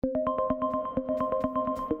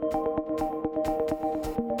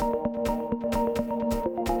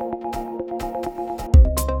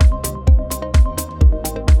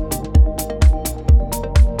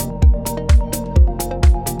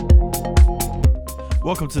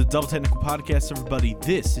Welcome to the Double Technical Podcast, everybody.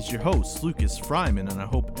 This is your host, Lucas Fryman, and I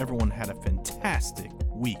hope everyone had a fantastic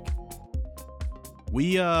week.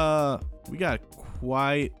 We got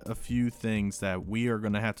quite a few things that we are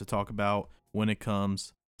going to have to talk about when it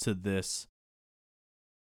comes to this,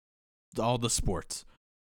 all the sports.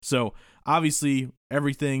 So, obviously,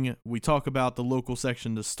 everything we talk about, the local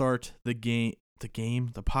section to start the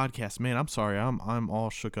podcast. Man, I'm sorry. I'm all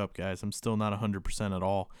shook up, guys. I'm still not 100% at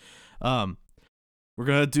all. We're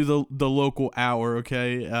going to do the local hour,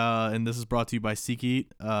 okay? And this is brought to you by SeatGeek.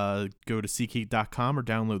 Go to SeatGeek.com or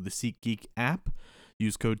download the SeatGeek app.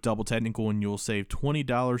 Use code DoubleTechnical and you'll save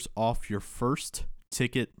 $20 off your first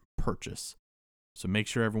ticket purchase. So make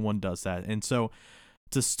sure everyone does that. And so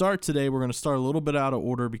to start today, we're going to start a little bit out of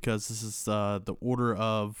order because this is the order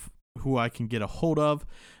of who I can get a hold of.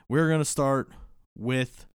 We're going to start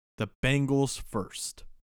with the Bengals first.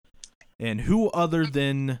 And who other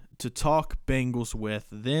than to talk Bengals with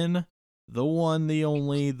than the one, the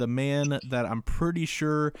only, the man that I'm pretty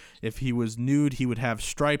sure if he was nude, he would have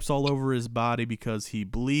stripes all over his body because he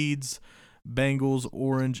bleeds Bengals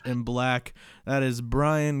orange and black. That is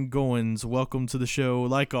Brian Goins. Welcome to the show,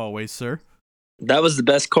 like always, sir. That was the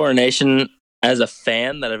best coronation as a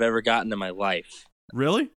fan that I've ever gotten in my life.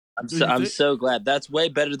 Really? I'm so glad. That's way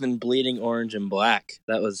better than bleeding orange and black.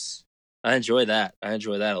 I enjoy that. I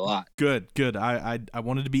enjoy that a lot. Good. I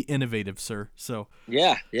wanted to be innovative, sir. So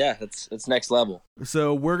yeah, it's next level.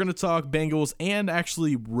 So we're gonna talk Bengals and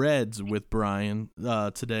actually Reds with Brian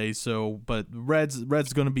today. But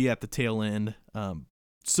Reds gonna be at the tail end.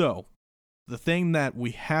 So the thing that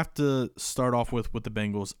we have to start off with the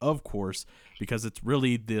Bengals, of course, because it's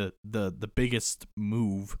really the biggest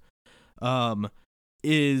move,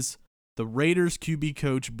 is the Raiders QB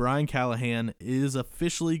coach Brian Callahan is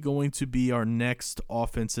officially going to be our next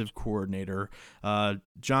offensive coordinator.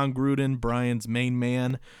 John Gruden, Brian's main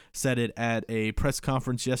man, said it at a press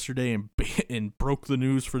conference yesterday and broke the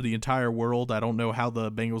news for the entire world. I don't know how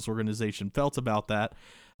the Bengals organization felt about that,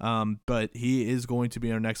 but he is going to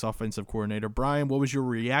be our next offensive coordinator. Brian, what was your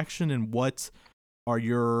reaction and what are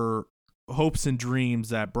your hopes and dreams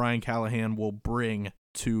that Brian Callahan will bring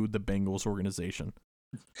to the Bengals organization?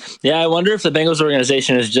 Yeah, I wonder if the Bengals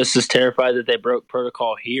organization is just as terrified that they broke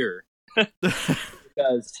protocol here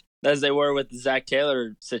because as they were with the Zach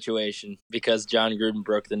Taylor situation because John Gruden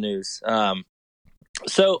broke the news.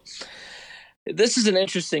 So this is an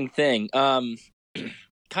interesting thing.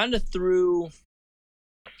 Kind of through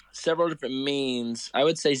several different means, I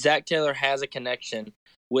would say Zach Taylor has a connection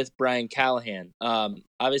with Brian Callahan.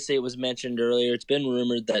 Obviously, it was mentioned earlier. It's been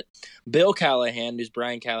rumored that Bill Callahan, who's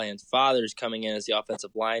Brian Callahan's father, is coming in as the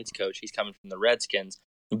offensive lines coach. He's coming from the Redskins.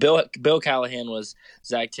 Bill Callahan was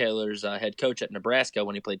Zach Taylor's head coach at Nebraska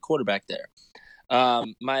when he played quarterback there.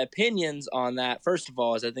 My opinions on that, first of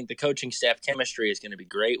all, is I think the coaching staff chemistry is going to be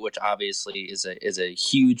great, which obviously is a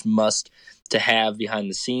huge must to have behind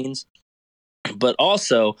the scenes. But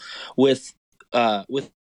also with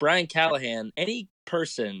Brian Callahan, any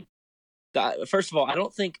person that, first of all, I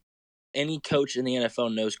don't think any coach in the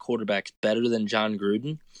NFL knows quarterbacks better than John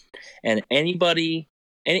Gruden, and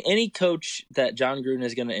any coach that John Gruden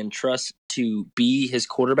is going to entrust to be his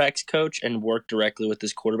quarterback's coach and work directly with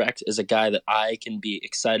his quarterbacks is a guy that I can be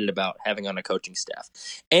excited about having on a coaching staff.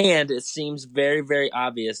 And it seems very, very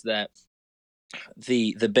obvious that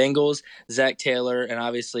the Bengals, Zach Taylor, and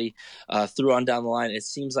obviously through on down the line, it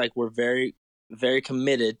seems like we're very, very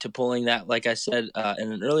committed to pulling that, like I said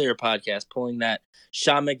in an earlier podcast, pulling that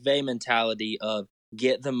Sean McVay mentality of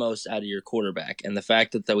get the most out of your quarterback. And the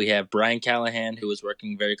fact that we have Brian Callahan, who is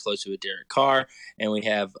working very closely with Derek Carr, and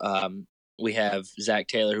we have Zach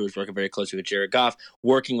Taylor, who is working very closely with Jared Goff,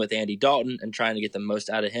 working with Andy Dalton and trying to get the most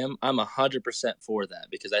out of him. I'm 100% for that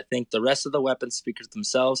because I think the rest of the weapons speak for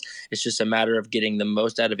themselves. It's just a matter of getting the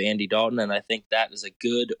most out of Andy Dalton, and I think that is a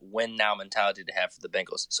good win-now mentality to have for the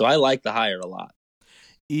Bengals. So I like the hire a lot.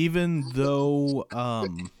 Even though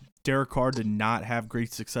Derek Carr did not have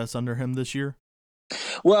great success under him this year?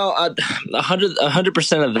 Well,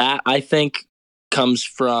 100% of that, I think, comes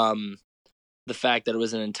from the fact that it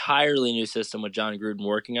was an entirely new system with John Gruden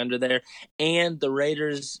working under there, and the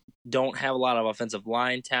Raiders don't have a lot of offensive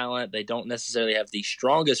line talent. They don't necessarily have the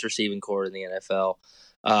strongest receiving core in the NFL.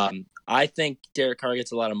 I think Derek Carr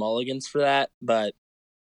gets a lot of mulligans for that, but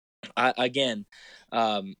I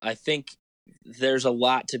think there's a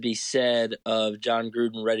lot to be said of John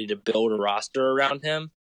Gruden ready to build a roster around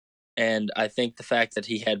him. And I think the fact that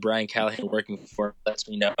he had Brian Callahan working for him lets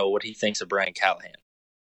me know what he thinks of Brian Callahan.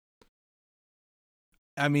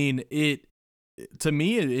 I mean, to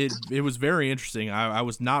me, it was very interesting. I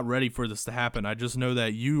was not ready for this to happen. I just know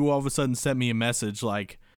that you all of a sudden sent me a message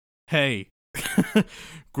like, "Hey,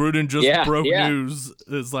 Gruden just broke news."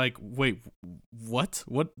 It's like, wait, what?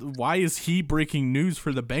 Why is he breaking news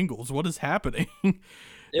for the Bengals? What is happening?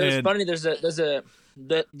 It was funny.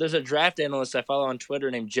 There's a draft analyst I follow on Twitter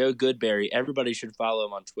named Joe Goodberry. Everybody should follow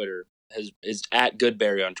him on Twitter. Is at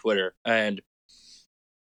Goodberry on Twitter, and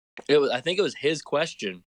I think it was his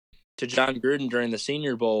question to John Gruden during the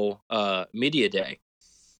Senior Bowl media day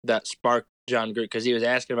that sparked John Gruden, because he was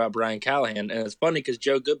asking about Brian Callahan, and it's funny because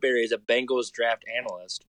Joe Goodberry is a Bengals draft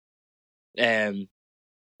analyst, and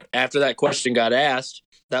after that question got asked,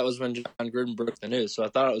 that was when John Gruden broke the news. So I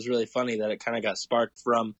thought it was really funny that it kind of got sparked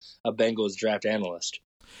from a Bengals draft analyst.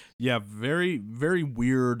 Yeah, very, very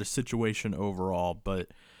weird situation overall, but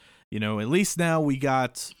at least now we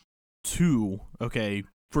got two,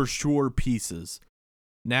 for sure pieces.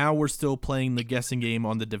 Now we're still playing the guessing game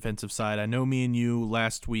on the defensive side. I know me and you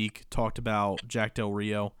last week talked about Jack Del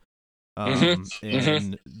Rio,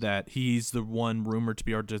 and that he's the one rumored to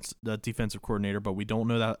be our defensive coordinator, but we don't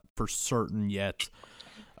know that for certain yet.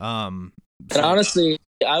 And honestly,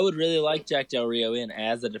 I would really like Jack Del Rio in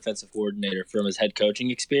as the defensive coordinator from his head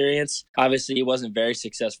coaching experience. Obviously, he wasn't very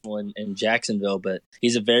successful in Jacksonville, but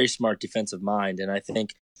he's a very smart defensive mind, and I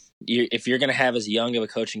think if you're going to have as young of a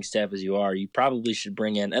coaching staff as you are, you probably should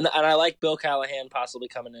bring in, and I like Bill Callahan possibly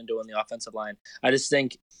coming in doing the offensive line. I just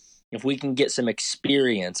think if we can get some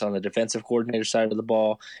experience on the defensive coordinator side of the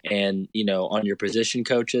ball and, on your position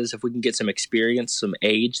coaches, if we can get some experience, some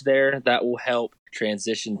age there, that will help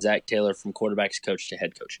transition Zac Taylor from quarterback's coach to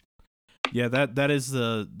head coach. Yeah, that is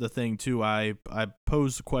the thing too. I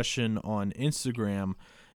posed a question on Instagram.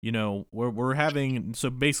 We're having, so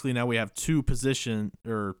basically now we have two position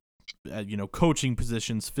or coaching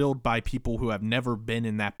positions filled by people who have never been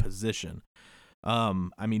in that position.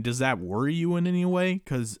 Does that worry you in any way?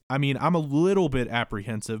 Because I'm a little bit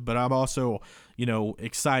apprehensive, but I'm also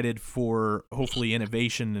excited for hopefully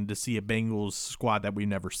innovation and to see a Bengals squad that we've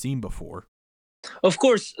never seen before. Of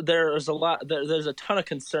course, there's a ton of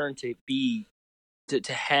concern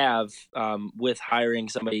to have with hiring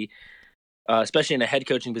somebody, especially in a head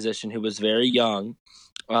coaching position, who was very young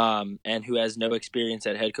and who has no experience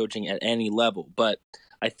at head coaching at any level. But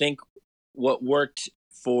I think what worked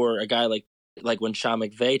for a guy like when Sean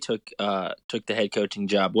McVay took the head coaching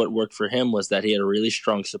job, what worked for him was that he had a really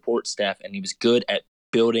strong support staff and he was good at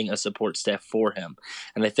building a support staff for him.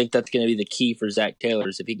 And I think that's going to be the key for Zac Taylor,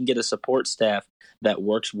 is if he can get a support staff that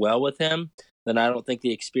works well with him, then I don't think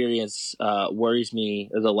the experience worries me,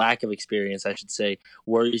 or the lack of experience, I should say,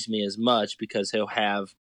 worries me as much, because he'll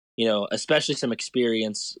have, especially some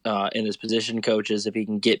experience in his position coaches. If he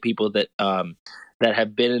can get people that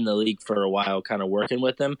have been in the league for a while kind of working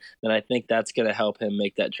with him, then I think that's going to help him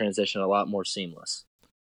make that transition a lot more seamless.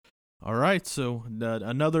 All right, so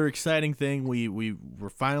another exciting thing, we're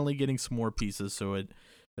finally getting some more pieces, so it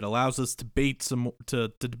allows us to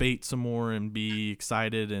debate some more and be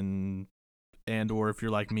excited and or if you're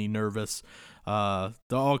like me, nervous,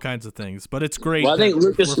 all kinds of things. But it's great. Well, I think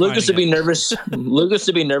Lucas would be nervous. Lucas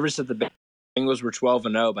would be nervous if the Bengals were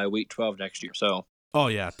 12-0 by week 12 next year. So. Oh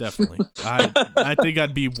yeah, definitely. I think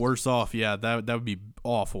I'd be worse off. Yeah, that would be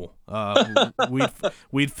awful.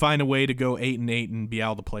 We'd find a way to go 8-8 and be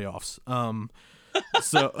out of the playoffs.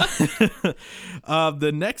 So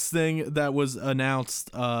the next thing that was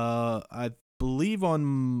announced, I believe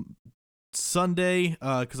on Sunday,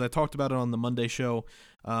 because I talked about it on the Monday show,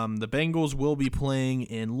 the Bengals will be playing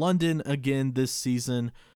in London again this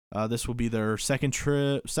season. This will be their second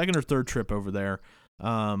or third trip over there.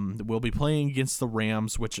 We'll be playing against the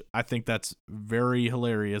Rams, which I think that's very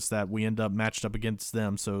hilarious that we end up matched up against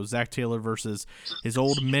them. So Zac Taylor versus his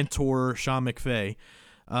old mentor, Sean McVay.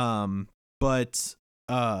 But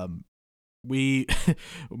we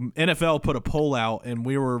NFL put a poll out and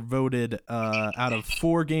we were voted out of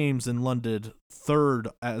 4 games in London third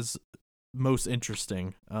as most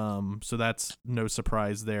interesting. So that's no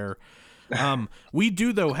surprise there. We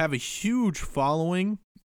do though have a huge following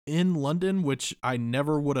in London, which I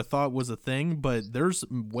never would have thought was a thing, but there's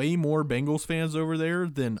way more Bengals fans over there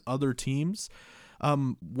than other teams.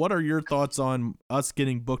 What are your thoughts on us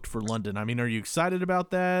getting booked for London? Are you excited about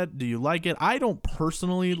that? Do you like it? I don't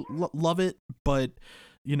personally love it, but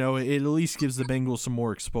it at least gives the Bengals some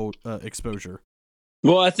more exposure.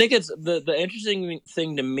 Well, I think it's the interesting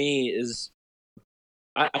thing to me is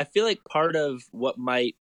I feel like part of what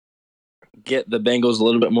might get the Bengals a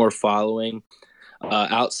little bit more following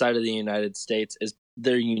outside of the United States is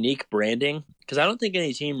their unique branding, because I don't think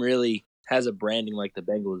any team really has a branding like the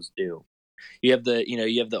Bengals do. You have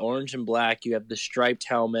the orange and black. You have the striped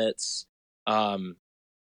helmets.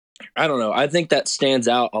 I don't know. I think that stands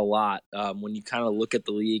out a lot when you kind of look at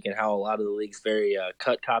the league and how a lot of the league's very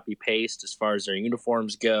cut, copy, paste as far as their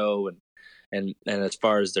uniforms go and as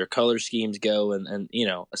far as their color schemes go. And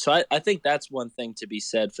so I think that's one thing to be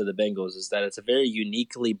said for the Bengals is that it's a very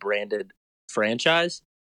uniquely branded franchise.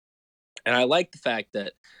 And I like the fact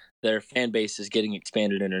that their fan base is getting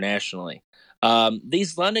expanded internationally.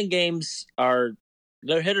 These London games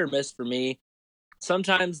they're hit or miss for me.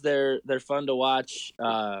 Sometimes they're fun to watch,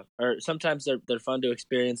 or sometimes they're fun to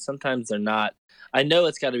experience. Sometimes they're not. I know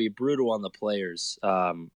it's got to be brutal on the players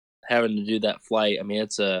having to do that flight. I mean,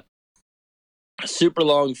 it's a super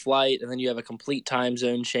long flight, and then you have a complete time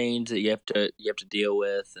zone change that you have to deal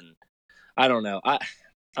with. And I don't know.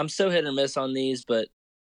 I'm so hit or miss on these, but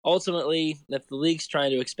ultimately, if the league's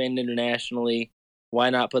trying to expand internationally,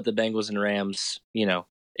 why not put the Bengals and Rams,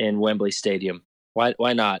 in Wembley Stadium?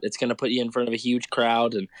 Why not? It's going to put you in front of a huge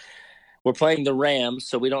crowd, and we're playing the Rams,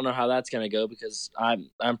 so we don't know how that's going to go because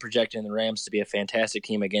I'm projecting the Rams to be a fantastic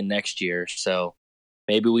team again next year. So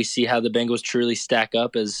maybe we see how the Bengals truly stack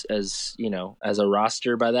up as a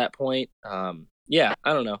roster by that point. Yeah,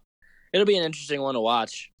 I don't know. It'll be an interesting one to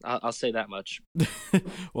watch. I'll say that much.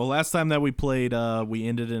 Well, last time that we played, we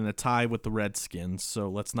ended in a tie with the Redskins, so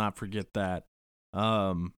let's not forget that.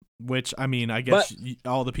 Which, I mean, I guess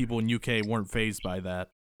all the people in UK weren't fazed by that.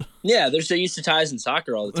 Yeah, they're so used to ties in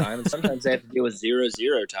soccer all the time, and sometimes they have to deal with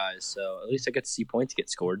 0-0 ties, so at least I get to see points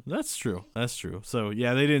get scored. That's true. So,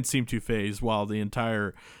 yeah, they didn't seem too fazed, while the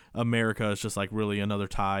entire America is just like really another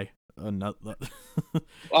tie. Well,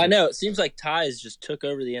 I know. It seems like ties just took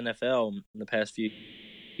over the NFL in the past few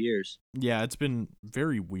years. Yeah, it's been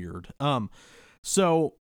very weird.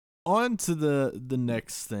 So on to the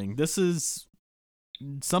next thing. This is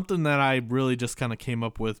something that I really just kind of came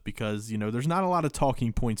up with because, there's not a lot of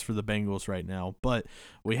talking points for the Bengals right now, but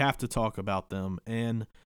we have to talk about them. And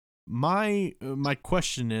my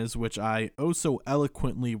question is, which I so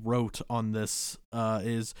eloquently wrote on this,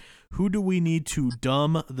 is who do we need to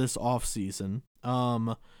dumb this offseason?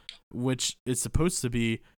 Which is supposed to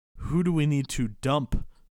be who do we need to dump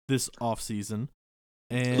this offseason?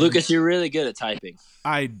 And Lucas, you're really good at typing.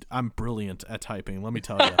 I'm brilliant at typing, let me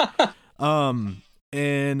tell you.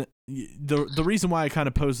 And the reason why I kind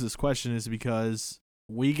of posed this question is because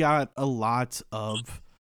we got a lot of,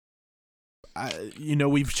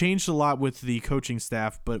 we've changed a lot with the coaching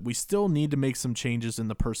staff, but we still need to make some changes in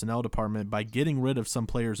the personnel department by getting rid of some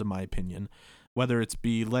players, in my opinion, whether it's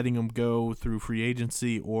be letting them go through free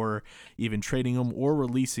agency or even trading them or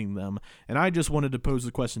releasing them. And I just wanted to pose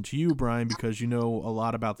the question to you, Brian, because you know a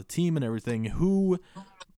lot about the team and everything. Who,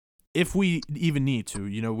 if we even need to,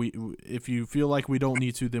 if you feel like we don't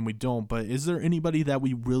need to, then we don't. But is there anybody that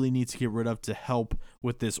we really need to get rid of to help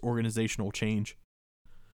with this organizational change?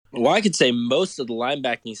 Well, I could say most of the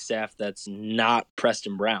linebacking staff that's not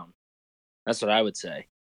Preston Brown. That's what I would say.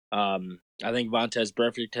 I think Vontaze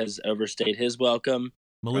Burfict has overstayed his welcome.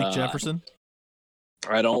 Malik Jefferson?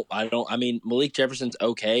 I mean, Malik Jefferson's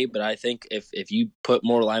okay, but I think if you put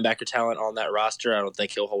more linebacker talent on that roster, I don't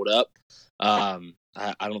think he'll hold up. I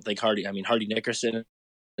don't think Hardy Nickerson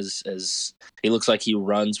is he looks like he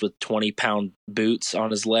runs with 20-pound boots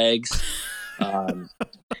on his legs.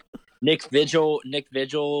 Nick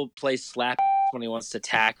Vigil plays slap when he wants to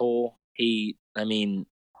tackle. I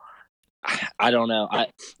don't know.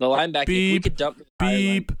 The linebacker, if we could dump the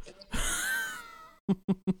beep.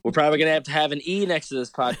 We're probably going to have an E next to this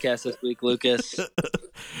podcast this week, Lucas.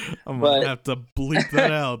 I'm going to have to bleep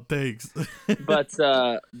that out. Thanks. But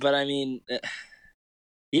I mean,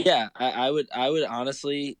 yeah, I would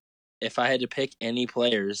honestly, if I had to pick any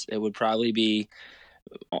players, it would probably be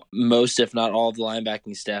most, if not all, of the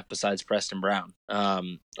linebacking staff besides Preston Brown. I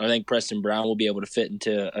think Preston Brown will be able to fit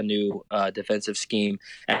into a new defensive scheme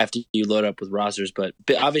after you load up with rosters. But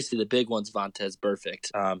obviously the big one's Vontaze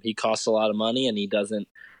Burfict. He costs a lot of money and he doesn't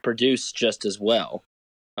produce just as well.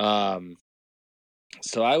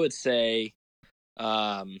 So I would say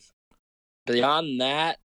beyond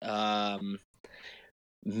that,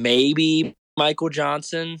 maybe Michael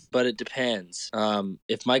Johnson, but it depends.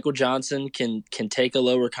 If Michael Johnson can take a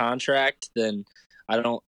lower contract, then I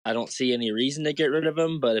don't see any reason to get rid of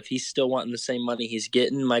him. But if he's still wanting the same money he's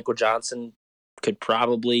getting, Michael Johnson could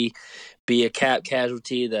probably be a cap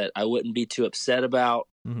casualty that I wouldn't be too upset about.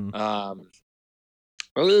 Mm-hmm.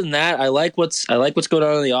 Other than that, I like what's going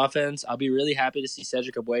on in the offense. I'll be really happy to see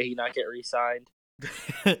Cedric Ogbuehi not get re-signed.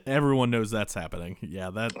 Everyone knows that's happening.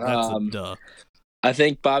 Yeah, that's a duh. I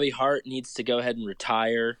think Bobby Hart needs to go ahead and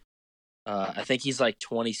retire. I think he's like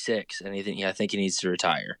 26, and I think he needs to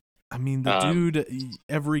retire. I mean, the dude,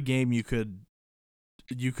 every game you could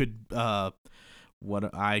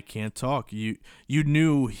what I can't talk. You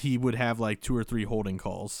knew he would have like 2 or 3 holding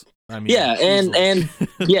calls. I mean, yeah, and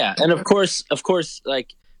yeah, and of course,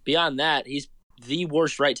 like beyond that, he's the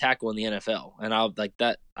worst right tackle in the NFL, and I'll like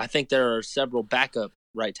that. I think there are several backup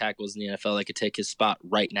right tackles in the NFL that could take his spot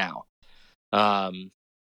right now.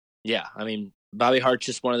 Yeah, I mean, Bobby Hart's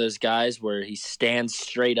just one of those guys where he stands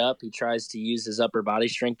straight up. He tries to use his upper body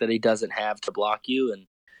strength that he doesn't have to block you,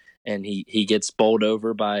 and he gets bowled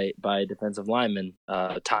over by defensive linemen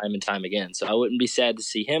time and time again. So I wouldn't be sad to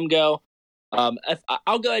see him go.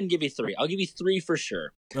 I'll go ahead and give you 3. I'll give you 3 for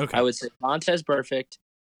sure. Okay. I would say Montez Burfict,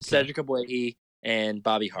 Cedric Ogbuehi, and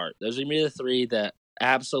Bobby Hart. Those are going to be the 3 that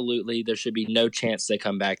absolutely there should be no chance they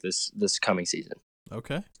come back this coming season.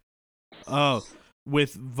 Okay.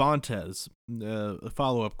 With Vontaze, a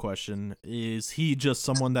follow-up question, is he just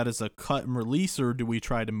someone that is a cut and release, or do we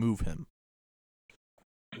try to move him?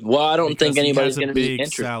 Well, I don't think anybody's going to be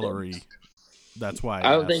interested. Salary. That's why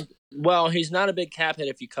I don't think. Well, he's not a big cap hit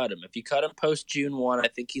if you cut him. If you cut him post June 1, I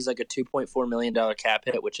think he's like a $2.4 million cap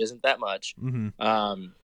hit, which isn't that much. Mm-hmm.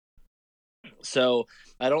 So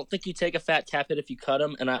I don't think you take a fat cap hit if you cut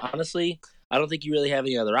him. And I don't think you really have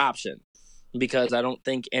any other option, because I don't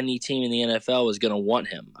think any team in the NFL is going to want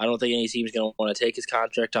him. I don't think any team is going to want to take his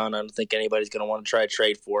contract on. I don't think anybody's going to want to try to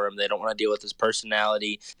trade for him. They don't want to deal with his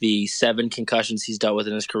personality, the 7 concussions he's dealt with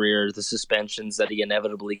in his career, the suspensions that he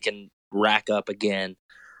inevitably can rack up again.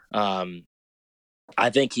 I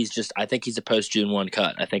think he's a post June 1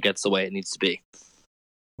 cut. I think that's the way it needs to be.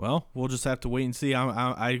 Well, we'll just have to wait and see.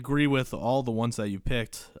 I agree with all the ones that you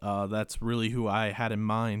picked. That's really who I had in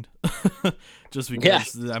mind. Just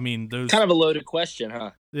because, I mean, those kind of a loaded question,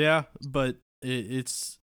 huh? Yeah, but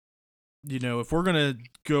it's, if we're gonna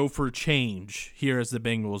go for change here as the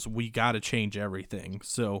Bengals, we got to change everything.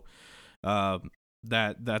 So,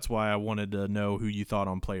 that's why I wanted to know who you thought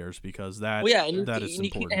on players, because that is important. You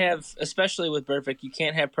can't have, especially with Burfict, you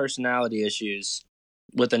can't have personality issues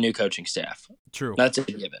with a new coaching staff. True. That's a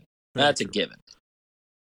given. That's a given.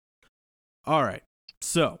 All right.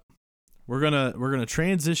 So we're gonna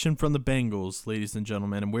transition from the Bengals, ladies and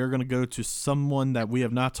gentlemen, and we're gonna go to someone that we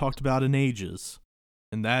have not talked about in ages,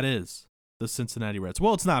 and that is the Cincinnati Reds.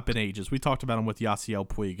 Well, it's not been ages. We talked about them with Yasiel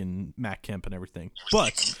Puig and Matt Kemp and everything,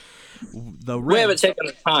 but the Reds. We haven't taken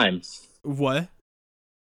the time. What?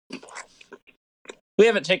 We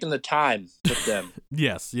haven't taken the time with them.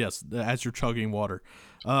 Yes, as you're chugging water.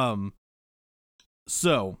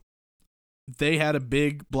 So they had a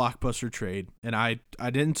big blockbuster trade, and I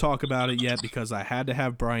didn't talk about it yet because I had to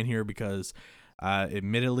have Brian here, because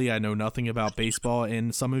admittedly I know nothing about baseball,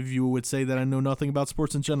 and some of you would say that I know nothing about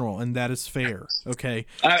sports in general, and that is fair. Okay,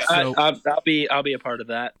 I'll be a part of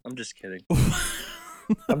that. I'm just kidding.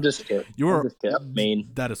 I'm just kidding.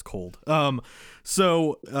 That is cold.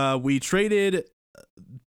 So we traded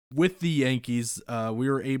with the Yankees. We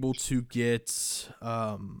were able to get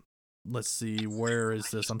let's see, where is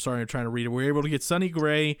this? I'm sorry, I'm trying to read it. We were able to get Sonny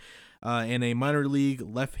Gray and a minor league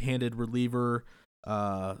left-handed reliever,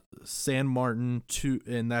 San Martin,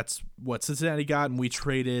 and that's what Cincinnati got. And we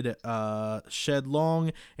traded Shed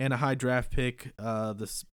Long and a high draft pick.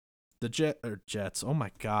 The Jets. Oh my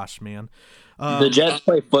gosh, man! The Jets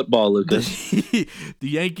play football, Lucas. The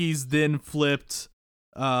Yankees then flipped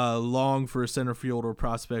Long for a center fielder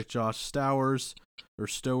prospect, Josh Stowers, or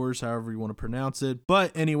Stowers, however you want to pronounce it.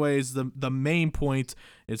 But anyways, the main point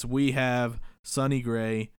is we have Sonny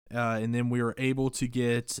Gray, and then we were able to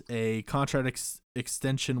get a contract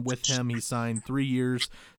extension with him. He signed 3 years,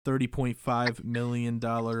 $30.5 million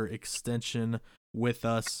extension with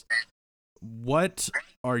us. What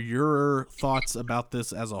are your thoughts about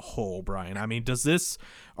this as a whole, Brian? I mean,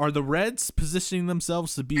 are the Reds positioning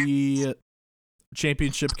themselves to be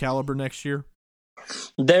championship caliber next year?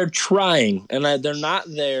 They're trying, and they're not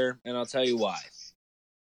there, and I'll tell you why.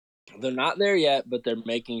 They're not there yet, but they're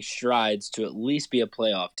making strides to at least be a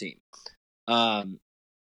playoff team.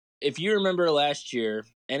 If you remember last year,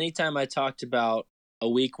 anytime I talked about a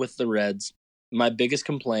week with the Reds, my biggest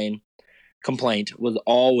complaint was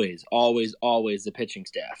always the pitching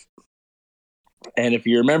staff. And if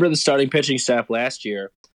you remember the starting pitching staff last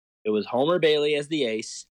year, it was Homer Bailey as the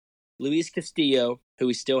ace, Luis Castillo, who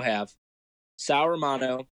we still have, Sal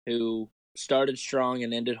Romano, who started strong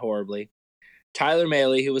and ended horribly, Tyler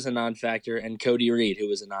Mahle, who was a non-factor, and Cody Reed, who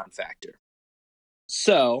was a non-factor.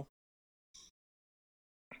 So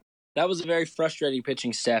that was a very frustrating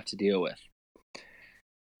pitching staff to deal with.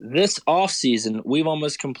 This offseason, we've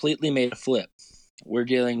almost completely made a flip. We're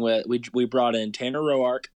dealing with we brought in Tanner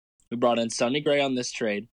Roark, we brought in Sonny Gray on this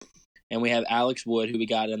trade, and we have Alex Wood, who we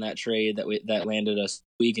got in that trade that landed us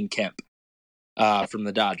Puig and Kemp from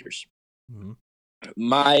the Dodgers. Mm-hmm.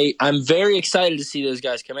 I'm very excited to see those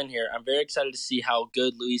guys come in here. I'm very excited to see how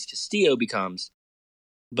good Luis Castillo becomes.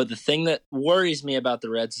 But the thing that worries me about the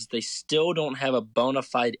Reds is they still don't have a bona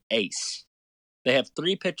fide ace. They have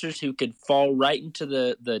 3 pitchers who could fall right into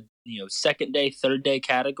the second day, third day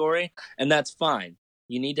category, and that's fine.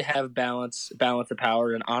 You need to have balance of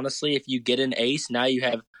power. And honestly, if you get an ace, now you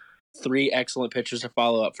have 3 excellent pitchers to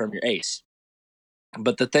follow up from your ace.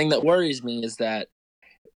 But the thing that worries me is that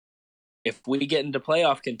if we get into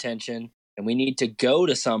playoff contention and we need to go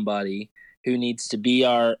to somebody who needs to be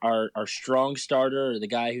our strong starter or the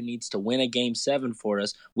guy who needs to win a game 7 for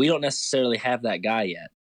us, we don't necessarily have that guy yet.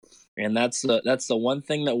 And that's the one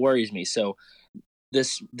thing that worries me. So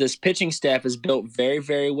this pitching staff is built very,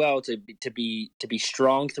 very well to be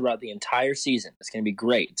strong throughout the entire season. It's going to be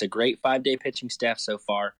great. It's a great 5-day pitching staff so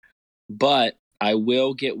far, but I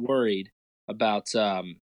will get worried about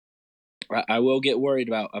come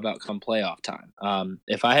playoff time.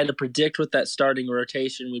 If I had to predict what that starting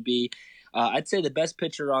rotation would be, I'd say the best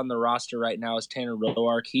pitcher on the roster right now is Tanner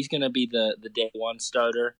Roark. He's going to be the day 1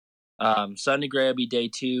 starter. Sonny Gray will be day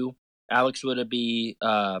 2. Alex would be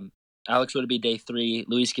day 3.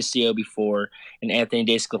 Luis Castillo be 4, and Anthony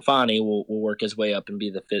DeSclafani will work his way up and be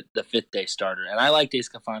the fifth day starter. And I like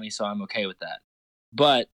DeSclafani, so I'm okay with that.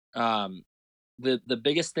 But the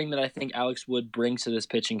biggest thing that I think Alex Wood brings to this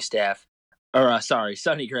pitching staff,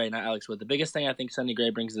 Sonny Gray, not Alex Wood. The biggest thing I think Sonny Gray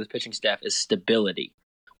brings to this pitching staff is stability,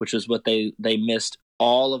 which was what they missed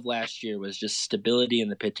all of last year, was just stability in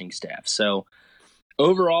the pitching staff. So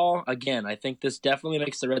overall, again, I think this definitely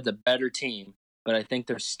makes the Reds a better team, but I think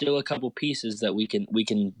there's still a couple pieces that we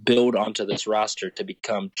can build onto this roster to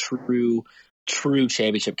become true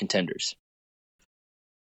championship contenders.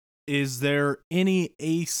 Is there any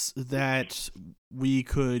ace that we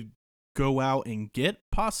could go out and get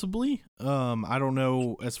possibly? I don't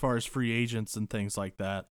know, as far as free agents and things like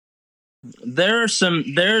that. There's some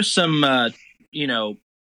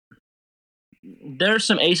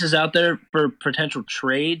aces out there for potential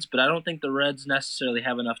trades, but I don't think the Reds necessarily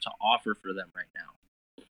have enough to offer for them right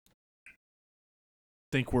now.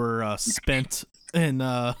 Think we're spent in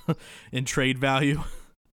trade value?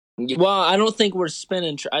 Well, I don't think we're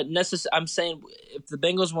spending. I'm saying if the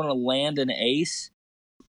Bengals want to land an ace,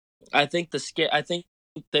 I think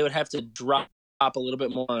they would have to drop a little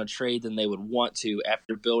bit more on a trade than they would want to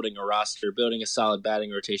after building a roster, building a solid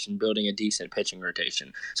batting rotation, building a decent pitching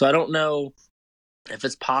rotation. So I don't know if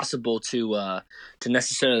it's possible to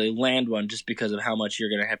necessarily land one just because of how much you're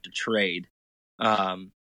going to have to trade.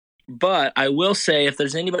 But I will say, if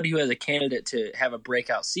there's anybody who has a candidate to have a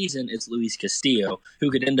breakout season, it's Luis Castillo, who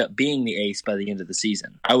could end up being the ace by the end of the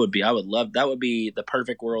season. I would love that. Would be the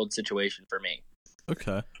perfect world situation for me.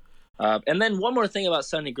 Okay. And then one more thing about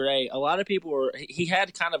Sonny Gray. A lot of people he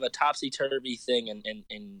had kind of a topsy-turvy thing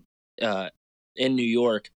in New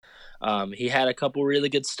York. He had a couple really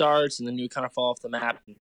good starts, and then he would kind of fall off the map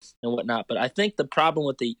and whatnot. But I think the problem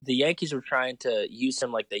with the Yankees were trying to use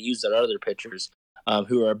him like they use their other pitchers,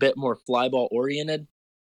 who are a bit more fly ball oriented.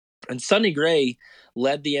 And Sonny Gray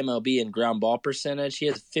led the MLB in ground ball percentage. He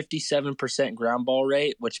has 57% ground ball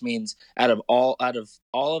rate, which means out of all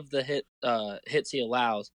of the hits he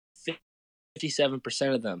allows,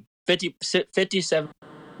 57% of them,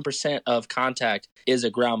 57% of contact is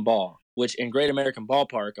a ground ball, which in Great American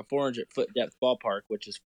Ballpark, a 400-foot depth ballpark, which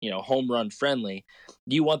is home run friendly,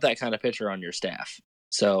 you want that kind of pitcher on your staff.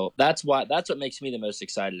 So that's what makes me the most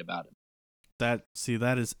excited about him. That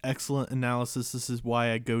is excellent analysis. This is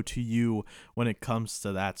why I go to you when it comes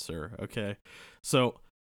to that, sir. Okay. So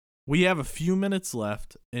we have a few minutes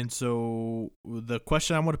left, and so the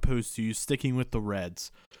question I want to pose to you, sticking with the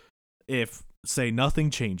Reds, if say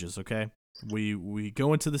nothing changes, okay? We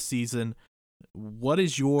go into the season. What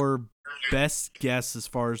is your best guess as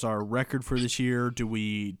far as our record for this year? Do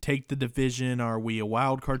we take the division? Are we a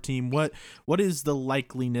wild card team? What is the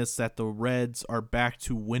likeliness that the Reds are back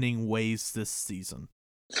to winning ways this season?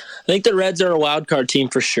 I think the Reds are a wild card team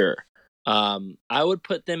for sure. I would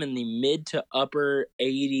put them in the mid to upper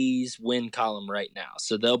 80s win column right now.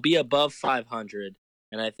 So they'll be above 500,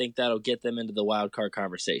 and I think that'll get them into the wild card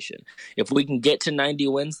conversation. If we can get to 90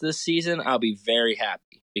 wins this season, I'll be very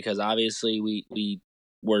happy, because obviously we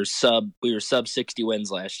were sub 60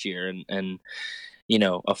 wins last year, and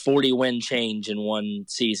a 40 win change in one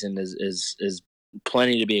season is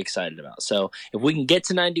plenty to be excited about. So if we can get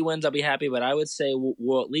to 90 wins, I'll be happy. But I would say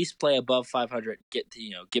we'll at least play above 500,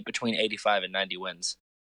 get between 85 and 90 wins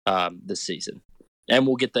this season, and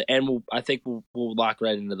I think we'll lock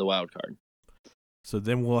right into the wild card. So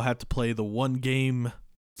then we'll have to play the one game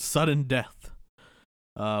sudden death,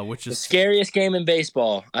 which is the scariest game in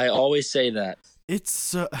baseball. I always say that.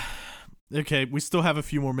 It's okay. We still have a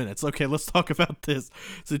few more minutes. Okay, let's talk about this.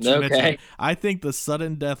 Since you mentioned it. I think the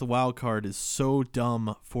sudden death wild card is so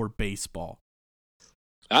dumb for baseball.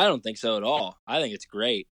 I don't think so at all. I think it's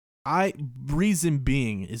great. Reason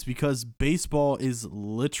being is because baseball is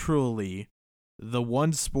literally the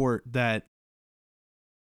one sport that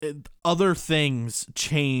other things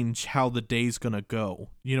change how the day's gonna go.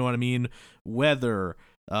 You know what I mean? Weather,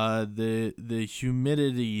 the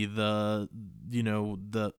humidity, the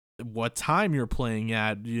what time you're playing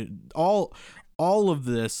at, all of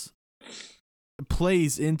this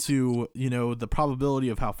plays into the probability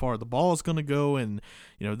of how far the ball is gonna go, and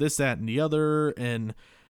this, that, and the other. And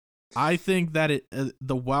I think that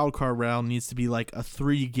the wild card round needs to be like a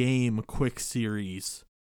 3-game quick series.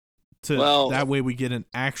 That way we get an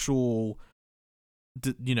actual,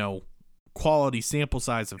 quality sample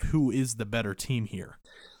size of who is the better team here.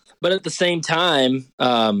 But at the same time,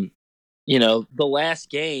 the last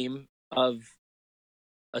game of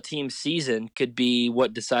a team's season could be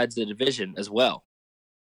what decides the division as well.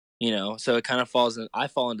 So it kind of I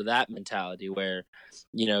fall into that mentality where,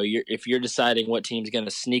 if you're deciding what team's going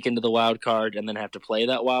to sneak into the wild card and then have to play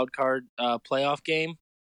that wild card playoff game,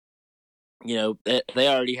 they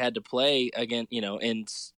already had to play again, in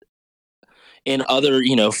other,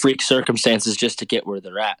 freak circumstances just to get where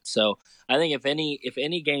they're at. So I think if any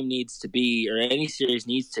game needs to be, or any series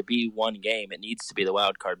needs to be one game, it needs to be the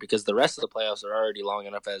wild card, because the rest of the playoffs are already long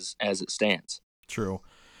enough as it stands. True.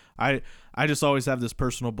 I just always have this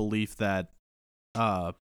personal belief that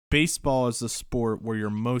baseball is a sport where you're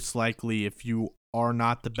most likely, if you are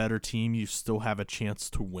not the better team, you still have a chance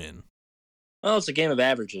to win. Well, it's a game of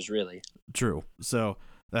averages, really. True. So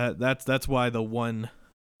that's why the one,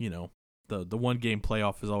 the one game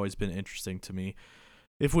playoff has always been interesting to me.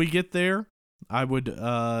 If we get there, I would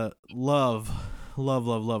love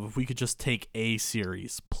if we could just take a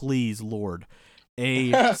series, please, Lord,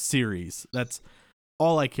 a series. That's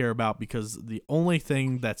all I care about, because the only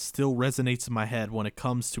thing that still resonates in my head when it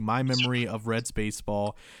comes to my memory of Reds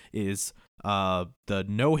baseball is the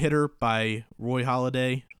no-hitter by Roy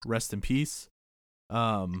Halladay, rest in peace.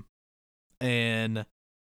 And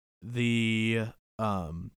the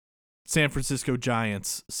San Francisco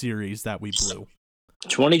Giants series that we blew.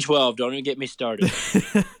 2012, don't even get me started.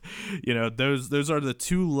 Those are the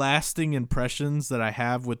two lasting impressions that I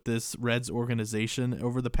have with this Reds organization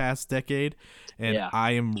over the past decade, and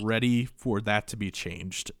I am ready for that to be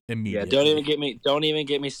changed immediately. Yeah, don't even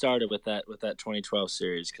get me started with that 2012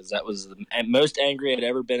 series, because that was the most angry I'd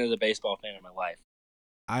ever been as a baseball fan in my life.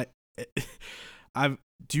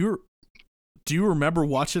 Do you remember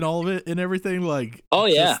watching all of it and everything? Like,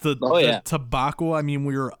 the tobacco. I mean,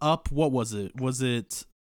 we were up. What was it? Was it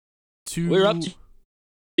 2? We were up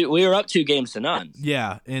 2-0.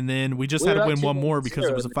 Yeah, and then we just had to win one more because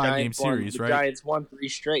it was a 5-game series, right? The Giants won 3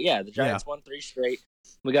 straight. Yeah, the Giants won 3 straight.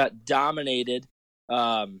 We got dominated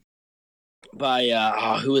by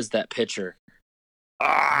who is that pitcher?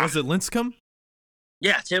 Was it Lincecum?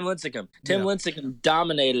 Yeah, Tim Lincecum. Lincecum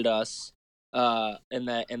dominated us in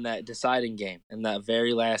that deciding game, in that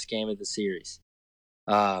very last game of the series.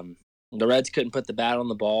 The Reds couldn't put the bat on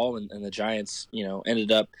the ball, and the Giants,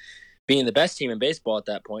 ended up being the best team in baseball at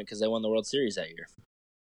that point because they won the World Series that year.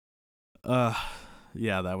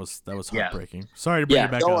 Yeah, that was heartbreaking. Sorry to bring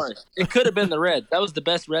it back up. Worry. It could have been the Reds. That was the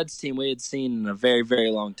best Reds team we had seen in a very,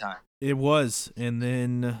 very long time. It was, and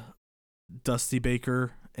then Dusty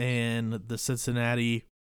Baker and the Cincinnati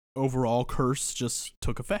overall curse just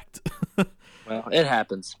took effect. Well, it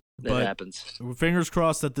happens. It happens. Fingers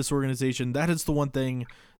crossed that this organization, that is the one thing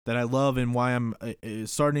that I love, and why I'm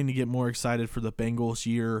starting to get more excited for the Bengals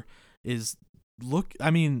year is,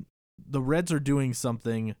 the Reds are doing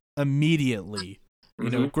something immediately.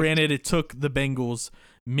 Granted, it took the Bengals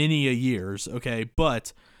many a years, okay,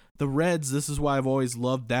 but the Reds, this is why I've always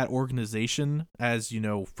loved that organization, as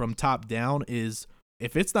from top down, is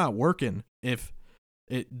if it's not working,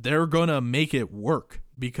 they're gonna make it work,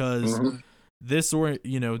 because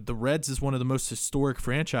the Reds is one of the most historic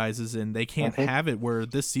franchises, and they can't have it where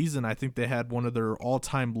this season I think they had one of their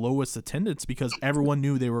all-time lowest attendance because everyone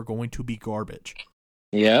knew they were going to be garbage.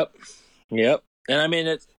 Yep. And I mean,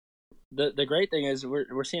 it's the great thing is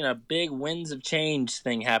we're seeing a big winds of change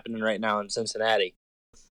thing happening right now in Cincinnati.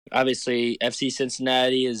 Obviously, FC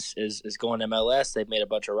Cincinnati is going MLS. They've made a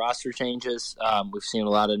bunch of roster changes. We've seen a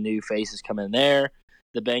lot of new faces come in there.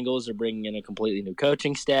 The Bengals are bringing in a completely new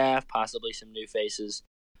coaching staff, possibly some new faces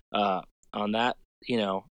on that.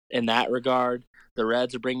 in that regard. The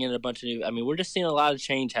Reds are bringing in a bunch of new. I mean, we're just seeing a lot of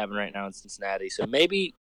change happen right now in Cincinnati. So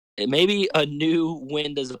maybe a new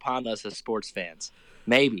wind is upon us as sports fans.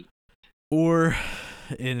 Maybe. Or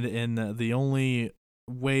in the only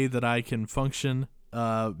way that I can function,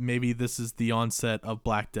 maybe this is the onset of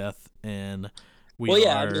Black Death, and we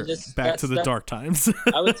are back to the dark times.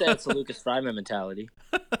 I would say it's the Lucas Fryman mentality.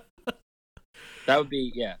 That would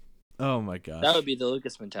be Oh my gosh. That would be the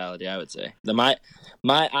Lucas mentality. I would say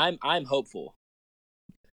I'm hopeful.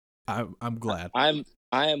 I'm glad. I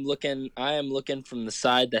am looking from the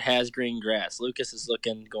side that has green grass. Lucas is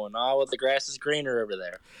going, oh, well, the grass is greener over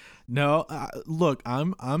there. No, look,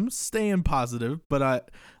 I'm staying positive,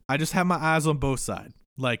 but I just have my eyes on both sides.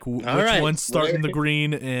 Like which one's starting the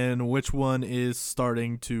green and which one is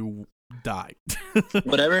starting to die.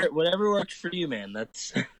 whatever works for you, man.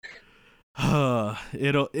 That's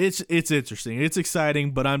it's interesting. It's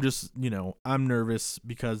exciting, but I'm just, I'm nervous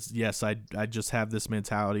because yes, I just have this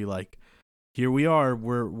mentality like here we are,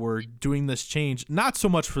 we're doing this change, not so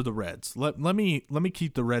much for the Reds. Let me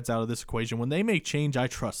keep the Reds out of this equation. When they make change, I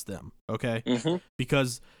trust them, okay? Mm-hmm.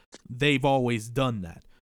 Because they've always done that.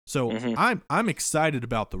 So I'm excited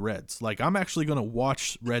about the Reds. Like I'm actually going to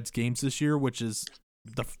watch Reds games this year, which is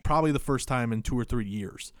probably the first time in 2 or 3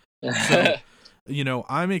 years. So,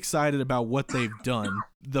 I'm excited about what they've done.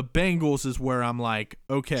 The Bengals is where I'm like,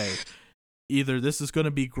 okay, either this is going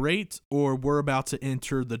to be great or we're about to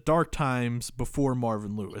enter the dark times before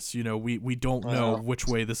Marvin Lewis. We don't know which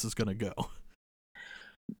way this is going to go.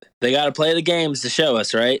 They got to play the games to show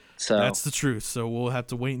us, right? So that's the truth. So we'll have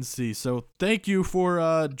to wait and see. So thank you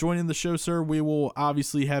for joining the show, sir. We will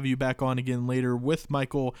obviously have you back on again later with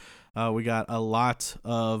Michael. We got a lot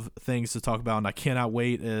of things to talk about, and I cannot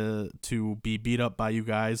wait to be beat up by you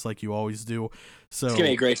guys like you always do. So it's going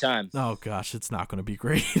to be a great time. Oh, gosh, it's not going to be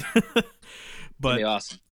great. But be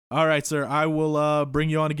awesome. All right, sir. I will bring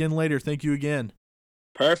you on again later. Thank you again.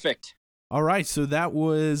 Perfect. All right, so that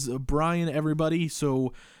was Brian, everybody.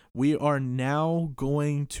 So we are now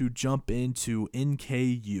going to jump into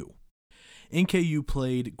NKU. NKU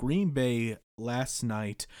played Green Bay last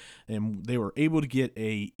night, and they were able to get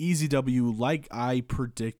a easy W like I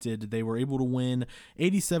predicted. They were able to win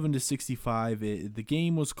 87-65. The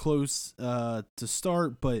game was close to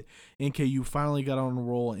start, but NKU finally got on a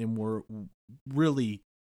roll and were really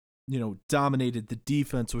dominated the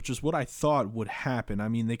defense, which is what I thought would happen. I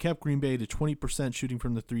mean, they kept Green Bay to 20% shooting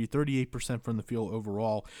from the three, 38% from the field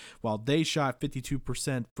overall, while they shot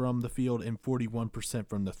 52% from the field and 41%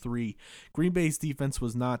 from the three. Green Bay's defense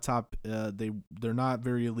was not top. They're not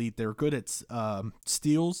very elite. They're good at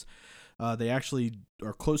steals. They actually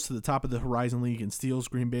are close to the top of the Horizon League in steals,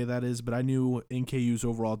 Green Bay that is, but I knew NKU's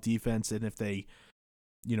overall defense, and if they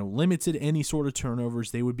limited any sort of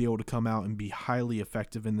turnovers, they would be able to come out and be highly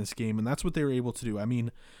effective in this game. And that's what they were able to do. I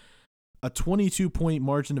mean, a 22-point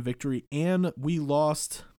margin of victory, and we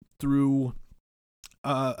lost through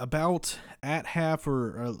about at half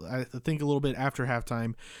or I think a little bit after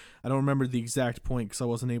halftime. I don't remember the exact point because I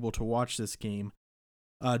wasn't able to watch this game.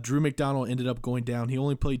 Drew McDonald ended up going down. He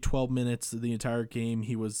only played 12 minutes the entire game.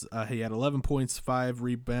 He had 11 points, 5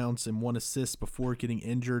 rebounds, and 1 assist before getting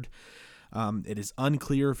injured. It is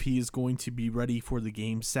unclear if he is going to be ready for the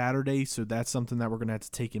game Saturday, so that's something that we're going to have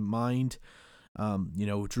to take in mind.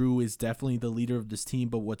 Drew is definitely the leader of this team,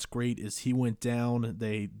 but what's great is he went down.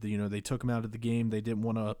 They took him out of the game. They didn't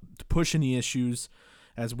want to push any issues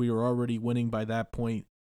as we were already winning by that point,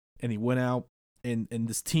 and he went out, and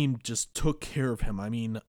this team just took care of him. I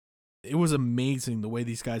mean, it was amazing the way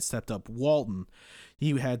these guys stepped up. Walton,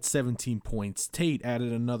 he had 17 points. Tate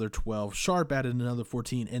added another 12. Sharp added another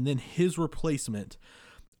 14. And then his replacement,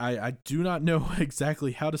 I do not know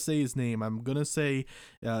exactly how to say his name. I'm going to say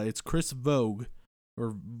it's Chris Vogue,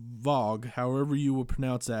 or Vogue, however you would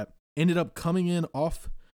pronounce that, ended up coming in off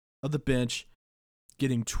of the bench,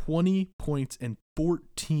 getting 20 points and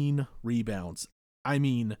 14 rebounds. I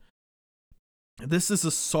mean, this is a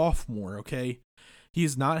sophomore, okay? He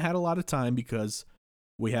has not had a lot of time because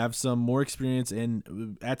we have some more experience,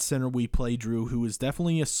 and at center we play Drew, who is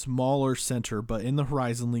definitely a smaller center, but in the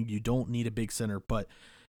Horizon League you don't need a big center. But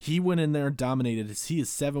he went in there and dominated as he is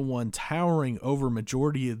 7'1", towering over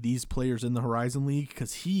majority of these players in the Horizon League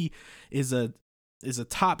because he is a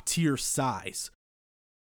top tier size,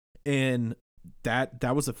 and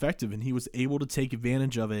that was effective, and he was able to take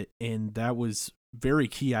advantage of it, and that was very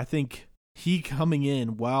key. I think he coming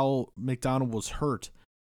in while McDonald was hurt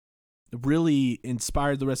really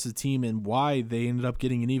inspired the rest of the team, and why they ended up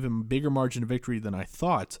getting an even bigger margin of victory than I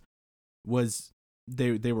thought was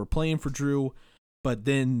they were playing for Drew. But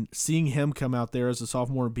then seeing him come out there as a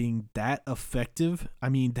sophomore being that effective, I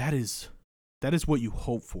mean, that is what you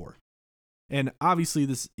hope for. And obviously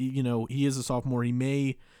this, he is a sophomore. He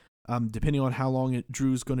may, depending on how long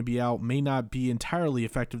Drew's going to be out, may not be entirely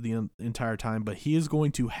effective the entire time, but he is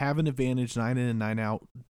going to have an advantage 9 in and 9 out,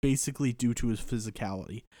 basically due to his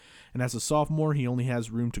physicality. And as a sophomore, he only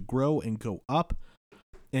has room to grow and go up.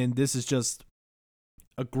 And this is just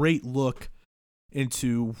a great look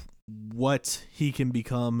into what he can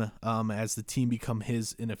become as the team become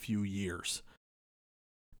his in a few years.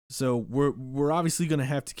 So we're obviously going to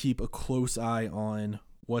have to keep a close eye on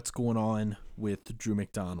what's going on with Drew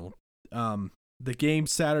McDonald. The game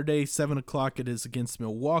Saturday, 7 o'clock, it is against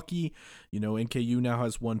Milwaukee. NKU now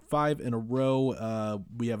has won 5 in a row.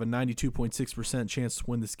 We have a 92.6% chance to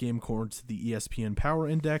win this game according to the ESPN Power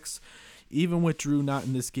Index. Even with Drew not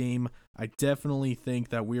in this game, I definitely think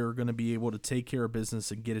that we are going to be able to take care of business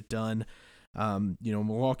and get it done.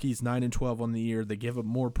 Milwaukee's 9-12 on the year. They give up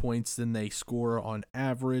more points than they score on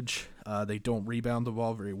average. They don't rebound the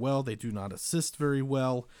ball very well. They do not assist very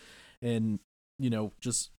well. And,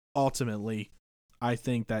 just ultimately, I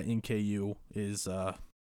think that NKU is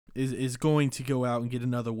going to go out and get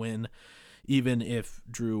another win, even if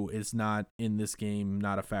Drew is not in this game,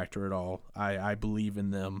 not a factor at all. I believe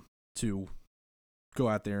in them to go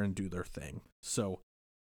out there and do their thing. So,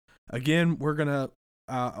 again, we're going to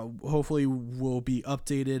hopefully we'll be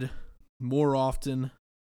updated more often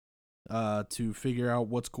to figure out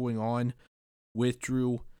what's going on with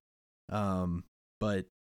Drew. But,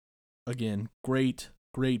 again, great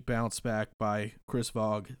bounce back by Chris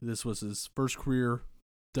Vaughn. This was his first career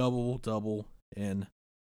double, and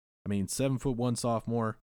 7'1"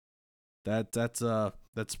 sophomore.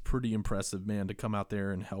 That's pretty impressive, man, to come out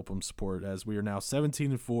there and help him support, as we are now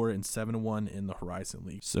 17-4 and 7-1 in the Horizon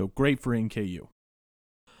League. So great for NKU.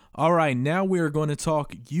 All right, now we are going to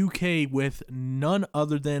talk UK with none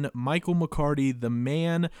other than Michael McCarty, the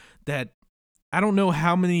man that I don't know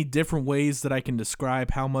how many different ways that I can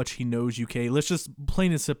describe how much he knows UK. Let's just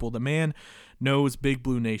plain and simple. The man knows Big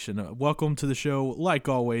Blue Nation. Welcome to the show. Like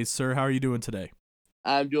always, sir, how are you doing today?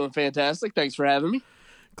 I'm doing fantastic. Thanks for having me.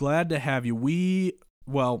 Glad to have you.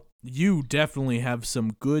 You definitely have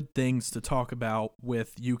some good things to talk about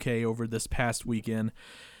with UK over this past weekend.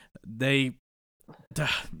 I'm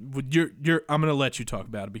going to let you talk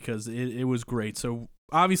about it because it was great. So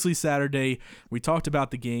obviously Saturday, we talked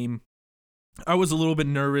about the game. I was a little bit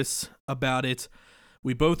nervous about it.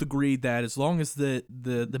 We both agreed that as long as the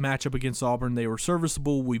matchup against Auburn, they were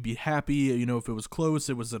serviceable, we'd be happy. If it was close,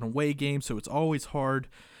 it was an away game, so it's always hard.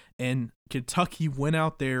 And Kentucky went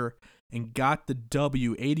out there and got the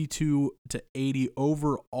W, 82-80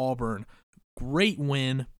 over Auburn. Great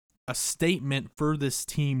win, a statement for this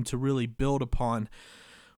team to really build upon.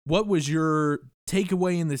 What was your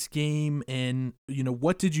takeaway in this game, and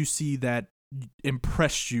what did you see that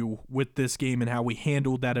impressed you with this game and how we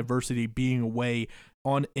handled that adversity being away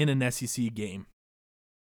in an SEC game?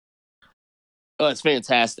 Oh, it's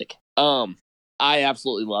fantastic. I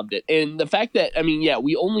absolutely loved it. And the fact that,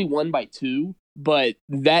 we only won by 2, but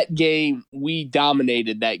that game, we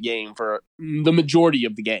dominated that game for the majority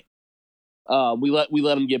of the game. We let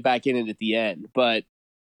them get back in it at the end, but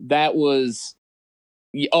that was,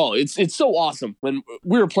 it's so awesome when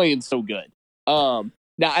we were playing so good.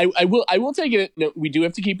 Now I will take it. No, we do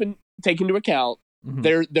have to take into account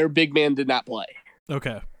their big man did not play.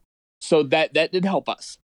 Okay. So that did help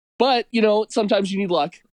us. But, sometimes you need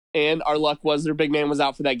luck, and our luck was their big man was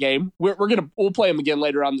out for that game. We'll play him again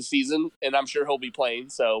later on the season, and I'm sure he'll be playing.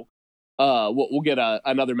 So we'll get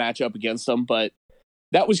another matchup against them. But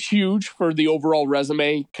that was huge for the overall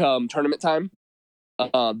resume come tournament time.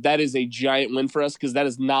 That is a giant win for us because that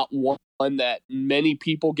is not one that many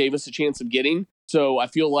people gave us a chance of getting. So I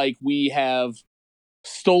feel like we have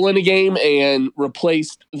stolen a game and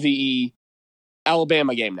replaced the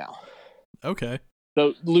Alabama game now. Okay.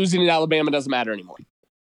 So losing in Alabama doesn't matter anymore.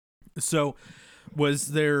 So was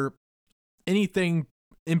there anything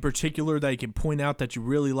in particular that you can point out that you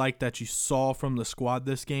really liked that you saw from the squad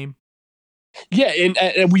this game? Yeah,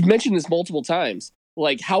 and we've mentioned this multiple times.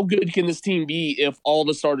 Like, how good can this team be if all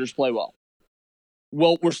the starters play well?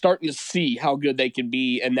 Well, we're starting to see how good they can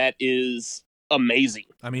be, and that is amazing.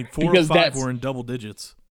 4 or 5 were in double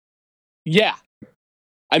digits. Yeah.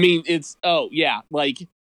 Like,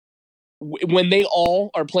 when they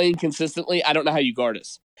all are playing consistently, I don't know how you guard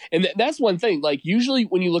us. And that's one thing. Like, usually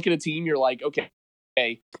when you look at a team, you're like, okay,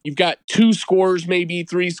 you've got 2 scores, maybe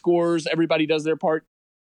 3 scores. Everybody does their part.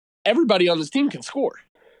 Everybody on this team can score.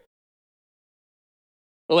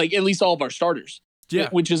 Like, at least all of our starters. Yeah.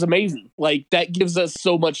 which is amazing. Like, that gives us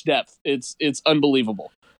so much depth. It's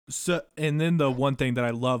unbelievable. So, and then the one thing that I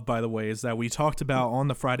love, by the way, is that we talked about on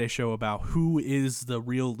the Friday show about who is the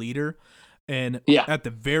real leader. And Yeah. at the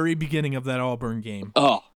very beginning of that Auburn game,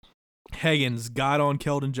 Oh, Higgins got on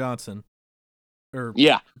Keldon Johnson. Or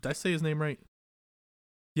yeah. did I say his name right?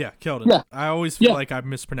 Yeah, Keldon. Yeah. I always feel Yeah. like I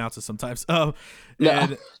mispronounce it sometimes.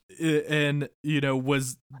 Yeah. And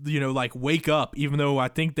was like, wake up, even though I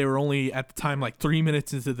think they were only at the time like 3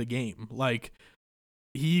 minutes into the game. Like,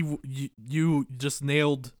 you just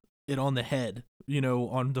nailed it on the head,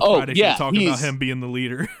 on the Friday show, talking about him being the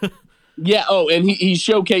leader. Yeah. Oh, and he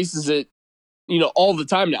showcases it, all the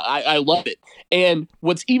time now. I love it. And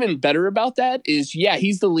what's even better about that is, yeah,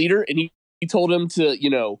 he's the leader, and he told him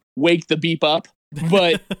to, wake the beep up.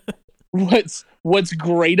 But what's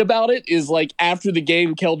great about it is, like, after the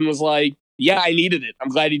game, Keldon was like, yeah, I needed it. I'm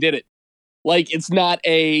glad he did it. Like, it's not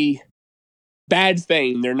a bad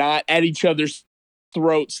thing. They're not at each other's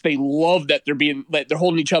throats. They love that they're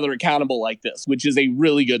holding each other accountable like this, which is a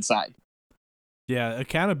really good sign. Yeah,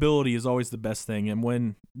 accountability is always the best thing, and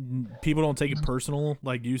when people don't take it personal,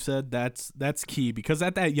 like you said, that's key, because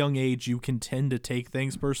at that young age you can tend to take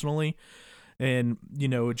things personally, and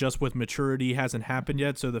just with maturity hasn't happened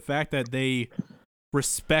yet. So the fact that they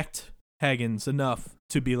respect Higgins enough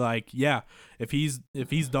to be like, yeah, if he's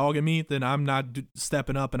dogging me, then I'm not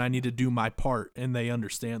stepping up, and I need to do my part, and they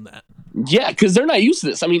understand that. Yeah, because they're not used to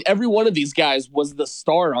this. I mean, every one of these guys was the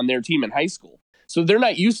star on their team in high school. So they're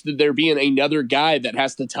not used to there being another guy that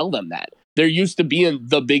has to tell them that. They're used to being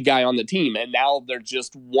the big guy on the team, and now they're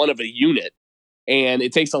just one of a unit. And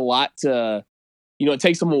it takes a lot to, it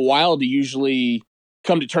takes them a while to usually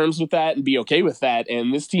come to terms with that and be okay with that.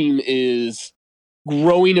 And this team is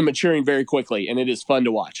growing and maturing very quickly, and it is fun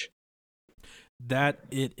to watch. That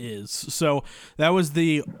it is. So that was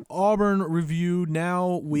the Auburn review.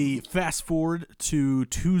 Now we fast forward to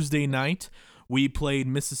Tuesday night. We played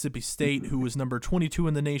Mississippi State, who was number 22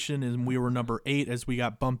 in the nation, and we were number 8 as we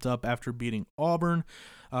got bumped up after beating Auburn.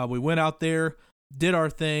 We went out there, did our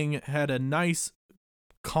thing, had a nice,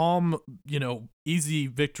 calm, easy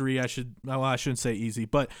victory. I shouldn't say easy,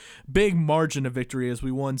 but big margin of victory as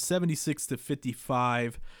we won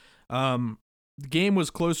 76-55. The game was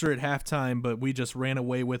closer at halftime, but we just ran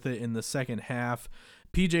away with it in the second half.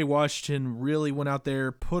 PJ Washington really went out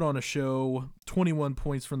there, put on a show, 21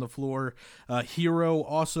 points from the floor. Hero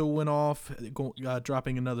also went off,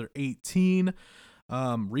 dropping another 18.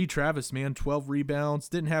 Reed Travis, man, 12 rebounds.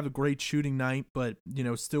 Didn't have a great shooting night, but,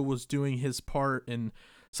 still was doing his part. And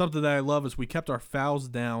something that I love is we kept our fouls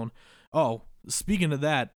down. Oh, speaking of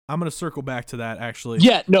that, I'm going to circle back to that, actually.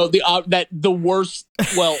 Yeah, no, the worst,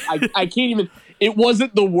 well, I can't even, it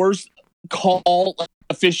wasn't the worst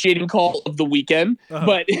officiating call of the weekend,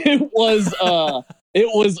 but it was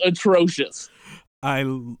atrocious. I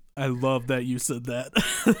love that you said that.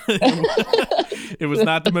 It was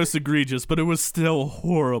not the most egregious, but it was still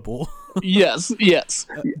horrible. Yes.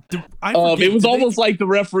 It was almost like the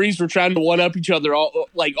referees were trying to one up each other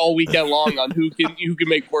all weekend long on who can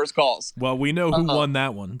make worse calls. Well, we know who won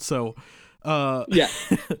that one. So, yeah,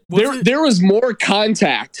 there was more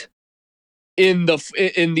contact in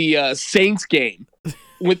the Saints game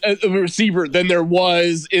with a receiver than there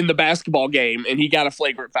was in the basketball game, and he got a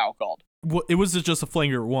flagrant foul called. Well, it was just a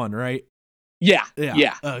flagrant one, right? Yeah.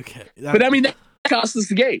 Okay. But I mean, that cost us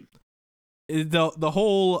the game.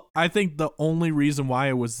 I think the only reason why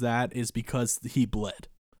it was that is because he bled.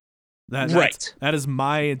 Right. That is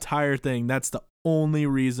my entire thing. That's the only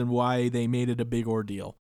reason why they made it a big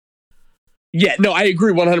ordeal. Yeah, no, I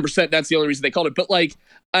agree 100%. That's the only reason they called it. But, like,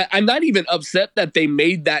 I'm not even upset that they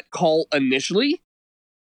made that call initially.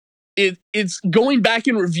 It's going back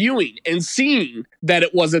and reviewing and seeing that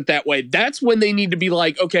it wasn't that way. That's when they need to be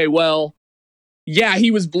like, okay, well, yeah, he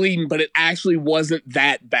was bleeding, but it actually wasn't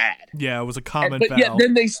that bad. Yeah, it was a common but foul. Yeah,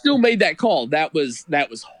 then they still made that call. That was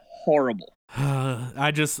horrible.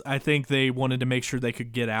 I think they wanted to make sure they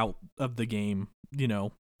could get out of the game,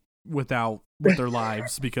 with their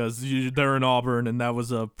lives, because they're in Auburn, and that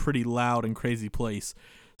was a pretty loud and crazy place.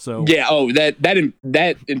 So yeah,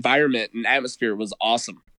 that environment and atmosphere was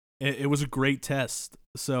awesome. It was a great test.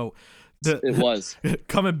 So it was.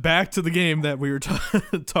 Coming back to the game that we were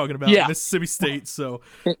talking about, Mississippi State. So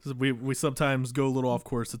we sometimes go a little off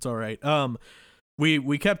course. It's all right.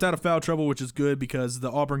 We kept out of foul trouble, which is good, because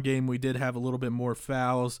the Auburn game we did have a little bit more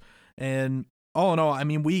fouls. And all in all, I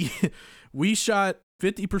mean, we shot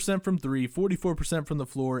 50% from 3, 44% from the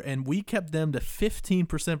floor, and we kept them to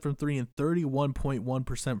 15% from 3 and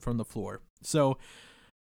 31.1% from the floor. So,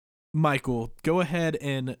 Michael, go ahead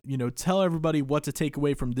and tell everybody what to take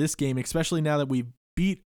away from this game, especially now that we've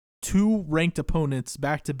beat 2 ranked opponents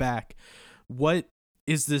back to back. What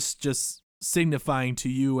is this just signifying to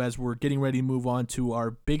you as we're getting ready to move on to our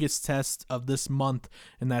biggest test of this month,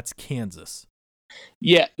 and that's Kansas?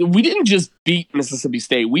 Yeah, we didn't just beat Mississippi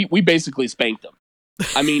State. We basically spanked them.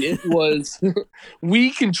 I mean, it was we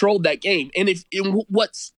controlled that game. And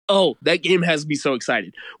that game has me so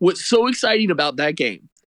excited. What's so exciting about that game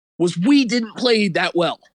was we didn't play that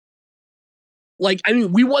well. Like, I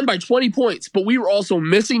mean, we won by 20 points, but we were also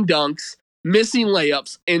missing dunks, missing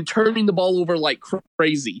layups, and turning the ball over like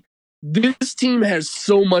crazy. This team has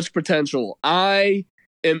so much potential. I'm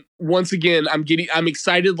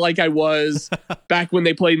excited like I was back when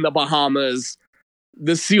they played in the Bahamas.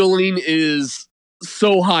 The ceiling is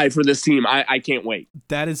so high for this team. I can't wait.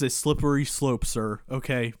 That is a slippery slope, sir.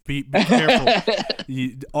 Okay, be careful.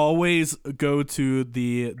 You always go to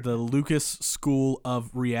the Lucas school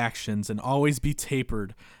of reactions and always be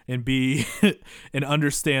tapered and be and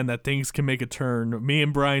understand that things can make a turn. Me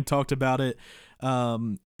and Brian talked about it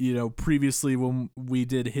previously when we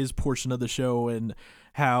did his portion of the show, and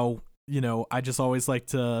how I just always like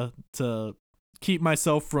to keep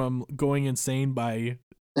myself from going insane by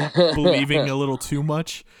believing a little too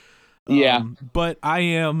much. Yeah. But I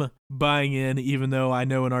am buying in, even though I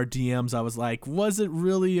know in our DMs I was like, was it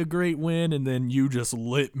really a great win? And then you just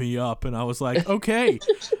lit me up, and I was like, okay,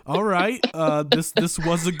 all right, this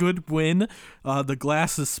was a good win. The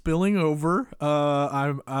glass is spilling over.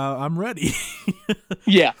 I'm ready.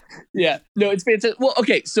 Yeah. No, it's fantastic. Well,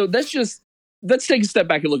 okay, so let's take a step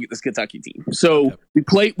back and look at this Kentucky team. So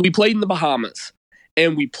okay. we played in the Bahamas,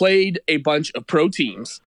 and we played a bunch of pro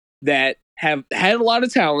teams that have had a lot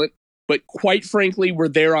of talent, but quite frankly, were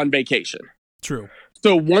there on vacation. True.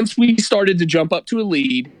 So once we started to jump up to a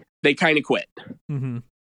lead, they kind of quit,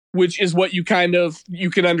 which is what you can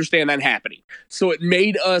understand that happening. So it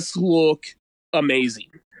made us look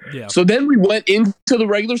amazing. Yeah. So then we went into the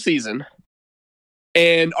regular season,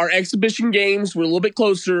 and our exhibition games were a little bit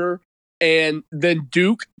closer, and then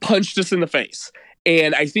Duke punched us in the face.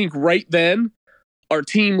 And I think right then, our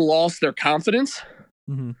team lost their confidence.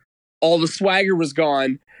 Mm-hmm. All the swagger was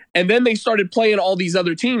gone. And then they started playing all these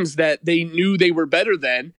other teams that they knew they were better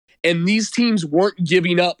than. And these teams weren't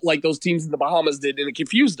giving up like those teams in the Bahamas did, and it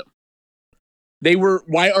confused them.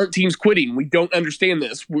 Why aren't teams quitting? We don't understand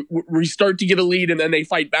this. We start to get a lead, and then they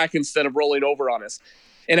fight back instead of rolling over on us.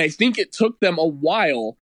 And I think it took them a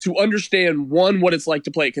while to understand, one, what it's like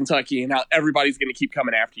to play at Kentucky and how everybody's going to keep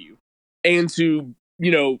coming after you. And to,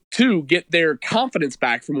 two, get their confidence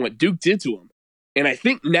back from what Duke did to them. And I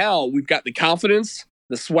think now we've got the confidence,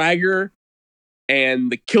 the swagger,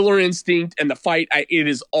 and the killer instinct and the fight. It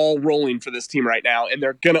is all rolling for this team right now, and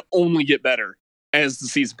they're going to only get better as the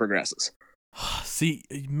season progresses. See,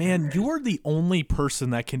 man, you are the only person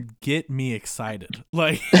that can get me excited.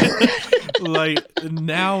 Like,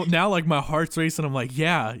 now, like my heart's racing. I'm like,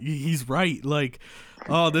 yeah, he's right. Like,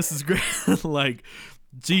 oh, this is great. Like,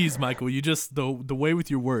 geez, Michael, you just the way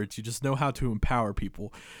with your words, you just know how to empower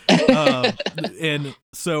people. And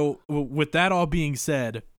so, with that all being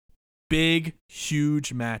said, big,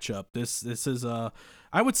 huge matchup. This is I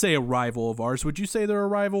would say a rival of ours. Would you say they're a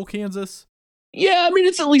rival, Kansas? Yeah, I mean,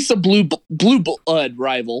 it's at least a blue blood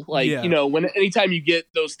rival. Like, anytime you get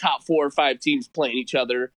those top 4 or 5 teams playing each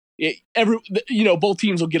other, both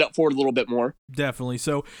teams will get up for it a little bit more. Definitely.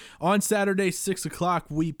 So on Saturday, 6:00,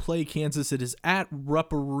 we play Kansas. It is at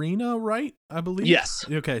Rupp Arena, right? I believe. Yes.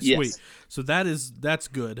 Okay. Sweet. Yes. So that's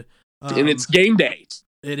good. And it's game day.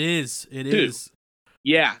 It is. Dude.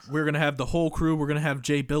 Yeah. We're gonna have the whole crew. We're gonna have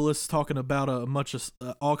Jay Billis talking about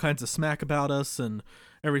all kinds of smack about us and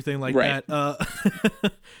everything like that.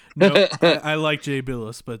 No, I like Jay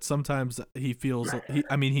Billis, but sometimes he feels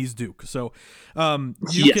he's Duke. So, UK,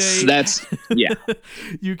 yes,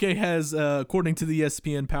 UK has, according to the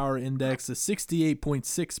ESPN Power Index, a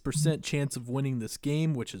 68.6% chance of winning this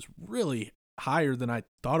game, which is really higher than I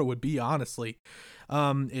thought it would be, honestly.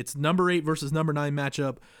 It's number 8 versus number 9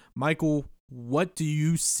 matchup. Michael, what do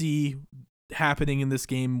you see happening in this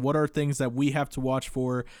game? What are things that we have to watch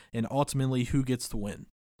for, and ultimately who gets the win?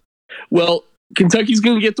 Well, Kentucky's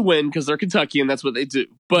going to get the win because they're Kentucky and that's what they do.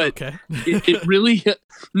 But okay. it's really,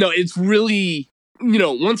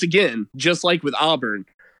 once again, just like with Auburn,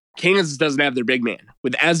 Kansas doesn't have their big man.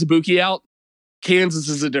 With Azubuike out, Kansas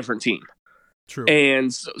is a different team. True.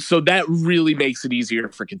 And so that really makes it easier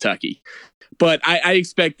for Kentucky. But I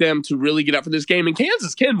expect them to really get up for this game. And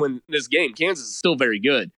Kansas can win this game. Kansas is still very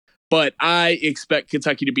good. But I expect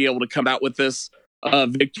Kentucky to be able to come out with this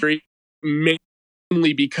victory.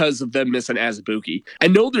 only because of them missing Azubuike. I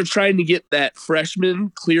know they're trying to get that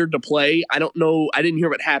freshman cleared to play. I don't know. I didn't hear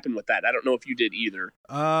what happened with that. I don't know if you did either.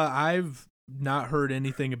 I've not heard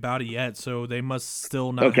anything about it yet, so they must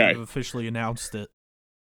still not have officially announced it.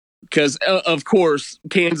 Because, of course,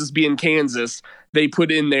 Kansas being Kansas, they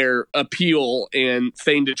put in their appeal and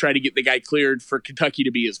thing to try to get the guy cleared for Kentucky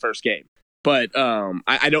to be his first game. But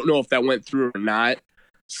I don't know if that went through or not.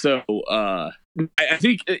 So I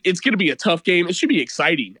think it's going to be a tough game. It should be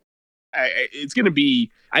exciting. It's going to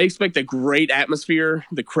be, I expect a great atmosphere.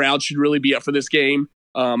 The crowd should really be up for this game.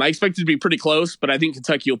 I expect it to be pretty close, but I think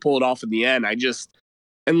Kentucky will pull it off in the end.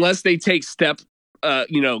 Unless they take a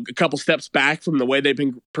couple steps back from the way they've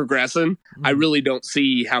been progressing, I really don't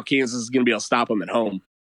see how Kansas is going to be able to stop them at home.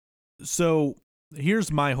 So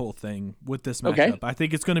here's my whole thing with this matchup. Okay. I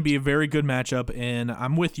think it's going to be a very good matchup, and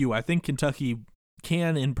I'm with you. I think Kentucky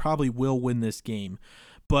can and probably will win this game.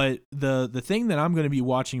 But the thing that I'm going to be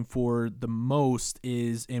watching for the most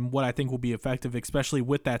is, and what I think will be effective, especially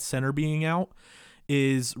with that center being out,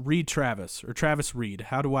 is Travis Reed.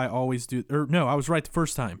 How do I always do? Or no, I was right the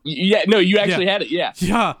first time. Yeah, no, you actually had it. Yeah.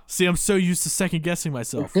 Yeah. See, I'm so used to second guessing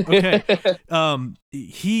myself. Okay.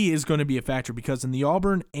 He is going to be a factor because in the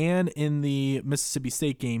Auburn and in the Mississippi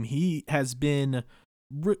State game, he has been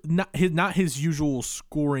not his usual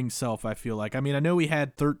scoring self. I feel like. I mean, I know he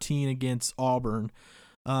had 13 against Auburn,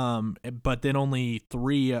 but then only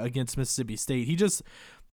 3 against Mississippi State. He just.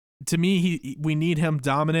 To me, we need him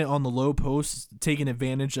dominant on the low post, taking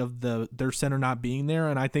advantage of their center not being there,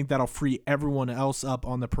 and I think that'll free everyone else up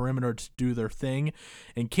on the perimeter to do their thing.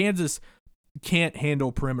 And Kansas can't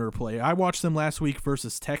handle perimeter play. I watched them last week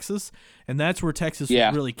versus Texas, and that's where Texas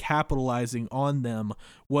was really capitalizing on them,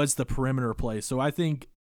 was the perimeter play. So I think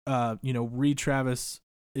Reed Travis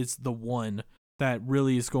is the one that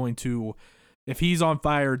really is going to, if he's on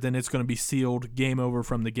fire, then it's going to be sealed, game over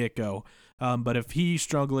from the get-go. But if he's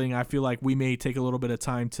struggling, I feel like we may take a little bit of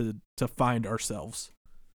time to find ourselves.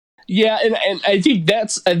 Yeah, and I think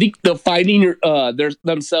the finding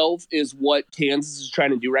themselves is what Kansas is trying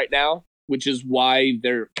to do right now, which is why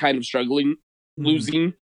they're kind of struggling,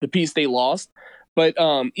 losing the piece they lost. But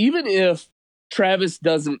even if Travis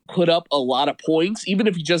doesn't put up a lot of points, even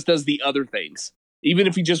if he just does the other things, even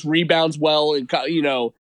if he just rebounds well and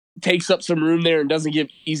takes up some room there and doesn't give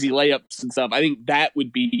easy layups and stuff, I think that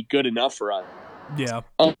would be good enough for us. Yeah.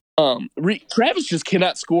 Travis just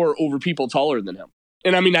cannot score over people taller than him.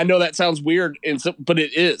 And I mean, I know that sounds weird, but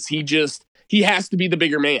it is. He has to be the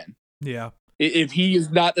bigger man. Yeah. If he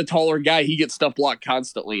is not the taller guy, he gets stuff blocked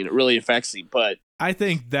constantly, and it really affects him. But I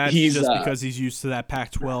think that's just because he's used to that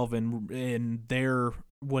Pac-12, and there,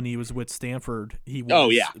 when he was with Stanford, he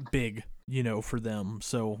was big, for them.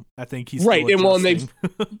 So I think he's right. Still and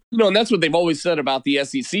and that's what they've always said about the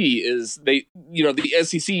SEC is the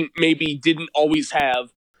SEC maybe didn't always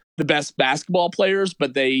have the best basketball players,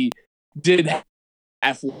 but they did have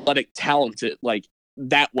athletic talent like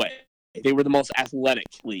that way. They were the most athletic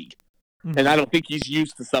league. Mm-hmm. And I don't think he's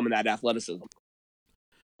used to some of that athleticism.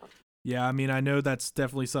 Yeah, I mean, I know that's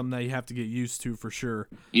definitely something that you have to get used to for sure.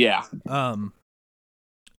 Yeah.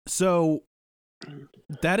 So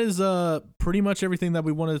that is pretty much everything that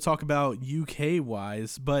we wanted to talk about UK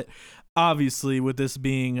wise, but obviously with this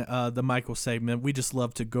being the Michael segment, we just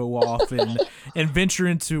love to go off and venture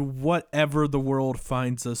into whatever the world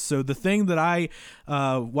finds us. So the thing that I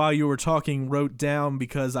while you were talking wrote down,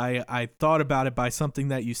 because I thought about it by something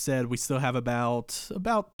that you said, we still have about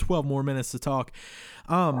 12 more minutes to talk.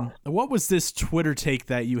 What was this Twitter take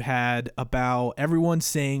that you had about everyone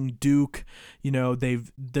saying Duke,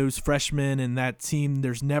 those freshmen and that team,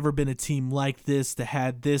 there's never been a team like this that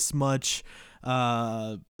had this much,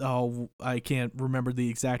 I can't remember the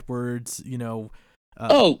exact words,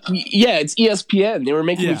 it's ESPN. They were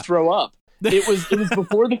making me throw up. It was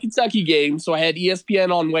before the Kentucky game, so I had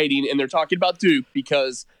ESPN on waiting, and they're talking about Duke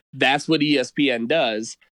because that's what ESPN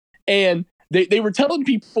does. And they were telling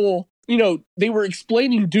people, they were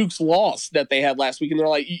explaining Duke's loss that they had last week, and they're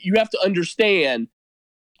like, you have to understand,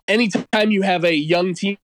 anytime you have a young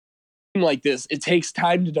team like this, it takes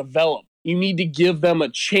time to develop. You need to give them a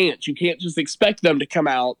chance. You can't just expect them to come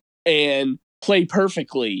out and play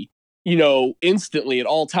perfectly, instantly at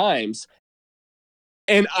all times.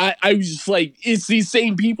 And I was just like, it's these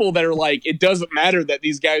same people that are like, it doesn't matter that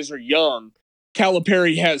these guys are young.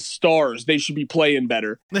 Calipari has stars. They should be playing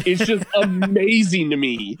better. It's just amazing to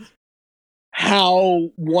me how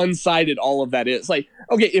one-sided all of that is. Like,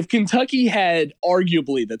 okay, if Kentucky had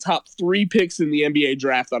arguably the top 3 picks in the NBA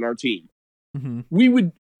draft on our team,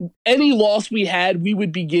 any loss we had, we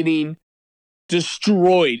would be getting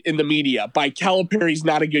destroyed in the media by Calipari's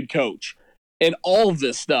not a good coach. and all of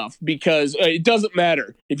this stuff, because it doesn't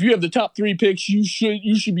matter. If you have the top 3 picks, you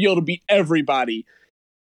should be able to beat everybody.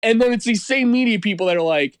 And then it's these same media people that are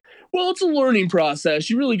like, well, it's a learning process.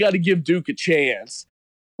 You really got to give Duke a chance.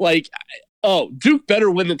 Like, oh, Duke better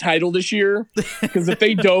win the title this year, because if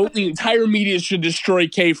they don't, the entire media should destroy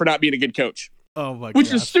K for not being a good coach. Oh my god.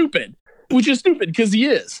 Which is stupid because he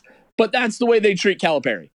is. But that's the way they treat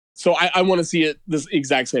Calipari. So I want to see it this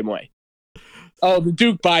exact same way. Oh, the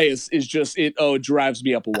Duke bias is just it drives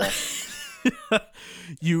me up a wall.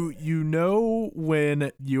 You know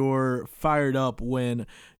when you're fired up when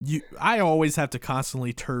I always have to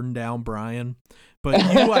constantly turn down Brian, but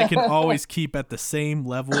I can always keep at the same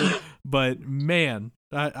level. But man,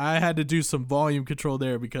 I had to do some volume control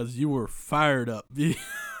there because you were fired up.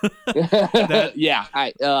 Yeah,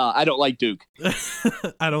 I don't like Duke.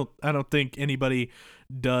 I don't think anybody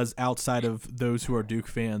does outside of those who are Duke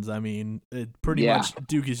fans. I mean, pretty much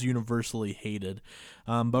Duke is universally hated.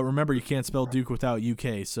 But remember, you can't spell Duke without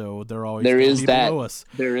UK, so they're always below us.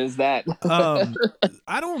 There is that.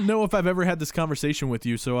 I don't know if I've ever had this conversation with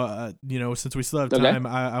you, so since we still have time,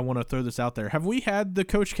 I want to throw this out there. Have we had the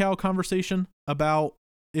Coach Cal conversation about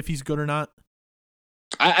if he's good or not?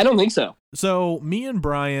 I don't think so. So me and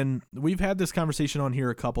Brian, we've had this conversation on here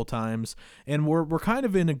a couple times, and we're kind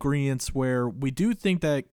of in agreement where we do think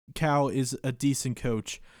that Cal is a decent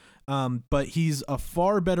coach, but he's a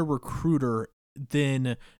far better recruiter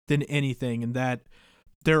than anything, and that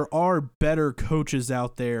there are better coaches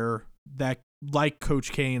out there that like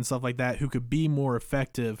Coach K and stuff like that who could be more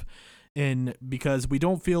effective, and because we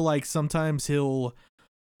don't feel like sometimes he'll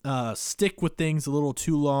stick with things a little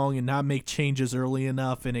too long and not make changes early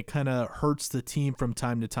enough, and it kind of hurts the team from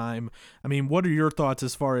time to time. I mean, what are your thoughts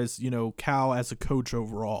as far as, Cal as a coach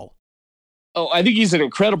overall? Oh, I think he's an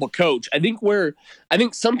incredible coach. I think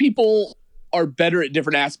some people are better at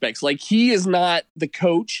different aspects. Like, he is not the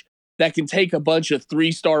coach that can take a bunch of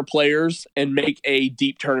 3-star players and make a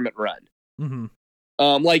deep tournament run. Mm-hmm.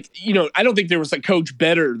 I don't think there was a coach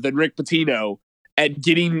better than Rick Pitino at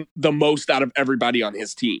getting the most out of everybody on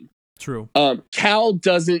his team. True. Cal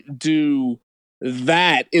doesn't do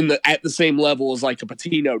that at the same level as like a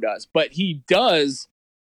Pitino does, but he doesn't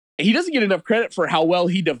get enough credit for how well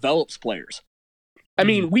he develops players. I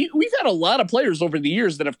mean, we've had a lot of players over the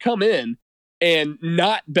years that have come in and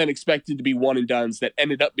not been expected to be one and dones that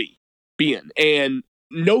ended up being, and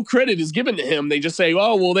no credit is given to him. They just say,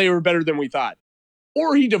 oh, well, they were better than we thought.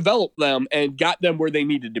 Or he developed them and got them where they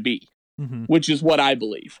needed to be. Mm-hmm. Which is what I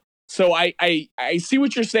believe. So I see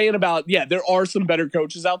what you're saying about, there are some better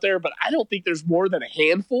coaches out there, but I don't think there's more than a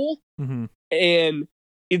handful. Mm-hmm. And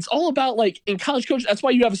it's all about, like, in college coach, that's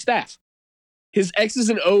why you have a staff. His X's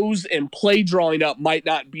and O's and play drawing up might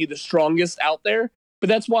not be the strongest out there, but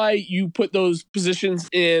that's why you put those positions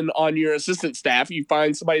in on your assistant staff. You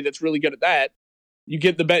find somebody that's really good at that. You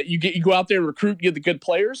get you go out there and recruit, get the good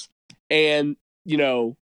players, and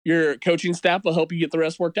your coaching staff will help you get the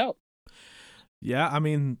rest worked out. Yeah, I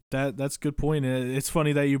mean, that's a good point. It's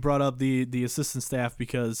funny that you brought up the assistant staff,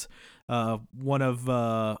 because one of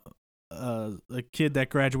a kid that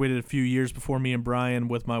graduated a few years before me and Brian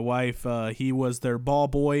with my wife, he was their ball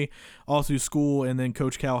boy all through school, and then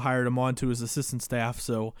Coach Cal hired him onto his assistant staff.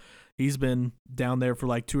 So he's been down there for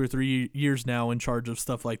like 2 or 3 years now in charge of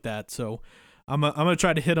stuff like that. So I'm gonna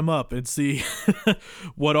try to hit him up and see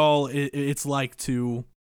what all it's like to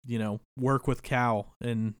work with Cal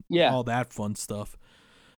and all that fun stuff.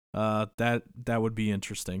 That would be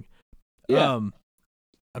interesting. Yeah.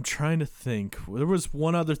 I'm trying to think. There was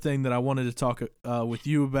one other thing that I wanted to talk with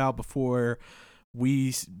you about before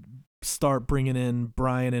we start bringing in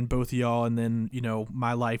Brian and both of y'all, and then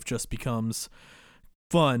my life just becomes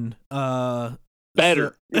fun.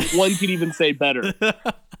 Better. One could even say better.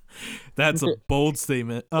 That's a bold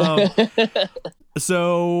statement.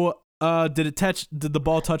 So. Did the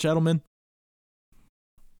ball touch Edelman?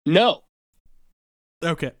 No.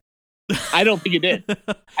 Okay. I don't think it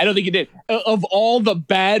did. Of all the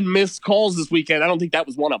bad missed calls this weekend, I don't think that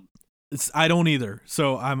was one of them. I don't either.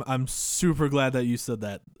 So I'm super glad that you said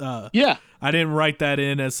that. Yeah. I didn't write that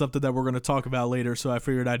in as something that we're going to talk about later, so I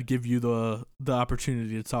figured I'd give you the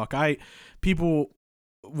opportunity to talk. People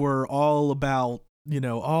were all about,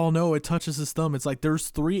 oh no, it touches his thumb. It's like there's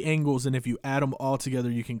 3 angles, and if you add them all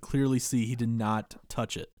together, you can clearly see he did not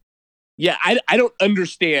touch it. Yeah, I don't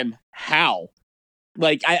understand how.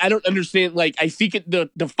 Like, I don't understand. Like, I think it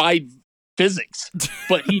defied physics,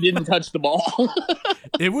 but he didn't touch the ball.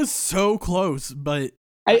 It was so close, but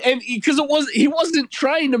because he wasn't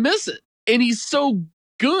trying to miss it, and he's so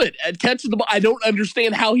good at catching the ball. I don't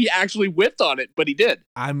understand how he actually whipped on it, but he did.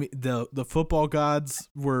 I mean, the football gods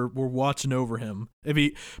were watching over him.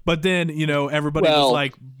 But then, everybody was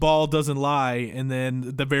like, ball doesn't lie, and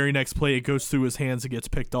then the very next play it goes through his hands and gets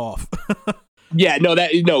picked off. He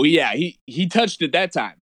touched it that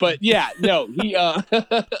time. But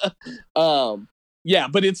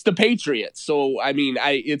but it's the Patriots. So I mean,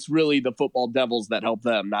 it's really the football devils that help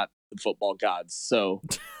them, not the football gods. So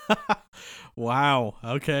wow.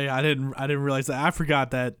 Okay. I didn't realize that. I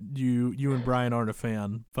forgot that you and Brian aren't a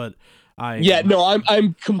fan, but I'm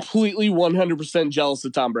completely 100% jealous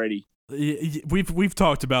of Tom Brady. We've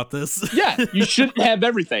talked about this. Yeah, you shouldn't have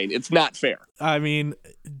everything. It's not fair. I mean,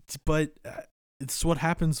 but it's what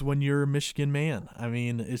happens when you're a Michigan man. I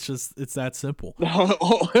mean, it's that simple.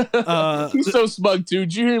 He's so smug too.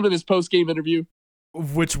 Did you hear him in his post-game interview?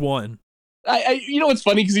 Which one? It's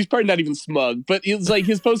funny because he's probably not even smug, but it's like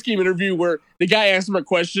his post-game interview where the guy asked him a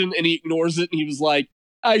question and he ignores it, and he was like,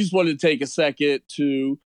 I just wanted to take a second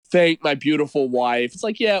to thank my beautiful wife. It's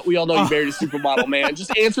like, yeah, we all know you married a supermodel, man.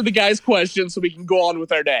 Just answer the guy's question so we can go on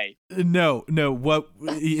with our day. No.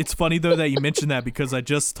 It's funny though that you mentioned that, because I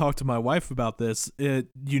just talked to my wife about this. You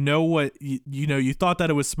thought that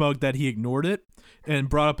it was smug that he ignored it and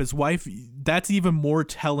brought up his wife. That's even more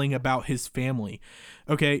telling about his family.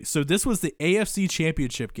 Okay, so this was the AFC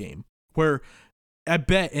Championship game where I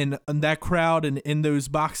bet in that crowd and in those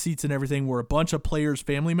box seats and everything were a bunch of players'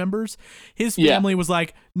 family members. His family was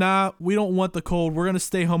like, nah, we don't want the cold. We're going to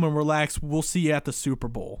stay home and relax. We'll see you at the Super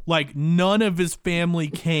Bowl. Like, none of his family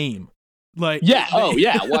came. Like,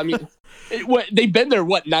 Well, I mean, they've been there,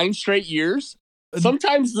 9 straight years?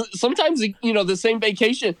 Sometimes, the same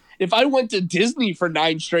vacation. If I went to Disney for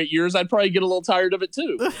 9 straight years, I'd probably get a little tired of it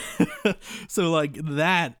too. So like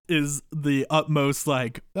that is the utmost.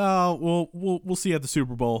 Like, oh, we'll see you at the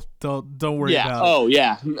Super Bowl. Don't worry about it. Oh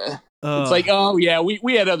yeah. It's like, oh yeah,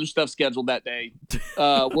 we had other stuff scheduled that day.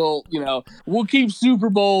 We'll keep Super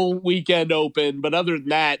Bowl weekend open, but other than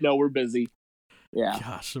that, no, we're busy. Yeah.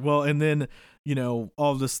 Gosh. Well, and then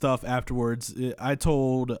all the stuff afterwards. I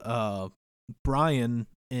told Brian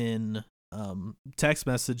in text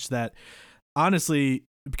message that honestly,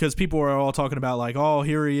 because people were all talking about like, oh,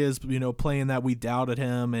 here he is, playing that we doubted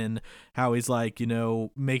him and how he's like,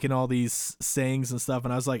 making all these sayings and stuff.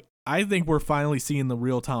 And I was like, I think we're finally seeing the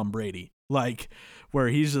real Tom Brady, like where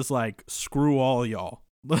he's just like, screw all y'all.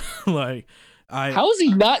 How has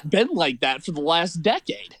he not been like that for the last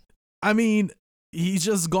decade? I mean, he's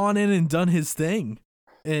just gone in and done his thing.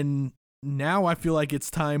 And now I feel like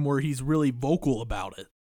it's time where he's really vocal about it.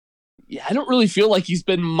 Yeah, I don't really feel like he's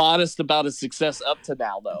been modest about his success up to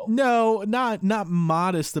now, though. No, not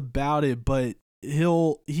modest about it, but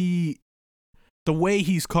the way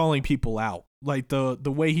he's calling people out, like the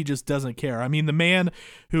way he just doesn't care. I mean, the man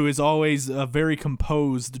who is always very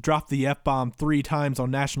composed dropped the F-bomb 3 times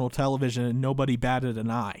on national television and nobody batted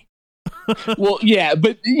an eye. Well, yeah,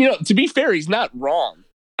 but to be fair, he's not wrong.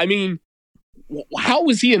 I mean, how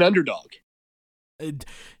was he an underdog?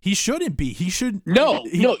 He shouldn't be. He should. No,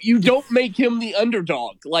 you don't make him the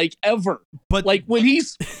underdog, like, ever. But like when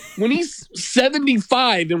he's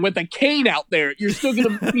 75 and with a cane out there, you're still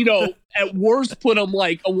gonna, at worst put him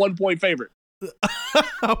like a 1-point favorite.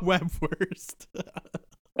 At worst.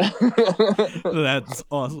 That's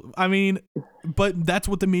awesome. I mean, but that's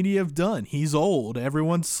what the media have done. He's old.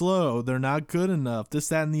 Everyone's slow. They're not good enough. This,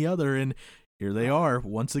 that, and the other. And here they are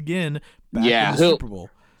once again back in the Super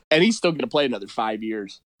Bowl. And he's still going to play another 5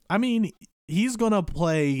 years. I mean, he's going to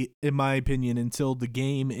play, in my opinion, until the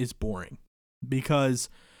game is boring, because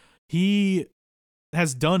he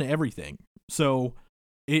has done everything. So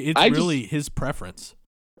it's really his preference.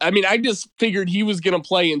 I mean, I just figured he was going to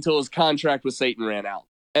play until his contract with Satan ran out.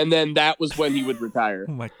 And then that was when he would retire.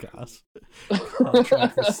 Oh my gosh.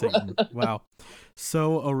 Contract with Satan. Wow.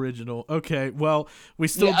 So original. Okay. Well, we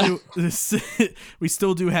still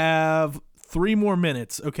do have 3 more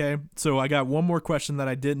minutes. Okay. So I got one more question that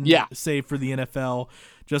I didn't save for the NFL,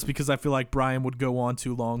 just because I feel like Brian would go on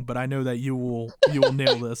too long, but I know that you will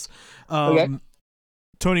nail this. Okay.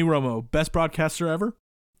 Tony Romo, best broadcaster ever?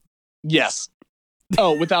 Yes.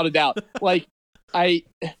 Oh, without a doubt. Like, I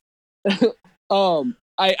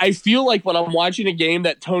feel like when I'm watching a game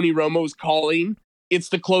that Tony Romo's calling, it's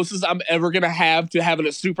the closest I'm ever going to have to having a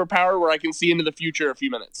superpower where I can see into the future a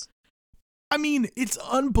few minutes. I mean, it's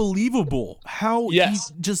unbelievable how he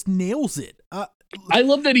just nails it. I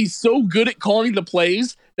love that he's so good at calling the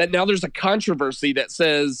plays that now there's a controversy that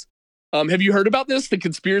says, have you heard about this? The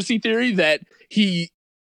conspiracy theory that he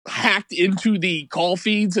hacked into the call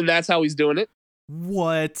feeds and that's how he's doing it.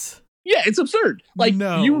 What? Yeah, it's absurd. Like,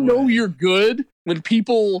 you're good when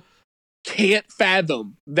people can't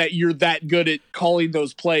fathom that you're that good at calling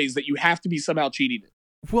those plays that you have to be somehow cheating it.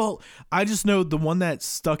 Well, I just know the one that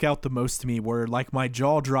stuck out the most to me where like my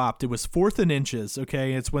jaw dropped. It was 4th and inches.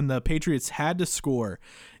 Okay. It's when the Patriots had to score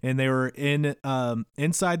and they were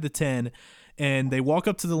inside the 10 and they walk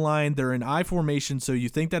up to the line. They're in I formation. So you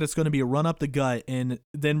think that it's going to be a run up the gut. And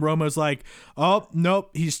then Romo's like, oh,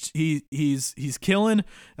 nope, he's killing.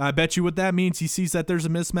 I bet you what that means. He sees that there's a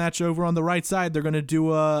mismatch over on the right side. They're going to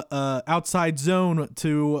do a outside zone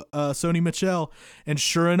to Sony Michel. And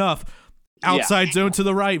sure enough, outside zone to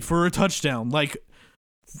the right for a touchdown. Like,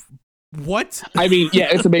 what? I mean, yeah,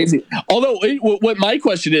 it's amazing. Although, what my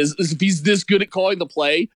question is if he's this good at calling the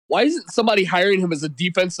play, why isn't somebody hiring him as a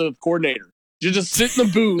defensive coordinator? You just sit in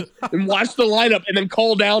the booth and watch the lineup and then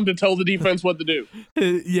call down to tell the defense what to do.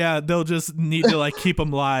 Yeah, they'll just need to like keep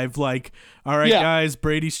him live. Like, all right, guys,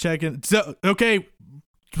 Brady's checking. So, okay.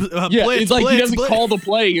 Blitz, it's like he doesn't blitz. call the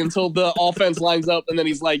play until the offense lines up, and then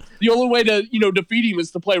he's like, the only way to defeat him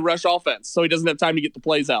is to play rush offense, so he doesn't have time to get the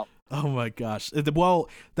plays out. Oh my gosh! Well,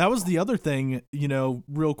 that was the other thing,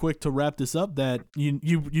 real quick to wrap this up. That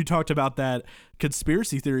you talked about that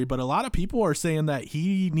conspiracy theory, but a lot of people are saying that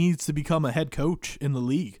he needs to become a head coach in the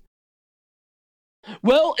league.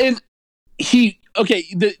 Well, and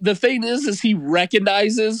the thing is he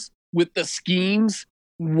recognizes with the schemes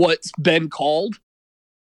what's been called.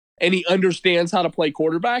 And he understands how to play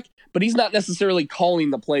quarterback, but he's not necessarily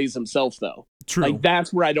calling the plays himself, though. True. Like,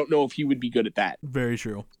 that's where I don't know if he would be good at that. Very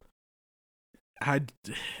true.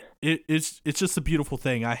 It's just a beautiful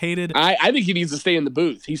thing. I think he needs to stay in the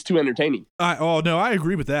booth. He's too entertaining. I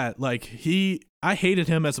agree with that. Like I hated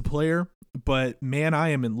him as a player, but man, I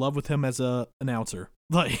am in love with him as a announcer.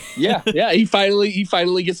 Like yeah. He finally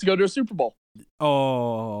gets to go to a Super Bowl.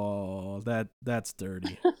 Oh, that's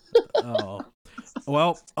dirty. Oh.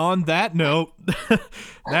 Well, on that note,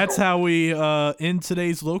 that's how we end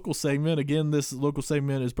today's local segment. Again, this local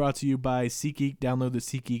segment is brought to you by SeatGeek. Download the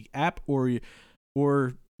SeatGeek app or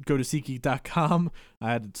go to SeatGeek.com.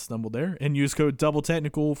 I had to stumble there. And use code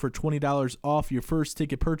DOUBLETECHNICAL for $20 off your first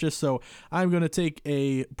ticket purchase. So I'm going to take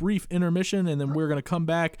a brief intermission, and then we're going to come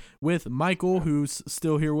back with Michael, who's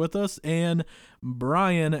still here with us, and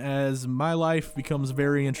Brian as my life becomes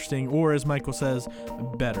very interesting, or as Michael says,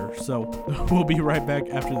 better. So we'll be right back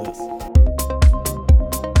after this.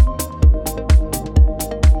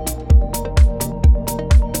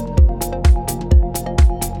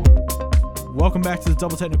 Welcome back to the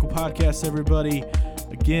Double Technical Podcast, everybody.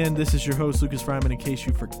 Again, this is your host, Lucas Fryman, in case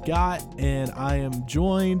you forgot, and I am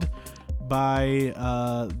joined by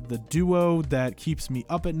the duo that keeps me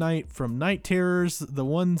up at night from Night Terrors, the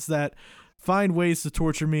ones that find ways to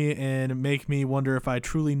torture me and make me wonder if I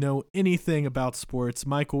truly know anything about sports.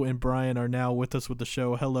 Michael and Brian are now with us with the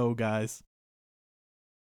show. Hello, guys.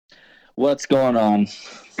 What's going on?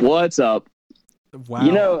 What's up? Wow.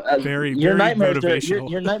 Your nightmares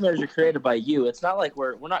are created by you. It's not like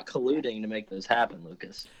we're not colluding to make those happen,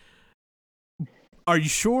 Lucas. Are you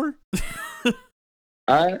sure?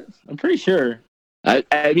 I'm pretty sure.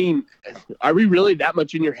 I mean, are we really that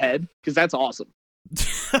much in your head? Because that's awesome.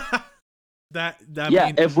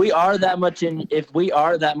 If we are that much in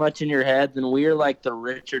your head, then we are like the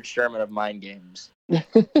Richard Sherman of mind games.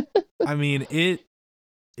 I mean,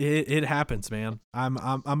 it happens, man.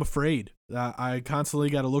 I'm afraid. I constantly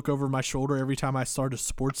got to look over my shoulder every time I start a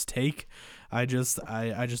sports take. I just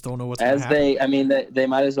don't know what's going to happen. They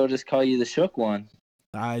might as well just call you the shook one.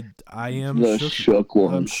 I am the shook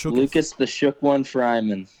one. I'm shook. Lucas the shook one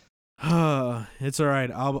Fryman. It's all right.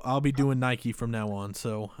 I'll be doing Nike from now on.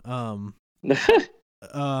 So all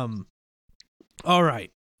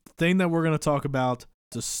right. The thing that we're going to talk about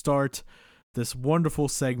to start this wonderful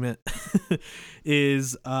segment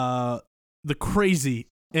is the crazy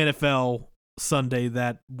NFL Sunday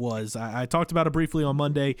that was. I talked about it briefly on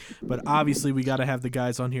Monday, but obviously we got to have the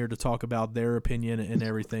guys on here to talk about their opinion and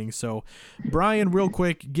everything. So, Brian, real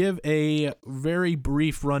quick, give a very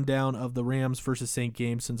brief rundown of the Rams versus Saints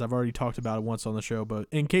game, since I've already talked about it once on the show, but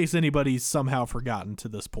in case anybody's somehow forgotten to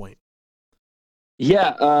this point.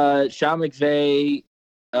 Yeah, Sean McVay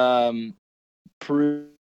proved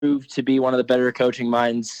to be one of the better coaching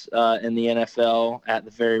minds in the NFL at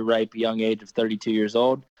the very ripe young age of 32 years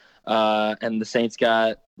old. And the Saints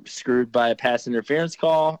got screwed by a pass interference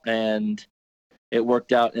call, and it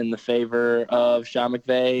worked out in the favor of Sean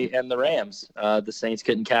McVay and the Rams. The Saints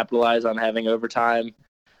couldn't capitalize on having overtime,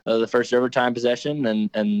 the first overtime possession,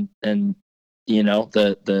 and you know,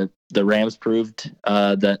 the Rams proved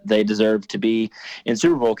that they deserved to be in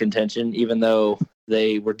Super Bowl contention, even though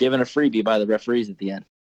they were given a freebie by the referees at the end.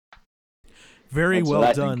 Very That's well what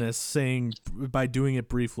I done think. as saying by doing it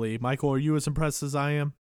briefly. Michael, are you as impressed as I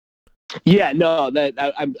am? Yeah, no, that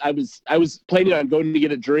I was planning on going to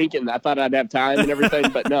get a drink, and I thought I'd have time and everything,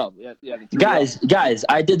 but no, yeah, they threw me off. Guys,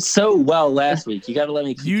 I did so well last week. You got to let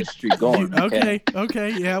me keep You, the streak going. okay,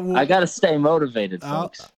 yeah. Well, I got to stay motivated,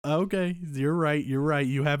 folks. okay, you're right.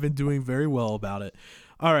 You have been doing very well about it.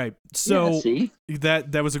 All right, so Yeah, see?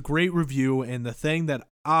 that was a great review, and the thing that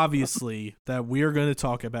obviously that we are going to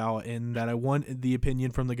talk about and that I want the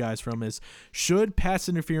opinion from the guys from is, should pass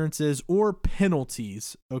interferences or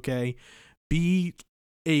penalties, okay, be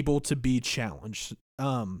able to be challenged?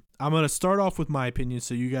 I'm going to start off with my opinion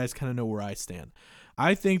so you guys kind of know where I stand.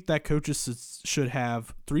 I think that coaches should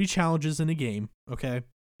have 3 challenges in a game, okay?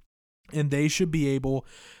 And they should be able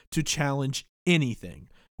to challenge anything,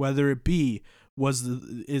 whether it be was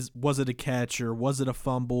it a catch or was it a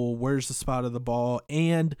fumble, where's the spot of the ball,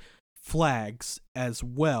 and flags as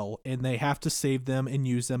well, and they have to save them and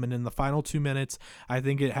use them. And in the final 2 minutes, I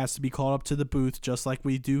think it has to be called up to the booth just like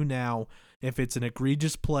we do now. If it's an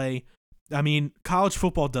egregious play, I mean, college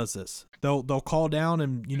football does this. They'll call down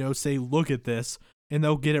and, you know, say, look at this, and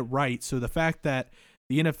they'll get it right. So the fact that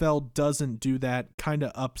the NFL doesn't do that kind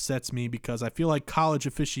of upsets me, because I feel like college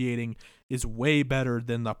officiating is way better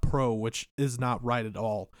than the pro, which is not right at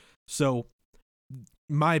all. So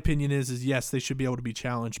my opinion is yes, they should be able to be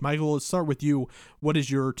challenged. Michael, let's start with you. What is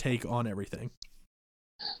your take on everything?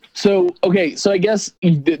 So I guess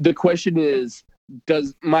the question is,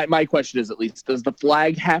 does my question is, at least, does the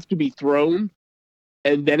flag have to be thrown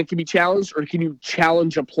and then it can be challenged, or can you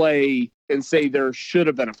challenge a play and say there should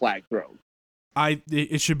have been a flag thrown?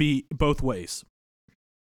 It should be both ways.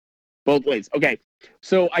 Both ways. Okay.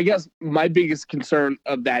 So I guess my biggest concern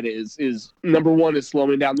of that is number one is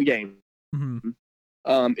slowing down the game. Mm-hmm.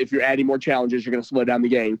 If you're adding more challenges, you're going to slow down the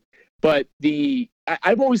game. But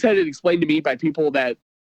I've always had it explained to me by people that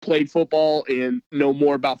played football and know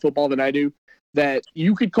more about football than I do, that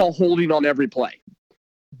you could call holding on every play.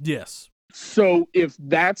 Yes. So if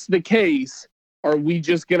that's the case, are we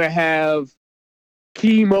just going to have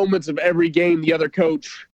key moments of every game, the other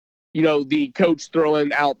coach, you know, the coach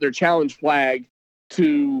throwing out their challenge flag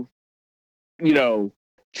to, you know,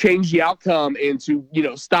 change the outcome and to, you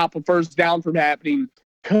know, stop a first down from happening,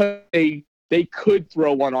 because they could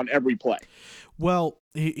throw one on every play? Well,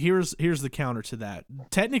 here's the counter to that.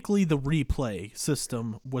 Technically, the replay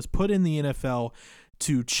system was put in the NFL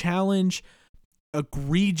to challenge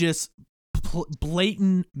egregious,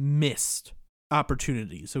 blatant missed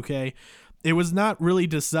opportunities, okay? It was not really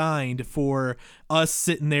designed for us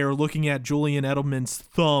sitting there looking at Julian Edelman's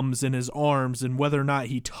thumbs and his arms and whether or not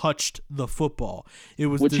he touched the football. It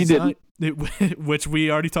was which designed, he didn't. which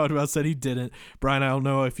we already talked about, said he didn't. Brian, I don't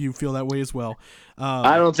know if you feel that way as well.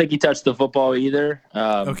 I don't think he touched the football either.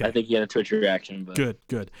 Okay. I think he had a Twitch reaction. But.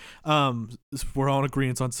 Good. We're all in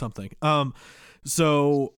agreement on something.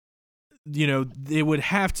 So, you know, it would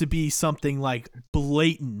have to be something like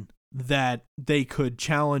blatant that they could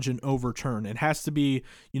challenge and overturn. It has to be,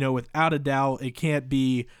 you know, without a doubt. It can't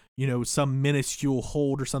be, you know, some minuscule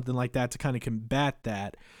hold or something like that to kind of combat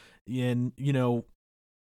that. And, you know,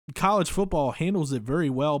 college football handles it very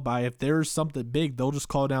well by, if there's something big, they'll just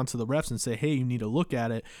call down to the refs and say, hey, you need to look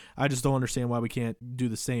at it. I just don't understand why we can't do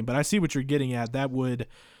the same. But I see what you're getting at. That would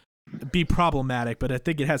be problematic, but I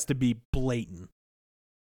think it has to be blatant.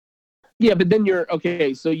 Yeah, but then you're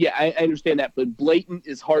okay. So yeah, I understand that, but blatant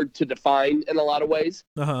is hard to define in a lot of ways.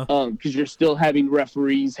 Because you're still having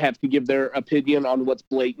referees have to give their opinion on what's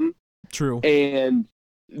blatant. True. And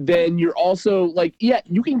then you're also like, yeah,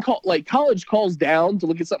 you can call, like, college calls down to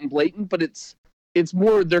look at something blatant, but it's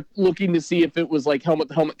more they're looking to see if it was like helmet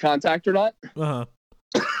to helmet contact or not.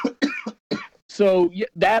 So yeah,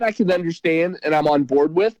 that I can understand and I'm on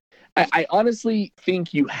board with. I honestly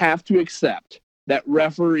think you have to accept that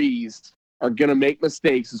referees are going to make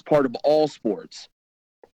mistakes as part of all sports,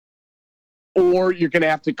 or you're going to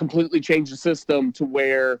have to completely change the system to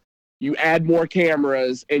where you add more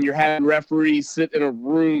cameras and you're having referees sit in a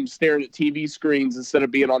room staring at TV screens instead of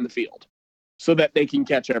being on the field so that they can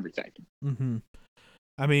catch everything. Mm-hmm.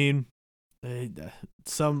 I mean, they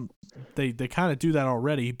kind of do that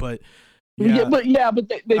already, but yeah, but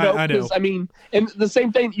they don't. I know. I mean, and the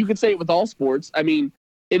same thing, you could say it with all sports. I mean,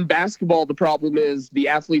 in basketball, the problem is the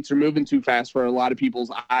athletes are moving too fast for a lot of people's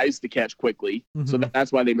eyes to catch quickly. Mm-hmm. So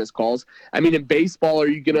that's why they miss calls. I mean, in baseball, are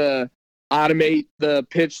you going to automate the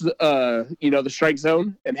pitch, the strike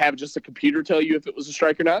zone, and have just a computer tell you if it was a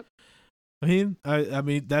strike or not? I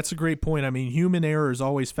mean, that's a great point. I mean, human errors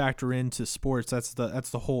always factor into sports. That's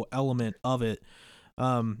the whole element of it.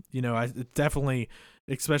 I definitely,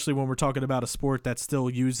 especially when we're talking about a sport that still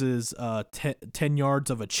uses 10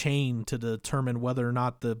 yards of a chain to determine whether or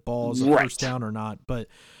not the ball is a first down or not. But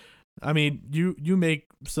I mean, you make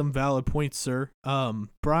some valid points, sir.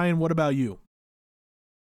 Brian, what about you?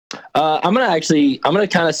 I'm gonna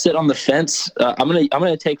kind of sit on the fence. I'm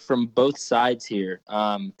gonna take from both sides here.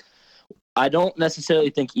 I don't necessarily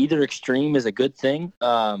think either extreme is a good thing.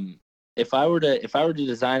 If I were to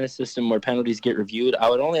design a system where penalties get reviewed, I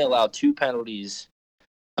would only allow 2 penalties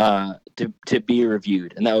to be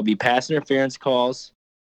reviewed, and that would be pass interference calls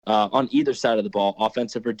on either side of the ball,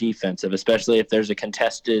 offensive or defensive, especially if there's a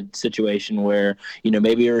contested situation where,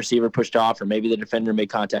 maybe a receiver pushed off or maybe the defender made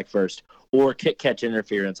contact first, or kick catch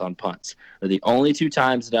interference on punts. Are the only 2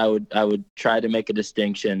 times that I would try to make a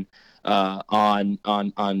distinction on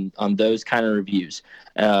those kind of reviews.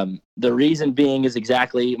 The reason being is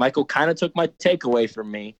exactly, Michael kind of took my takeaway from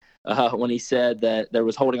me when he said that there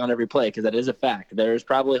was holding on every play, because that is a fact. There is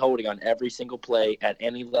probably holding on every single play at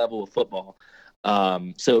any level of football.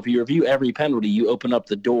 So if you review every penalty, you open up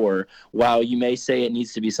the door. While you may say it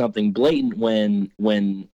needs to be something blatant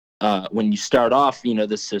when you start off,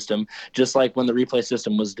 this system, just like when the replay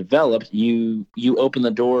system was developed, you open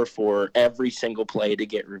the door for every single play to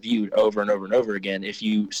get reviewed over and over and over again. If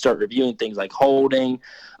you start reviewing things like holding,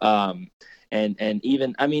 and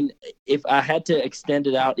even, I mean, if I had to extend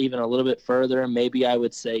it out even a little bit further, maybe I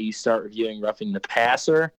would say you start reviewing roughing the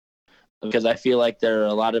passer, because I feel like there are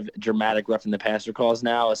a lot of dramatic roughing the passer calls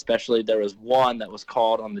now. Especially there was one that was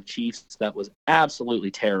called on the Chiefs that was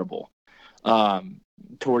absolutely terrible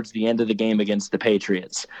towards the end of the game against the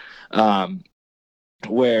Patriots,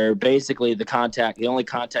 where basically the only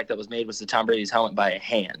contact that was made was to Tom Brady's helmet by a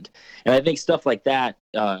hand. And I think stuff like that,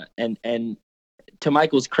 and to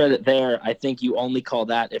Michael's credit there, I think you only call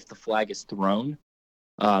that if the flag is thrown.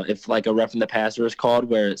 If like a roughing the passer is called,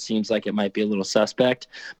 where it seems like it might be a little suspect.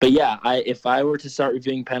 But yeah, if I were to start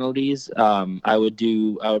reviewing penalties, I would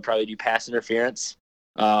probably do pass interference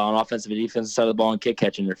on offensive and defensive side of the ball and kick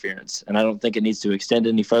catch interference. And I don't think it needs to extend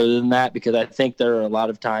any further than that, because I think there are a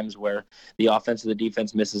lot of times where the offense or the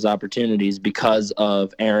defense misses opportunities because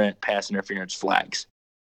of errant pass interference flags.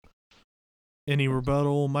 Any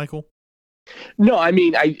rebuttal, Michael? No, I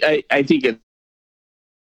mean, I think it.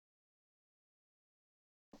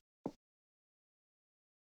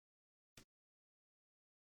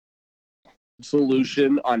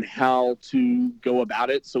 Solution on how to go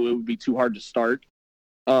about it, so it would be too hard to start.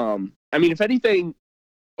 I mean, if anything,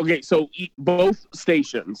 okay, so both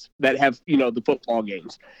stations that have, the football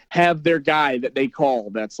games have their guy that they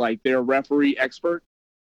call that's like their referee expert,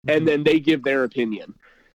 and then they give their opinion.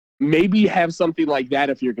 Maybe have something like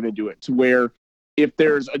that if you're going to do it, to where if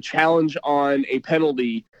there's a challenge on a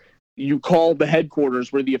penalty, you call the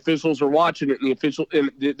headquarters where the officials are watching it,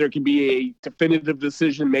 and there can be a definitive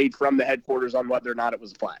decision made from the headquarters on whether or not it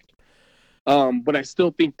was flagged. But I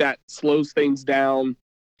still think that slows things down.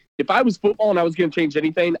 If I was football and I was going to change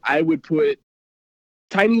anything, I would put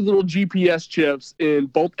tiny little GPS chips in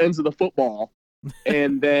both ends of the football,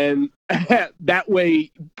 and then that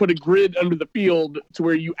way put a grid under the field to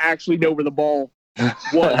where you actually know where the ball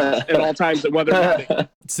was at all times and whether or not it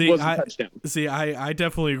was a touchdown. I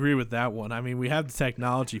definitely agree with that one. I mean, we have the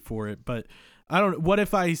technology for it, but I don't. What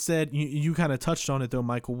if I said, you kind of touched on it though,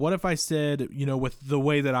 Michael? What if I said, with the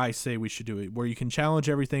way that I say we should do it, where you can challenge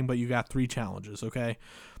everything, but you got 3 challenges, okay?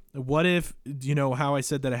 What if, how I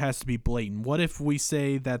said that it has to be blatant? What if we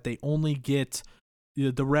say that they only get,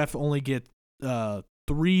 the ref only get 3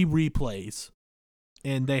 replays,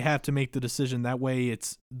 and they have to make the decision? That way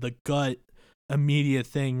it's the gut immediate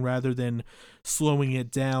thing rather than slowing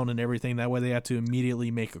it down and everything. That way they have to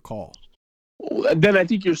immediately make a call. Then I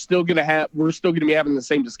think we're still going to be having the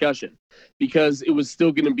same discussion, because it was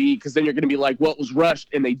still going to be, because then you're going to be like, well, it was rushed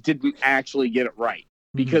and they didn't actually get it right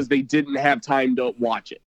because they didn't have time to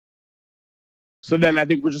watch it. So then I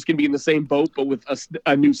think we're just going to be in the same boat, but with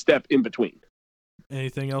a new step in between.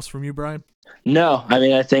 Anything else from you, Brian? No, I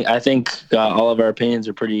mean, I think all of our opinions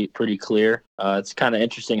are pretty clear. It's kind of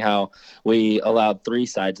interesting how we allowed 3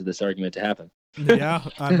 sides of this argument to happen. Yeah,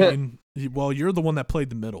 I mean, well, you're the one that played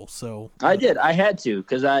the middle, so I did. I had to,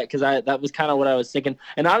 because that was kind of what I was thinking.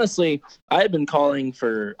 And honestly, I've been calling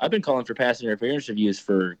for pass interference reviews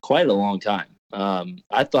for quite a long time.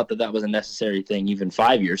 I thought that was a necessary thing even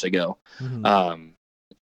 5 years ago,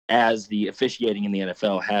 as the officiating in the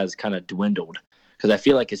NFL has kind of dwindled. Because I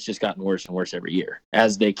feel like it's just gotten worse and worse every year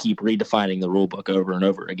as they keep redefining the rule book over and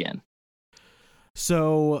over again.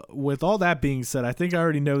 So with all that being said, I think I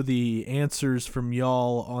already know the answers from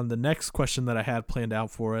y'all on the next question that I had planned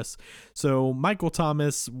out for us. So Michael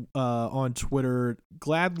Thomas on Twitter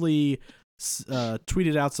gladly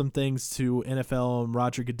tweeted out some things to NFL and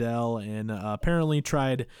Roger Goodell, and apparently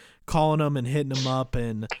tried calling him and hitting him up,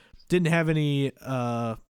 and didn't have any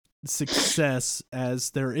success,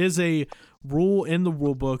 as there is a rule in the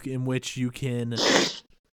rule book in which you can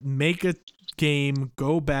make a game,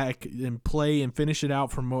 go back and play and finish it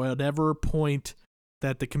out from whatever point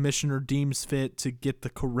that the commissioner deems fit to get the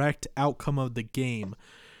correct outcome of the game.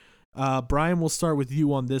 Brian, we'll start with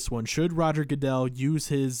you on this one. Should Roger Goodell use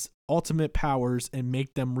his ultimate powers and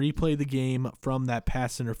make them replay the game from that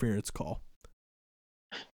pass interference call?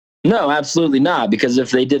 No, absolutely not. Because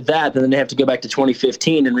if they did that, then they have to go back to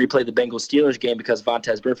 2015 and replay the Bengals-Steelers game because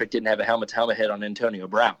Vontaze Burfict didn't have a helmet-to-helmet hit on Antonio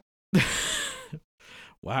Brown.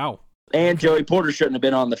 Wow. And Joey Porter shouldn't have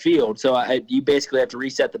been on the field. So you basically have to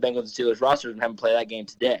reset the Bengals and Steelers rosters and have them play that game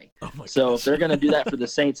today. So if they're going to do that for the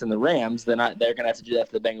Saints and the Rams, then they're going to have to do that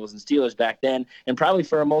for the Bengals and Steelers back then, and probably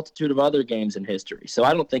for a multitude of other games in history. So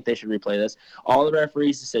I don't think they should replay this. All the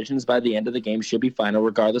referees' decisions by the end of the game should be final,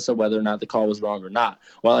 regardless of whether or not the call was wrong or not.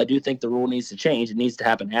 While I do think the rule needs to change, it needs to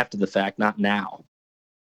happen after the fact, not now.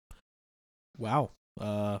 Wow.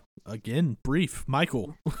 Again, brief.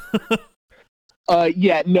 Michael.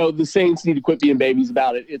 The Saints need to quit being babies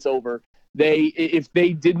about it. It's over. If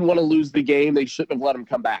they didn't want to lose the game, they shouldn't have let them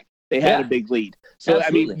come back. They had a big lead. So,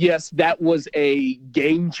 Absolutely. I mean, yes, that was a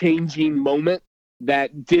game-changing moment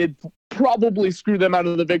that did probably screw them out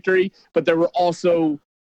of the victory, but there were also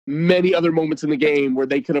many other moments in the game where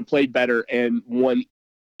they could have played better and won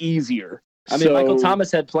easier. I mean, Michael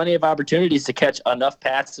Thomas had plenty of opportunities to catch enough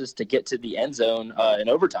passes to get to the end zone in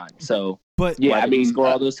overtime. So, but yeah, I mean, score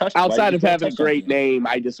all those touchdowns. Outside of having a great name,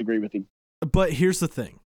 I disagree with him. But here's the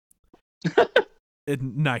thing.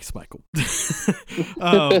 Nice, Michael.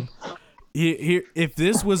 Here, if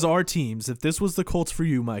this was our teams, if this was the Colts for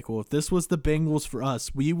you, Michael, if this was the Bengals for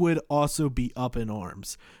us, we would also be up in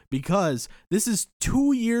arms, because this is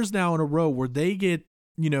 2 years now in a row where they get,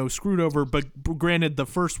 screwed over. But granted, the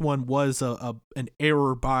first one was an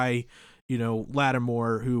error by,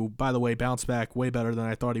 Lattimore, who, by the way, bounced back way better than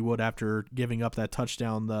I thought he would after giving up that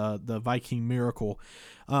touchdown, the Viking miracle.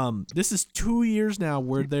 This is 2 years now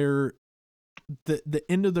where the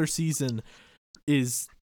end of their season is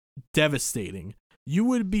devastating. You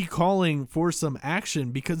would be calling for some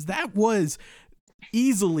action, because that was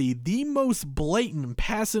easily the most blatant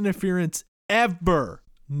pass interference ever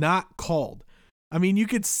not called. I mean, you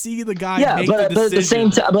could see the guy make the decision at the same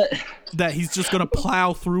time, that he's just going to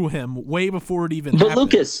plow through him way before it even happened.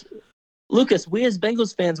 But Lucas, we as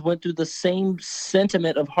Bengals fans went through the same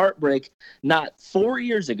sentiment of heartbreak not 4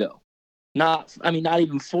 years ago. Not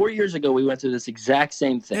even 4 years ago, we went through this exact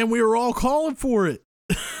same thing. And we were all calling for it.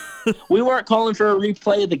 We weren't calling for a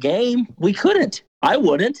replay of the game. We couldn't. I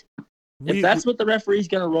wouldn't. If that's what the referee's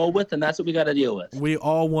going to roll with, then that's what we got to deal with. We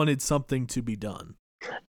all wanted something to be done.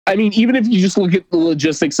 I mean, even if you just look at the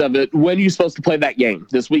logistics of it, when are you supposed to play that game?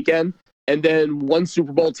 This weekend? And then one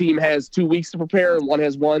Super Bowl team has 2 weeks to prepare and one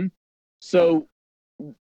has one. So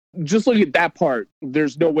just look at that part.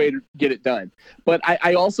 There's no way to get it done. But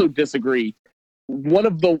I also disagree. One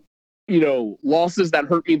of the losses that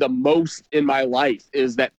hurt me the most in my life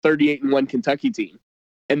is that 38-1 Kentucky team.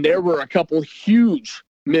 And there were a couple huge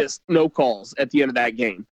missed no calls at the end of that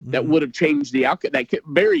game that would have changed the outcome. That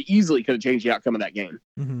very easily could have changed the outcome of that game.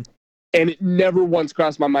 Mm-hmm. And it never once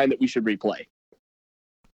crossed my mind that we should replay.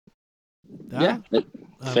 But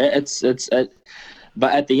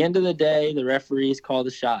at the end of the day, the referees call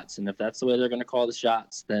the shots. And if that's the way they're going to call the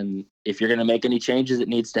shots, then if you're going to make any changes, it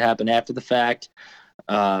needs to happen after the fact.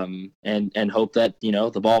 And hope that,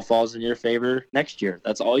 the ball falls in your favor next year.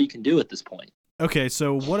 That's all you can do at this point. Okay,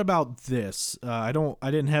 so what about this? I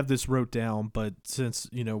didn't have this wrote down, but since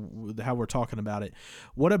how we're talking about it,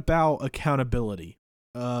 what about accountability?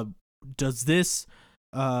 Does this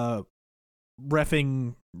reffing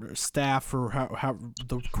staff, or how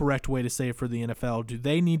the correct way to say it for the NFL, do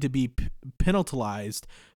they need to be penalized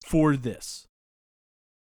for this?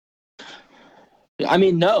 I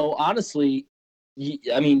mean, no, honestly,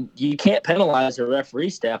 you can't penalize a referee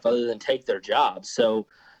staff other than take their job. So,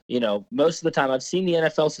 most of the time I've seen the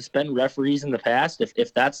NFL suspend referees in the past.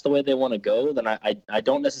 If that's the way they want to go, then I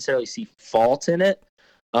don't necessarily see fault in it.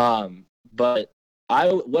 But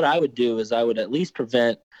what I would do is I would at least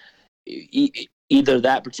prevent either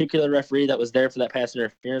that particular referee that was there for that pass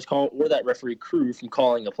interference call or that referee crew from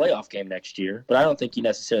calling a playoff game next year. But I don't think you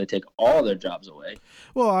necessarily take all their jobs away.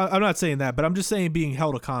 Well, I'm not saying that, but I'm just saying being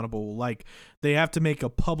held accountable. Like, they have to make a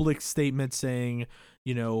public statement saying,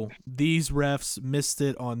 these refs missed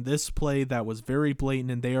it on this play that was very blatant,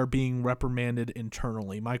 and they are being reprimanded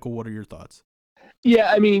internally. Michael, what are your thoughts?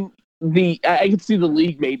 Yeah, I mean, I could see the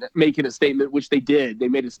league making a statement, which they did. They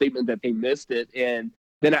made a statement that they missed it, and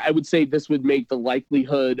then I would say this would make the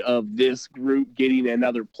likelihood of this group getting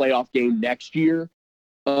another playoff game next year.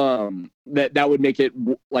 That would make it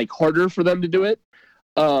like harder for them to do it.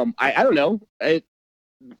 I don't know.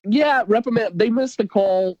 Reprimand. They missed the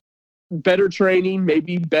call. Better training,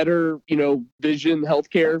 maybe better, vision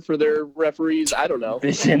healthcare for their referees. I don't know.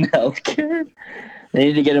 Vision healthcare. They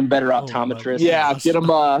need to get them better optometrists. Yeah, get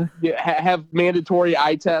them. Have mandatory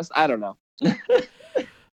eye tests. I don't know.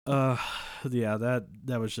 Yeah,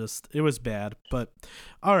 that was just, it was bad. But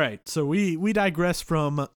all right, so we digress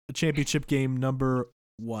from championship game number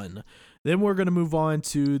 1. Then we're going to move on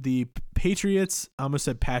to the Patriots. I almost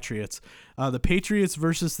said Patriots. The Patriots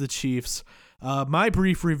versus the Chiefs. My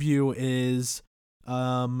brief review is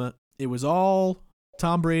it was all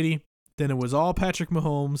Tom Brady, then it was all Patrick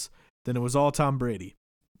Mahomes, then it was all Tom Brady.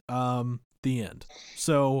 The end.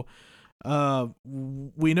 So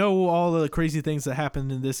we know all the crazy things that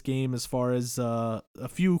happened in this game as far as a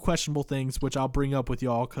few questionable things, which I'll bring up with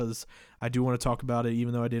y'all because I do want to talk about it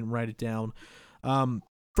even though I didn't write it down.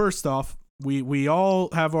 First off, we all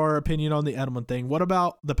have our opinion on the Edelman thing. What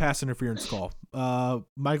about the pass interference call?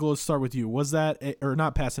 Michael, let's start with you. Was that or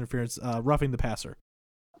not pass interference? Roughing the passer.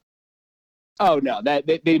 Oh no, that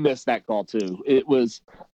they missed that call too. It was,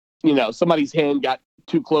 somebody's hand got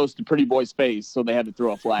too close to Pretty Boy's face, so they had to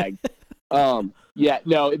throw a flag.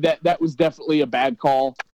 That was definitely a bad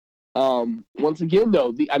call. Once again,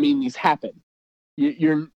 though, these happen.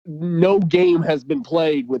 No game has been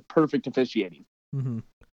played with perfect officiating. Mm-hmm.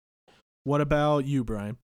 What about you,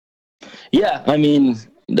 Brian? Yeah, you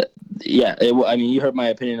heard my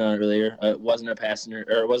opinion on it earlier. It wasn't a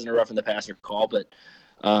roughing the passer call, but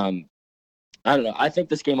I don't know. I think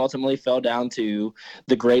this game ultimately fell down to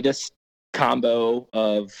the greatest combo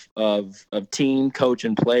of team, coach,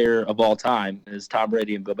 and player of all time is Tom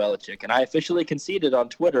Brady and Bill Belichick. And I officially conceded on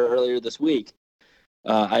Twitter earlier this week.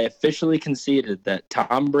 I officially conceded that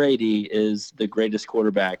Tom Brady is the greatest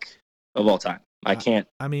quarterback of all time. I can't.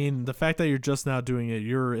 The fact that you're just now doing it,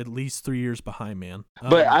 you're at least 3 years behind, man.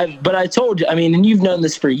 But I told you, and you've known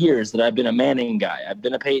this for years, that I've been a Manning guy. I've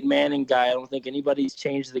been a Peyton Manning guy. I don't think anybody's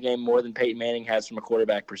changed the game more than Peyton Manning has from a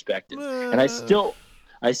quarterback perspective. And I still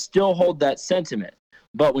hold that sentiment.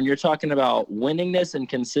 But when you're talking about winningness and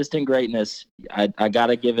consistent greatness, I have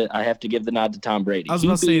to give the nod to Tom Brady. I was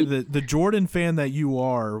about to say that the Jordan fan that you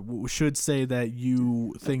are should say that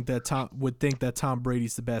you think that Tom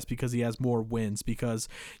Brady's the best because he has more wins. Because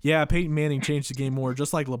Peyton Manning changed the game more,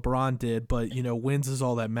 just like LeBron did. But wins is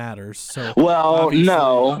all that matters. So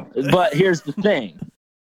no. But here's the thing.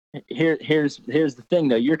 Here's the thing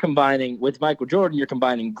though. You're combining with Michael Jordan. You're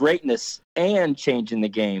combining greatness and changing the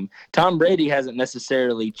game. Tom Brady hasn't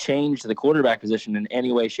necessarily changed the quarterback position in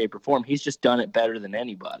any way, shape, or form. He's just done it better than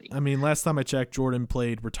anybody. Last time I checked, Jordan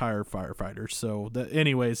played retired firefighters. So,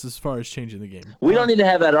 anyways, as far as changing the game, we don't need to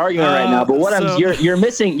have that argument right now. But you're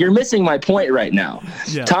missing my point right now.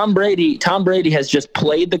 Yeah. Tom Brady has just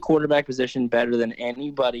played the quarterback position better than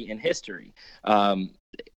anybody in history.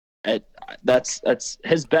 That's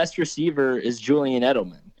his best receiver is Julian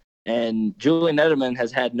Edelman, and Julian Edelman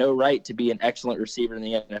has had no right to be an excellent receiver in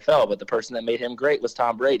the NFL, but the person that made him great was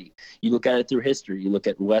Tom Brady. You look at it through history. You look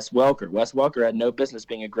at Wes Welker. Wes Welker had no business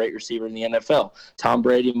being a great receiver in the NFL. Tom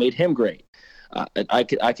Brady made him great. I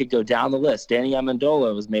could go down the list. Danny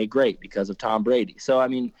Amendola was made great because of Tom Brady. So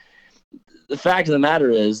the fact of the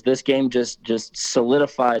matter is this game just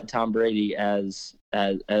solidified Tom Brady as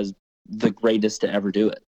the greatest to ever do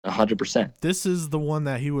it. 100%. This is the one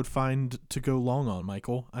that he would find to go long on,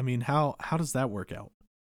 Michael. How does that work out?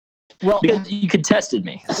 Well, because you contested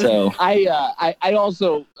me, so I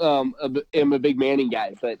also am a big Manning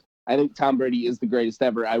guy, but I think Tom Brady is the greatest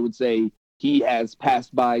ever. I would say he has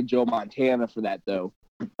passed by Joe Montana for that, though.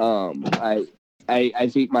 I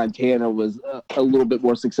think Montana was a little bit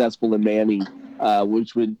more successful than Manning,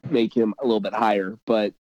 which would make him a little bit higher.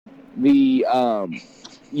 But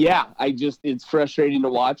it's frustrating to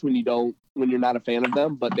watch when you're not a fan of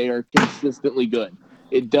them, but they are consistently good.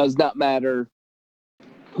 It does not matter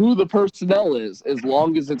who the personnel is, as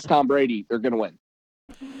long as it's Tom Brady, they're going to win.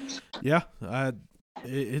 Yeah,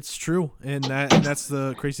 it's true, and that's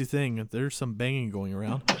the crazy thing. There's some banging going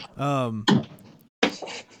around.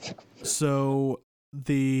 So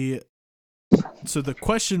the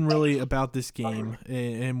question really about this game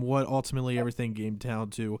and what ultimately everything came down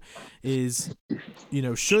to is,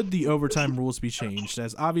 should the overtime rules be changed?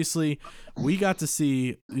 As obviously we got to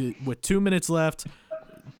see with 2 minutes left,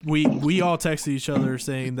 we all texted each other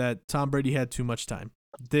saying that Tom Brady had too much time.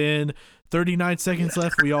 Then 39 seconds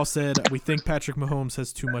left. We all said we think Patrick Mahomes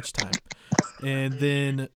has too much time. And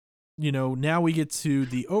then, now we get to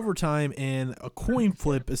the overtime, and a coin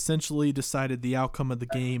flip essentially decided the outcome of the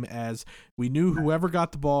game, as we knew whoever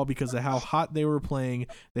got the ball, because of how hot they were playing,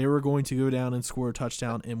 they were going to go down and score a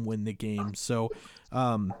touchdown and win the game. So,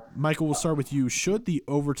 Michael, we'll start with you. Should the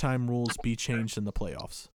overtime rules be changed in the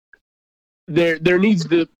playoffs? There needs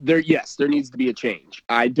to be a change.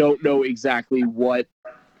 I don't know exactly what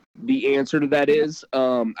the answer to that is.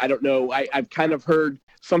 I don't know. I've kind of heard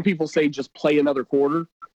some people say just play another quarter.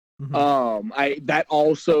 Mm-hmm. That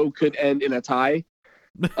also could end in a tie.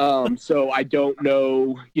 So I don't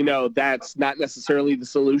know, that's not necessarily the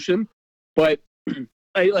solution, but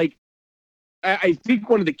I think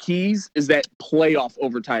one of the keys is that playoff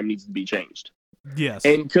overtime needs to be changed. Yes.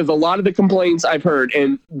 And because a lot of the complaints I've heard,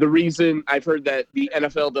 and the reason I've heard that the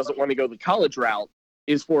NFL doesn't want to go the college route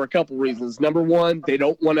is for a couple reasons. Number one, they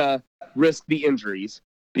don't want to risk the injuries,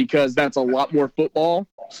 because that's a lot more football.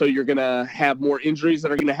 So you're going to have more injuries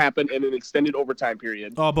that are going to happen in an extended overtime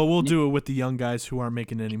period. Oh, but we'll do it with the young guys who aren't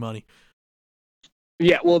making any money.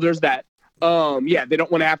 Yeah, well, there's that. They don't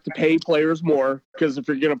want to have to pay players more, because if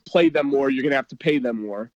you're going to play them more, you're going to have to pay them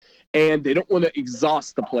more. And they don't want to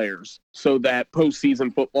exhaust the players so that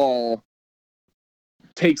postseason football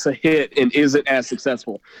takes a hit and isn't as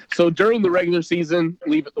successful. So during the regular season,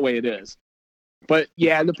 leave it the way it is. But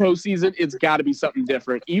yeah, in the postseason, it's got to be something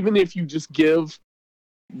different. Even if you just give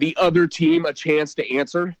the other team a chance to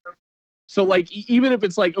answer. So even if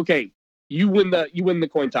it's okay, you win the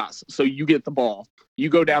coin toss, so you get the ball, you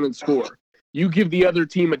go down and score. You give the other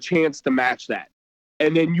team a chance to match that,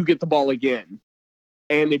 and then you get the ball again.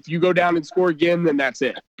 And if you go down and score again, then that's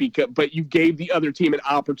it. But you gave the other team an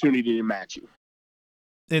opportunity to match you.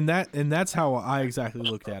 And that's how I exactly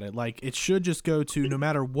looked at it. It should just go to, no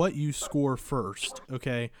matter what you score first,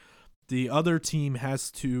 okay, the other team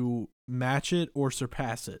has to match it or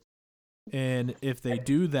surpass it. And if they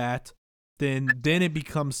do that, then it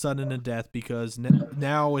becomes sudden to death, because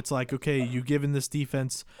now it's okay, you've given this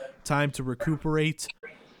defense time to recuperate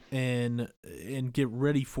and get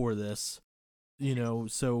ready for this,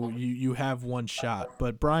 so you have one shot.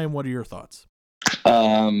 But Brian, what are your thoughts?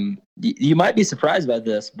 You might be surprised by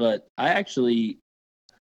this, but I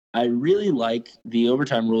really like the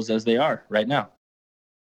overtime rules as they are right now.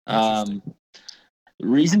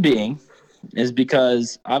 Reason being is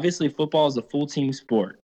because obviously football is a full team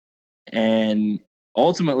sport, and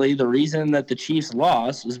ultimately the reason that the Chiefs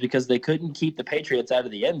lost was because they couldn't keep the Patriots out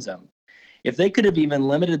of the end zone. If they could have even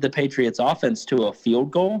limited the Patriots' offense to a field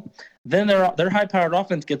goal, then their high-powered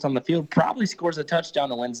offense gets on the field, probably scores a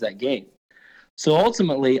touchdown and wins that game. So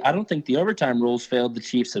ultimately, I don't think the overtime rules failed the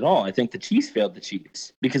Chiefs at all. I think the Chiefs failed the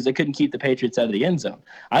Chiefs because they couldn't keep the Patriots out of the end zone.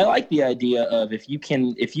 I like the idea of if you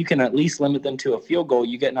can at least limit them to a field goal,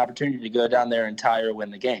 you get an opportunity to go down there and tie or win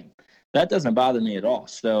the game. That doesn't bother me at all.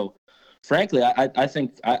 So frankly, I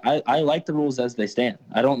think I like the rules as they stand.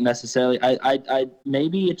 I don't necessarily I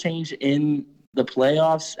maybe a change in the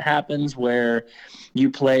playoffs happens where you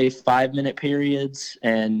play 5-minute periods,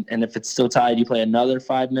 and if it's still tied, you play another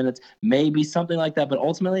 5 minutes, maybe something like that. But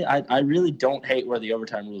ultimately, I really don't hate where the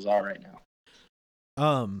overtime rules are right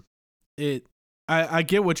now. I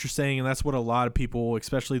get what you're saying, and that's what a lot of people,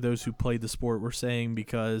 especially those who played the sport, were saying,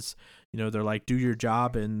 because they're like, do your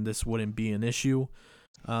job and this wouldn't be an issue.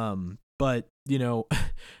 But,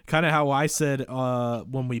 kind of how I said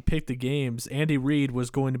when we picked the games, Andy Reid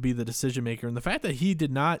was going to be the decision maker. And the fact that he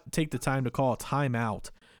did not take the time to call a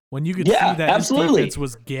timeout when you could see that absolutely. His defense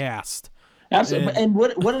was gassed. Absolutely. And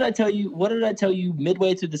what did I tell you? What did I tell you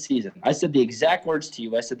midway through the season? I said the exact words to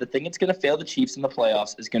you. I said the thing that's going to fail the Chiefs in the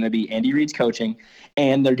playoffs is going to be Andy Reid's coaching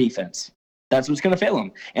and their defense. That's what's going to fail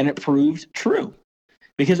them. And it proved true.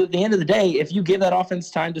 Because at the end of the day, if you give that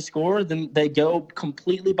offense time to score, then they go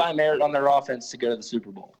completely by merit on their offense to go to the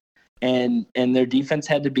Super Bowl. And their defense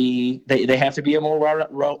had to be they have to be a more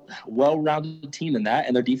well-rounded team than that,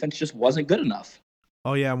 and their defense just wasn't good enough.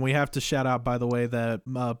 Oh, yeah, and we have to shout out, by the way, that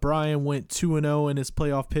Brian went 2-0 in his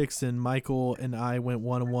playoff picks, and Michael and I went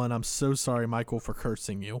 1-1. I'm so sorry, Michael, for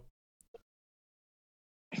cursing you.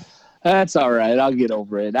 That's all right. I'll get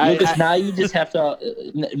over it. Lucas, now you just have to,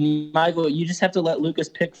 Michael, you just have to let Lucas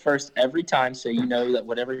pick first every time, so you know that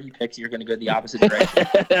whatever he picks, you're going to go the opposite direction.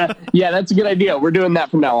 Yeah, that's a good idea. We're doing that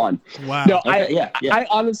from now on. Wow. No, okay, I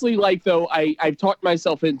honestly I've talked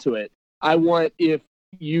myself into it. I want, if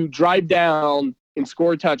you drive down and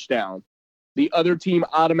score a touchdown, the other team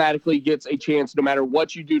automatically gets a chance no matter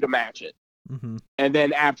what you do to match it. Mm-hmm. And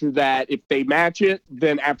then after that, if they match it,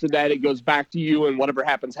 then after that, it goes back to you, and whatever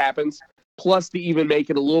happens, happens. Plus, to even make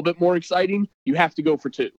it a little bit more exciting, you have to go for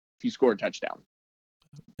two. if you score a touchdown.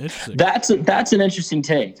 Interesting. That's an interesting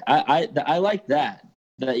take. I like that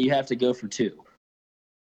you have to go for 2.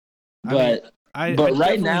 But but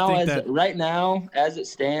right now, as it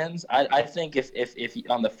stands, I think if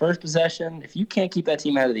on the first possession, if you can't keep that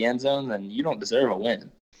team out of the end zone, then you don't deserve a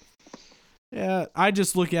win. Yeah, I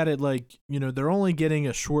just look at it like, they're only getting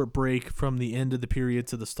a short break from the end of the period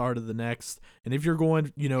to the start of the next. And if you're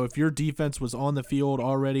going, if your defense was on the field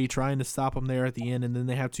already trying to stop them there at the end and then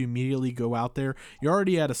they have to immediately go out there, you're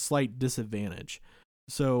already at a slight disadvantage.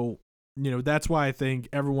 So, that's why I think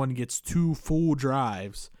everyone gets 2 full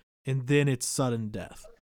drives and then it's sudden death.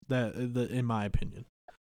 In my opinion.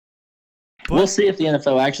 But we'll see if the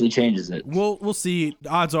NFL actually changes it. We'll see.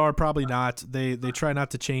 Odds are probably not. They try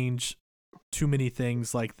not to change too many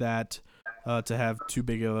things like that to have too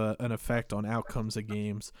big of an effect on outcomes of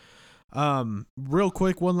games. Real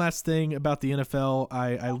quick, one last thing about the NFL.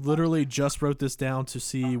 I literally just wrote this down to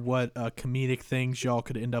see what comedic things y'all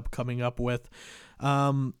could end up coming up with.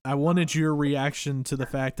 I wanted your reaction to the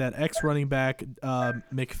fact that ex-running back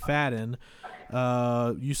McFadden,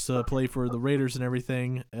 used to play for the Raiders and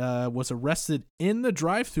everything, was arrested in the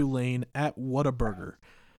drive-thru lane at Whataburger.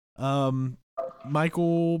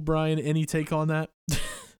 Michael, Brian, any take on that?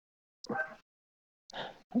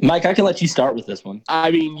 Mike, I can let you start with this one. I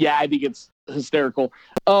mean, yeah, I think it's hysterical.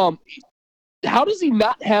 How does he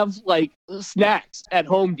not have snacks at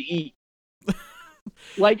home to eat?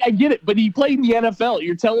 I get it, but he played in the NFL.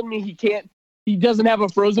 You're telling me he doesn't have a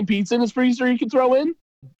frozen pizza in his freezer he can throw in?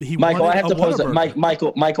 Michael, I have to pose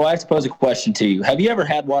a question to you. Have you ever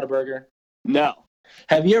had Whataburger? No.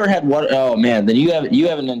 Have you ever had Oh man, then you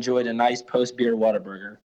haven't enjoyed a nice post beer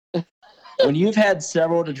Whataburger. When you've had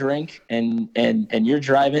several to drink and you're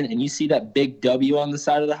driving and you see that big W on the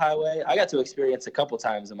side of the highway, I got to experience a couple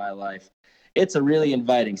times in my life. It's a really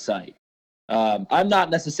inviting sight. I'm not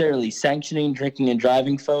necessarily sanctioning drinking and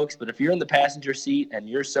driving, folks, but if you're in the passenger seat and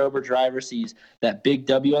your sober driver sees that big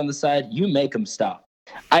W on the side, you make them stop.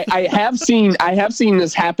 I have seen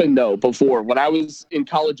this happen though before. When I was in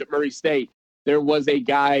college at Murray State, there was a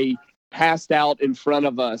guy passed out in front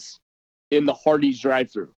of us in the Hardee's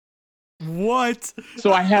drive-thru. What?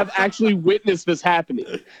 So I have actually witnessed this happening.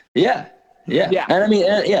 Yeah. And I mean,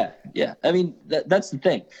 yeah. I mean, that's the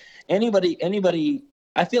thing. Anybody.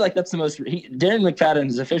 I feel like that's the most. Darren McFadden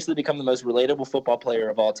has officially become the most relatable football player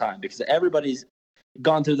of all time because everybody's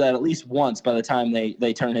gone through that at least once by the time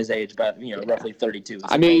they turn his age, about roughly 32.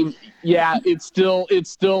 I mean, yeah, it's still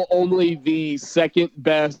only the second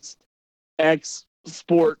best ex-athlete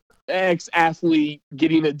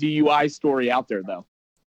getting a DUI story out there, though.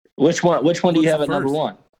 Which one do you have at number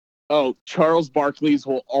 1? Oh, Charles Barkley's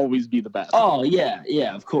will always be the best. Oh yeah,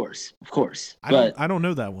 of course. I don't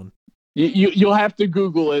know that one. You'll have to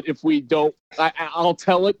Google it if we don't. I'll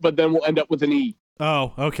tell it, but then we'll end up with an E.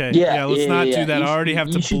 Oh, okay. Yeah, let's not do that. I already have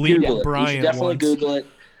to bleep Brian. You should definitely Google it.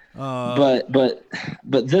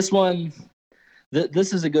 But this one,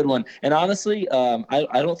 this is a good one. And honestly, I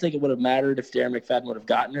don't think it would have mattered if Darren McFadden would have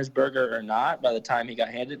gotten his burger or not by the time he got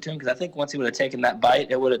handed to him, because I think once he would have taken that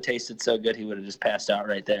bite, it would have tasted so good he would have just passed out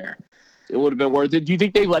right there. It would have been worth it. Do you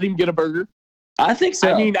think they let him get a burger? I think so.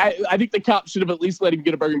 I mean, I think the cops should have at least let him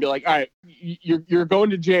get a burger and be like, all right, you're going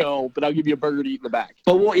to jail, but I'll give you a burger to eat in the back.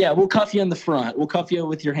 But we'll cuff you in the front. We'll cuff you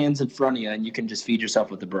with your hands in front of you, and you can just feed yourself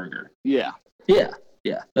with the burger. Yeah.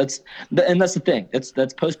 That's the thing.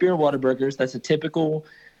 That's post beer Whataburgers. That's a typical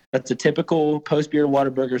post beer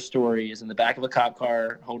Whataburger story. Is in the back of a cop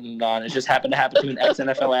car holding it on. It just happened to happen to an ex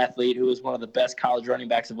NFL athlete who was one of the best college running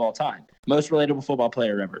backs of all time, most relatable football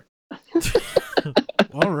player ever.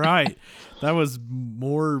 All right. That was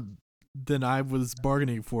more than I was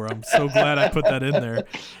bargaining for. I'm so glad I put that in there.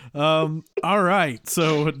 All right.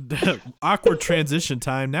 So awkward transition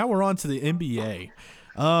time. Now we're on to the NBA.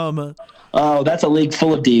 That's a league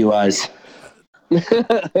full of DUIs.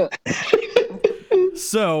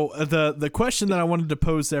 So the question that I wanted to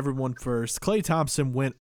pose to everyone first, Klay Thompson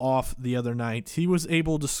went off the other night. He was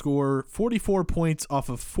able to score 44 points off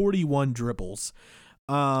of 41 dribbles.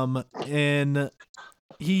 And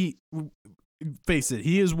face it,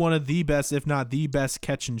 he is one of the best, if not the best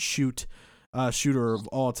catch and shoot shooter of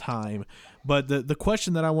all time. But the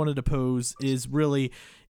question that I wanted to pose is really,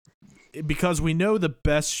 because we know the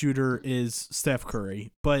best shooter is Steph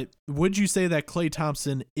Curry, but would you say that Klay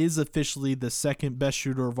Thompson is officially the second best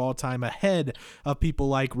shooter of all time, ahead of people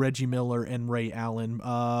like Reggie Miller and Ray Allen?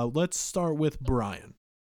 Let's start with Brian.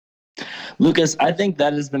 Lucas, I think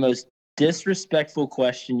that is the most disrespectful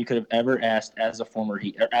question you could have ever asked as a former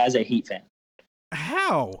Heat, or as a Heat fan.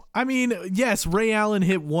 How? I mean, yes, Ray Allen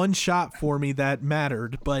hit one shot for me that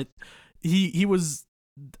mattered, but he was,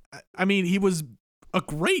 I mean, he was a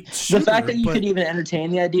great shooter. The fact that you could even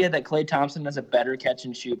entertain the idea that Klay Thompson is a better catch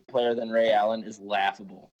and shoot player than Ray Allen is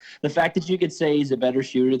laughable. The fact that you could say he's a better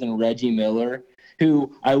shooter than Reggie Miller,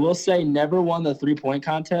 who I will say never won the 3-point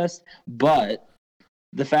contest, but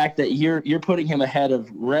the fact that you're putting him ahead of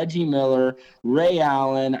Reggie Miller, Ray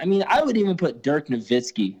Allen. I mean, I would even put Dirk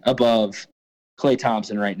Nowitzki above Klay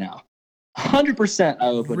Thompson right now. 100% I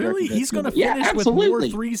would put really? Dirk Nowitzki. He's going to finish with more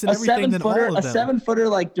threes and everything than all of them. A 7-footer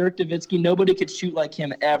like Dirk Nowitzki, nobody could shoot like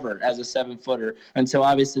him ever as a 7-footer until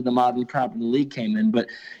obviously the modern crop in the league came in. But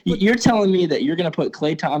you're telling me that you're going to put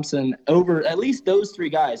Klay Thompson over at least those three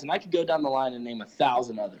guys, and I could go down the line and name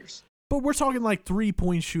 1,000 others. But we're talking like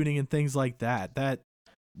 3-point shooting and things like that. That,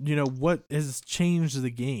 you know, what has changed the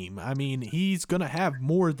game. I mean, he's going to have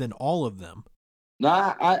more than all of them.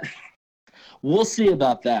 We'll see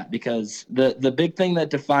about that, because the big thing that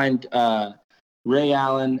defined Ray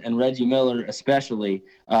Allen and Reggie Miller especially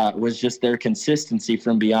was just their consistency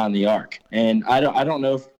from beyond the arc. And I don't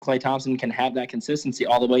know if Klay Thompson can have that consistency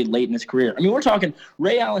all the way late in his career. I mean, we're talking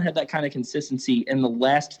Ray Allen had that kind of consistency in the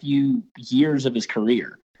last few years of his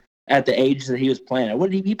career at the age that he was playing.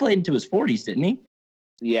 He played into his 40s, didn't he?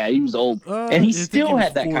 Yeah, he was old. And he still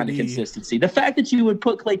had that kind of consistency. The fact that you would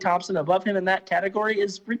put Klay Thompson above him in that category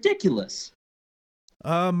is ridiculous.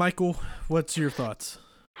 Michael, what's your thoughts?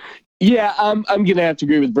 Yeah, I'm gonna have to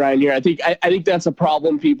agree with Brian here. I think that's a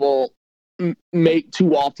problem people make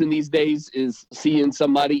too often these days, is seeing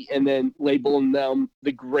somebody and then labeling them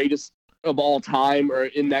the greatest of all time or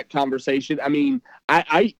in that conversation. I mean,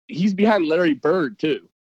 he's behind Larry Bird too.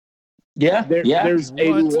 Yeah, There's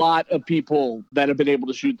a lot of people that have been able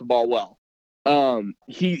to shoot the ball well.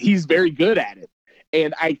 He's very good at it.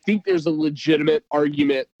 And I think there's a legitimate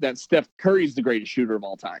argument that Steph Curry's the greatest shooter of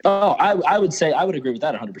all time. Oh, I would say I would agree with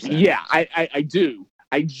that 100%. Yeah, I do.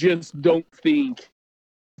 I just don't think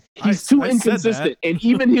he's too inconsistent. And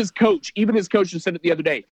even his coach just said it the other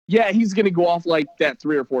day. Yeah, he's going to go off like that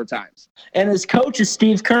 3 or 4 times. And his coach is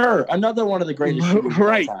Steve Kerr, another one of the greatest shooters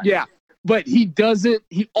right, of all time. Yeah. But he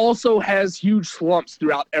also has huge slumps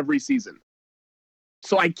throughout every season.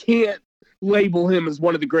 So I can't label him as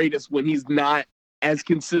one of the greatest when he's not as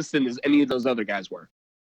consistent as any of those other guys were.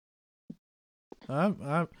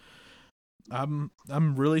 I'm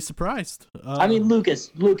really surprised. I mean,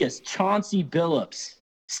 Lucas, Chauncey Billups,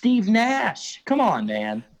 Steve Nash. Come on,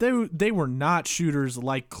 man. They were not shooters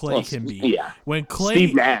like Klay can be. Yeah.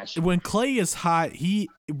 Steve Nash. When Klay is hot, he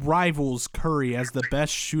rivals Curry as the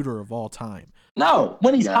best shooter of all time. No,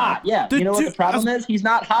 when he's hot, yeah. You know what the problem is? He's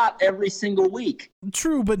not hot every single week.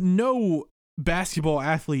 True, but no basketball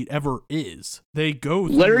athlete ever is. They go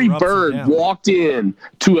through Larry Bird walked in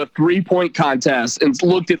to a 3-point contest and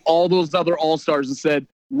looked at all those other all-stars and said,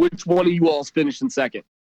 which one of you all is finishing second?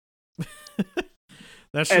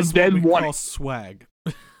 That's just what we call swag.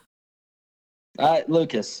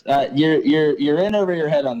 Lucas, you're in over your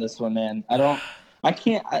head on this one, man.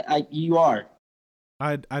 You are.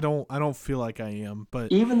 I don't feel like I am,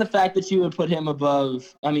 but even the fact that you would put him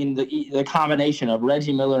above, I mean, the combination of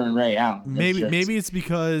Reggie Miller and Ray Allen. Maybe it's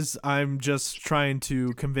because I'm just trying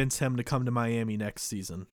to convince him to come to Miami next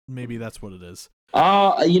season. Maybe that's what it is.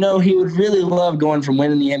 He would really love going from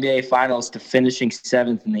winning the NBA Finals to finishing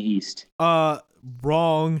 7th in the East.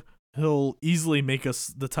 Wrong. He'll easily make us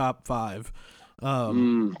the top 5.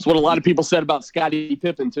 That's what a lot of people said about Scottie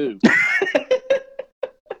Pippen too.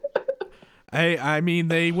 I mean,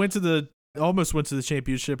 they almost went to the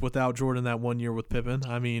championship without Jordan that one year with Pippen.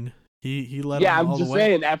 I mean, he led them all the way. Yeah, I'm just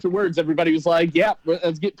saying, afterwards, everybody was like, yeah,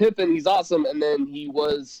 let's get Pippen. He's awesome. And then he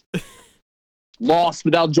was lost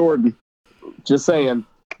without Jordan. Just saying.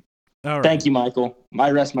 All right. Thank you, Michael. I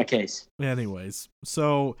rest my case. Anyways,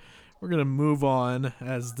 so we're going to move on,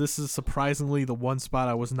 as this is surprisingly the one spot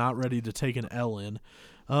I was not ready to take an L in.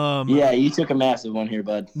 Yeah, you took a massive one here,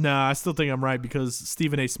 bud. Nah, I still think I'm right because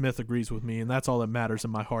Stephen A. Smith agrees with me, and that's all that matters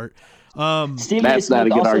in my heart. Stephen A.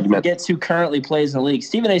 Smith also forgets who currently plays in the league.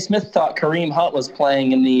 Stephen A. Smith thought Kareem Hunt was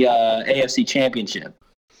playing in the AFC Championship.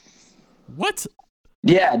 What?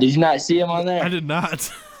 Yeah, did you not see him on there? I did not.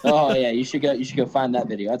 Oh yeah, you should go find that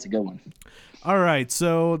video. That's a good one. All right,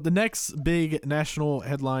 so the next big national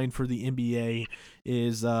headline for the NBA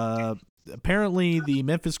is apparently the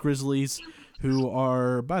Memphis Grizzlies, who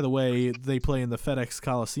are, by the way, they play in the FedEx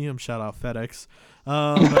Coliseum. Shout out FedEx.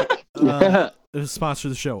 Sponsor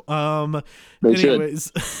the show.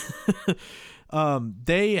 Anyways,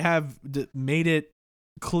 they have made it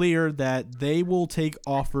clear that they will take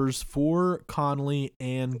offers for Conley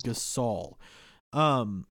and Gasol.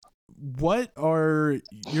 what are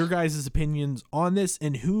your guys' opinions on this,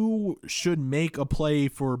 and who should make a play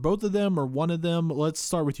for both of them or one of them? Let's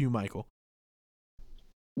start with you, Michael.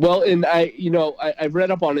 Well, and I've read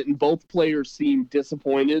up on it, and both players seem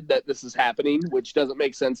disappointed that this is happening, which doesn't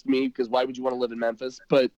make sense to me because why would you want to live in Memphis?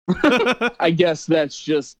 But I guess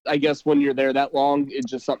when you're there that long, it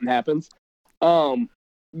just something happens.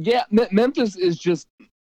 Memphis is just,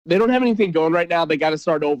 they don't have anything going right now. They got to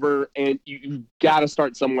start over, and you got to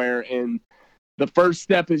start somewhere. And the first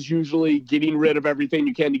step is usually getting rid of everything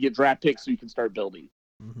you can to get draft picks so you can start building.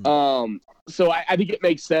 Mm-hmm. So I think it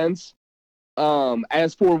makes sense.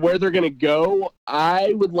 As for where they're going to go,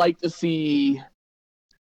 I would like to see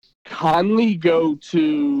Conley go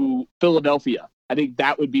to Philadelphia. I think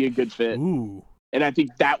that would be a good fit. Ooh. And I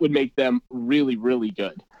think that would make them really, really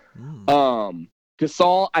good.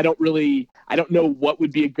 Gasol, I don't know what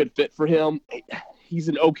would be a good fit for him. He's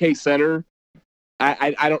an okay center.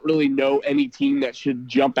 I don't really know any team that should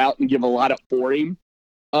jump out and give a lot up for him.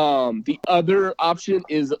 The other option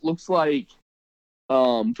is, it looks like,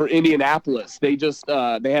 for Indianapolis, they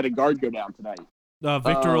had a guard go down tonight.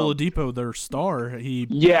 Victor Oladipo, their star.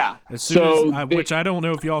 Which I don't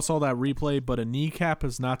know if y'all saw that replay, but a kneecap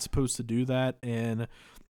is not supposed to do that, and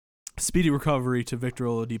speedy recovery to Victor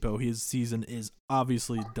Oladipo. His season is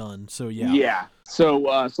obviously done. So yeah. Yeah.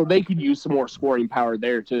 So they could use some more scoring power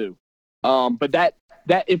there too. But that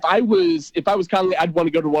if I was Conley, I'd want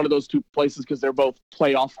to go to one of those two places because they're both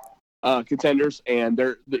playoff contenders, and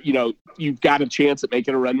you've got a chance at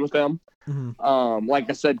making a run with them. Mm-hmm. Like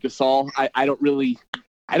I said, Gasol,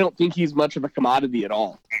 I don't think he's much of a commodity at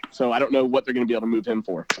all. So I don't know what they're going to be able to move him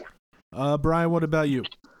for. Brian, what about you?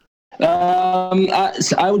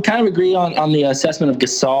 I would kind of agree on the assessment of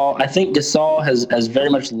Gasol. I think Gasol has very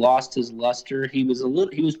much lost his luster. He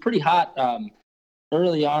was pretty hot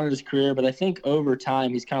early on in his career, but I think over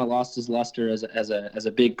time he's kind of lost his luster as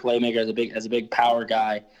a big playmaker, as a big power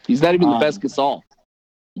guy. He's not even the best Gasol.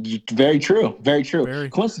 Very true. Very true.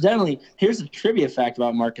 Coincidentally, here's a trivia fact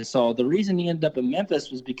about Marc Gasol. The reason he ended up in Memphis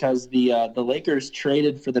was because the Lakers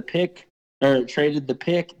traded the pick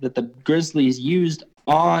that the Grizzlies used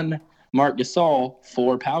on Marc Gasol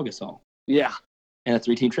for Pau Gasol. Yeah. In a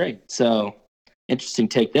 3-team trade. So, interesting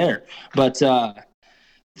take there. But,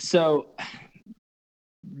 so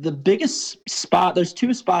the biggest spot, there's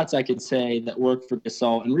two spots I could say that work for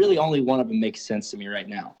Gasol, and really only one of them makes sense to me right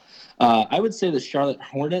now. I would say the Charlotte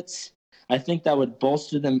Hornets. I think that would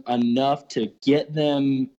bolster them enough to get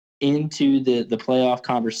them into the playoff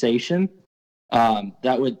conversation. I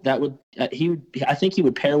think he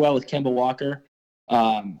would pair well with Kemba Walker.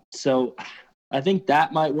 So I think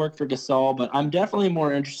that might work for Gasol, but I'm definitely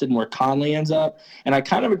more interested in where Conley ends up. And I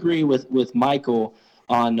kind of agree with Michael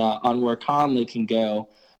on where Conley can go.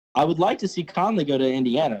 I would like to see Conley go to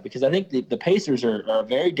Indiana because I think the Pacers are a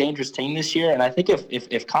very dangerous team this year. And I think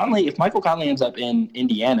if Michael Conley ends up in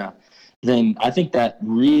Indiana, then I think that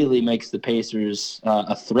really makes the Pacers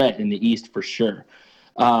a threat in the East for sure.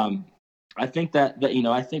 I think that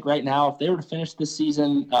I think right now, if they were to finish this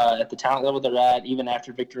season at the talent level they're at, even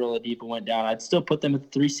after Victor Oladipo went down, I'd still put them at the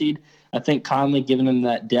 3 seed. I think Conley, giving them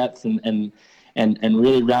that depth and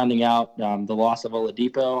really rounding out the loss of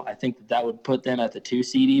Oladipo, I think that would put them at the 2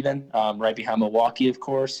 seed even, right behind Milwaukee, of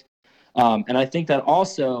course. And I think that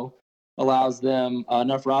also allows them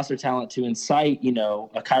enough roster talent to incite,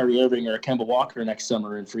 a Kyrie Irving or a Kemba Walker next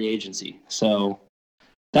summer in free agency. So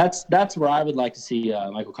that's where I would like to see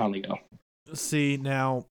Michael Conley go. See,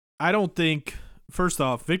 now, I don't think, first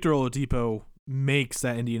off, Victor Oladipo makes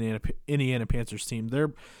that Indiana Panthers team.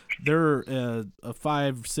 They're a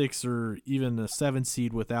 5, 6, or even a 7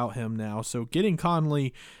 seed without him now. So getting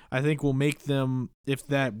Conley, I think, will make them, if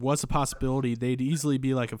that was a possibility, they'd easily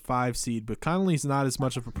be like a 5 seed. But Conley's not as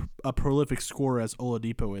much of a prolific scorer as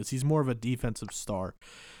Oladipo is. He's more of a defensive star.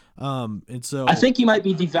 And so I think you might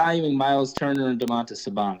be devaluing Miles Turner and Domantas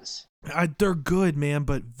Sabonis. They're good, man,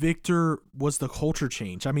 but Victor was the culture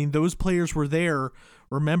change. I mean, those players were there,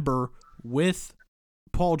 remember, with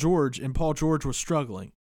Paul George, and Paul George was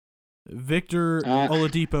struggling. Victor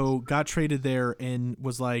Oladipo got traded there and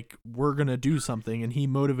was like, we're going to do something, and he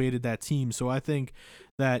motivated that team. So I think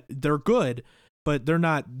that they're good, but they're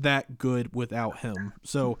not that good without him.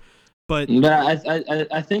 So, but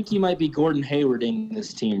I think you might be Gordon Haywarding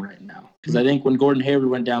this team right now. Because I think when Gordon Hayward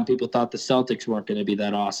went down, people thought the Celtics weren't going to be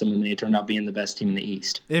that awesome, and they turned out being the best team in the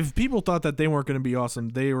East. If people thought that they weren't going to be awesome,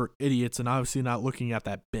 they were idiots and obviously not looking at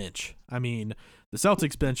that bench. I mean, the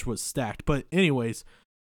Celtics bench was stacked. But anyways,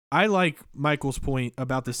 I like Michael's point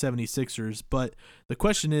about the 76ers, but the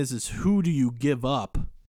question is who do you give up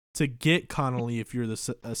to get Conley if you're the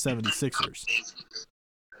 76ers?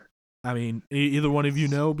 I mean, either one of you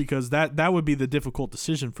know, because that would be the difficult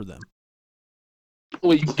decision for them.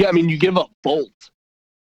 Well, you give up Bolt.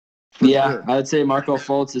 Sure. I would say Marco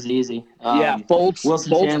Fultz is easy. Fultz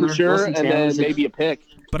Chandler, for sure, Wilson and then maybe a pick.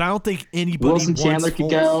 But I don't think anybody Wilson wants Chandler could Fultz.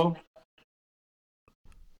 go.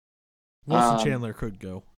 Wilson Chandler could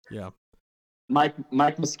go. Yeah. Mike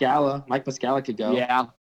Muscala could go. Yeah.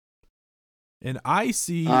 And I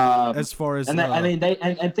see as far as and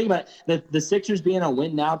think about it, the Sixers being a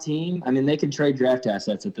win now team. I mean, they can trade draft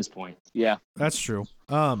assets at this point. Yeah, that's true.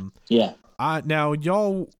 Yeah. Now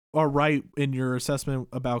y'all are right in your assessment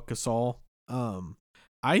about Gasol.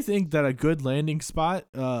 I think that a good landing spot,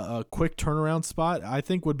 a quick turnaround spot, I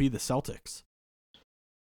think would be the Celtics.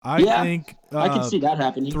 I think I can see that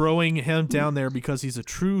happening. Throwing him down there because he's a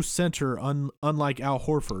true center, unlike Al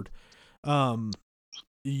Horford.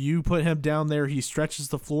 You put him down there, he stretches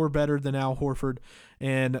the floor better than Al Horford.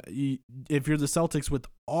 And if you're the Celtics with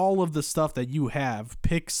all of the stuff that you have,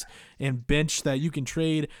 picks and bench that you can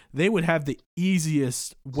trade, they would have the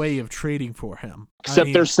easiest way of trading for him.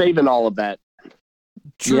 Except they're saving all of that.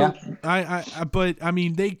 True. Yeah. But I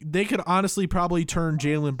mean, they could honestly probably turn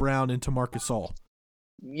Jaylen Brown into Marc Gasol.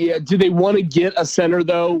 Yeah. Do they want to get a center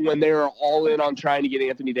though when they're all in on trying to get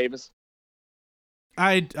Anthony Davis?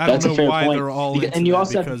 I don't know why they're all into and you that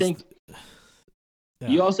also have to because- think. Yeah.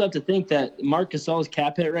 You also have to think that Marc Gasol's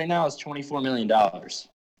cap hit right now is $24 million.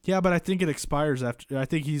 Yeah, but I think it expires after. I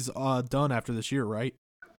think he's done after this year, right?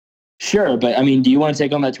 Sure, but I mean, do you want to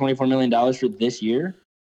take on that $24 million for this year?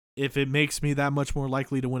 If it makes me that much more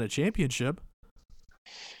likely to win a championship.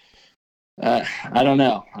 I don't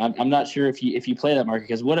know. I'm not sure if you play that market,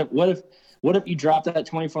 because what if you drop that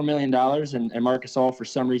 $24 million and Marc Gasol for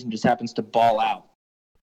some reason just happens to ball out,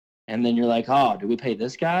 and then you're like, oh, do we pay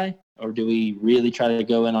this guy or do we really try to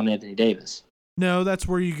go in on Anthony Davis? No, that's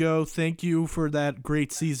where you go. Thank you for that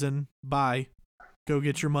great season. Bye. Go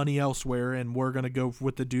get your money elsewhere, and we're gonna go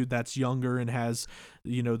with the dude that's younger and has,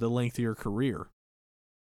 the lengthier career.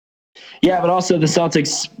 Yeah, but also the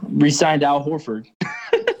Celtics re-signed Al Horford.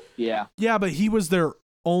 Yeah. Yeah, but he was their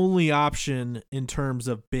only option in terms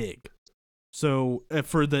of big. So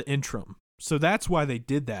for the interim. So that's why they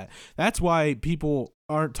did that. That's why people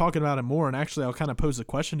aren't talking about it more. And actually, I'll kind of pose a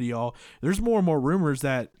question to y'all. There's more and more rumors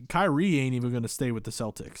that Kyrie ain't even going to stay with the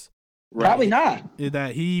Celtics. Right. Probably not.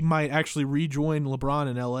 That he might actually rejoin LeBron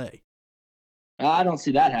in LA. I don't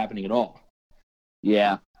see that happening at all.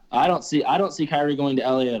 Yeah. I don't see Kyrie going to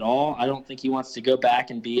LA at all. I don't think he wants to go back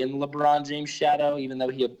and be in LeBron James' shadow, even though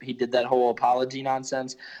he did that whole apology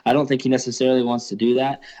nonsense. I don't think he necessarily wants to do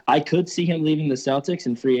that. I could see him leaving the Celtics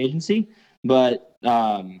in free agency, but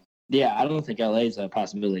I don't think LA is a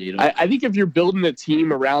possibility at all. I think if you're building a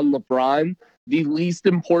team around LeBron, the least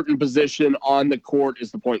important position on the court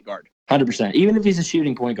is the point guard. 100%. Even if he's a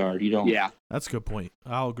shooting point guard, you don't. Yeah, that's a good point.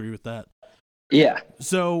 I'll agree with that. Yeah.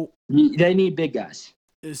 So they need big guys.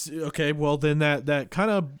 Okay, well then that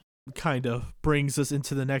kind of brings us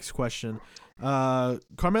into the next question.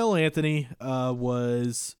 Carmelo Anthony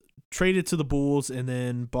was traded to the Bulls and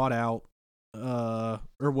then bought out,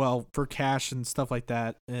 for cash and stuff like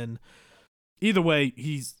that. And either way,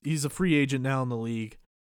 he's a free agent now in the league.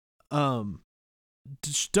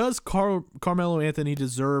 Does Carmelo Anthony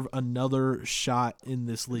deserve another shot in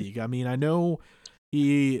this league? I mean, I know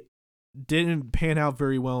he didn't pan out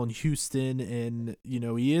very well in Houston, and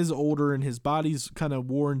he is older and his body's kind of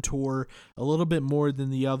worn tore a little bit more than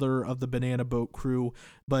the other of the Banana Boat crew.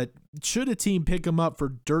 But should a team pick him up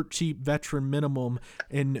for dirt cheap veteran minimum,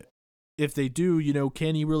 and if they do,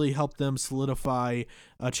 can he really help them solidify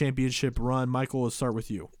a championship run? Michael, let's start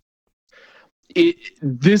with you.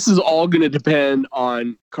 This is all going to depend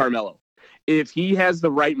on Carmelo. If he has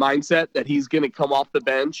the right mindset that he's going to come off the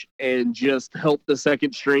bench and just help the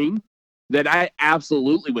second string, then I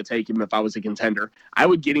absolutely would take him if I was a contender. I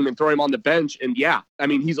would get him and throw him on the bench. And yeah, I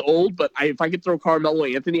mean, he's old, but if I could throw Carmelo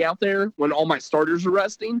Anthony out there when all my starters are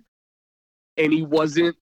resting and he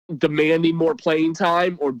wasn't demanding more playing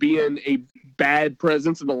time or being a bad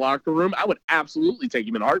presence in the locker room, I would absolutely take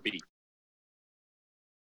him in a heartbeat.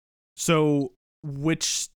 So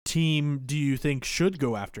which team do you think should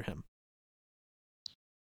go after him?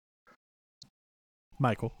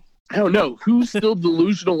 Michael. I don't know. Who's still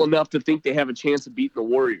delusional enough to think they have a chance of beating the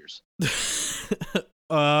Warriors?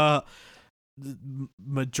 The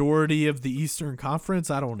majority of the Eastern Conference?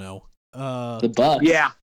 I don't know. The Bucks.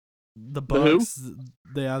 Yeah. The Bucks.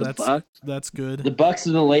 Yeah, that's good. The Bucks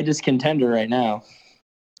are the latest contender right now.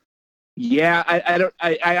 Yeah,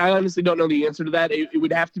 I honestly don't know the answer to that. It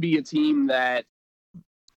would have to be a team that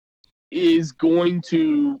is going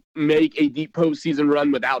to make a deep postseason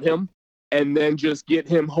run without him. and then just get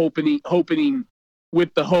him hoping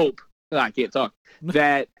with the hope, I can't talk,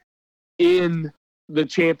 that in the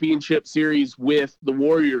championship series with the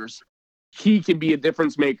Warriors, he can be a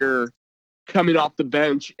difference maker coming off the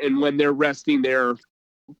bench, and when they're resting their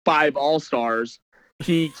 5 all-stars,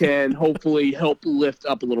 he can hopefully help lift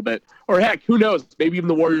up a little bit. Or heck, who knows? Maybe even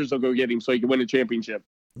the Warriors will go get him so he can win a championship.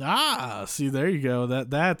 See, there you go.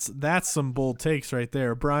 That's some bold takes right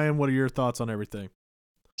there. Brian, what are your thoughts on everything?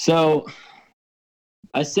 So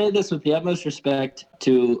I say this with the utmost respect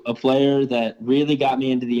to a player that really got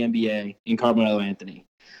me into the NBA in Carmelo Anthony.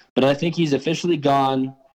 But I think he's officially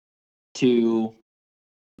gone to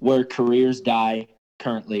where careers die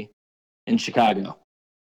currently in Chicago.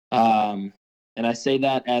 And I say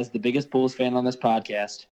that as the biggest Bulls fan on this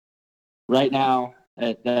podcast. Right now,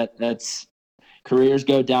 that's careers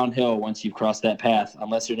go downhill once you've crossed that path,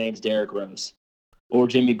 unless your name's Derrick Rose or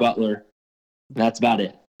Jimmy Butler. That's about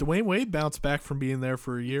it. Dwayne Wade bounced back from being there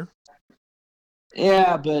for a year.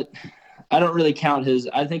 Yeah, but I don't really count his.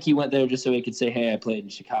 I think he went there just so he could say, hey, I played in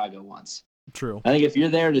Chicago once. True. I think if you're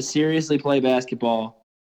there to seriously play basketball,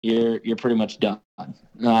 you're pretty much done.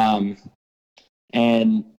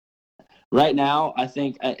 And right now, I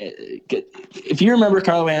think if you remember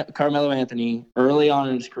Carmelo Anthony early on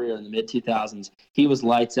in his career in the mid-2000s, he was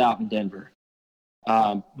lights out in Denver.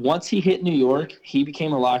 Once he hit New York, he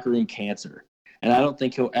became a locker room cancer. And I don't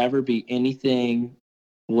think he'll ever be anything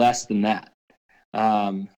less than that.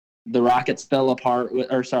 The Rockets fell apart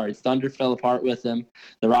Thunder fell apart with him.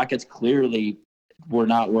 The Rockets clearly were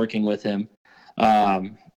not working with him.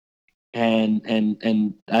 And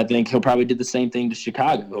I think he'll probably do the same thing to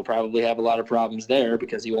Chicago. He'll probably have a lot of problems there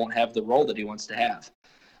because he won't have the role that he wants to have.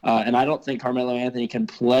 And I don't think Carmelo Anthony can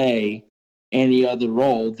play any other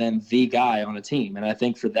role than the guy on a team. And I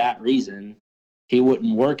think for that reason, he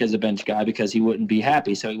wouldn't work as a bench guy because he wouldn't be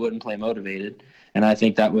happy, so he wouldn't play motivated. And I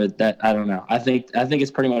think I don't know. I think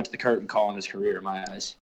it's pretty much the curtain call in his career in my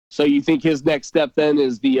eyes. So you think his next step then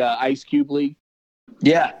is the Ice Cube League?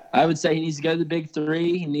 Yeah, I would say he needs to go to the Big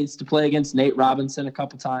Three. He needs to play against Nate Robinson a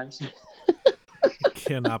couple times. I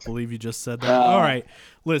cannot believe you just said that. All right,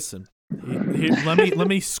 listen. Here, let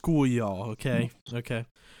me school y'all, okay? Okay.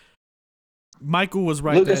 Michael was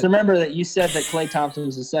right. Lucas, remember that you said that Klay Thompson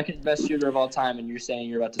was the second best shooter of all time, and you're saying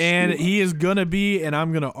you're about to. And he is gonna be, and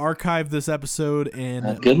I'm gonna archive this episode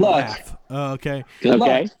and good luck. Laugh. Okay. Good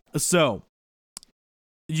okay. luck. So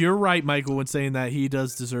you're right, Michael, when saying that he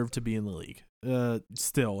does deserve to be in the league.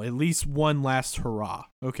 Still, at least one last hurrah.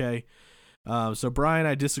 Okay. So Brian,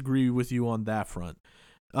 I disagree with you on that front.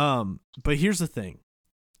 But here's the thing: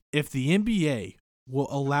 if the NBA will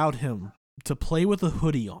allow him to play with a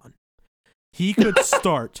hoodie on, he could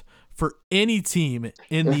start for any team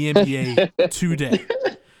in the NBA today.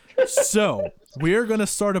 So we're going to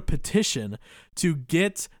start a petition to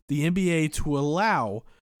get the NBA to allow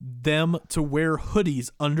them to wear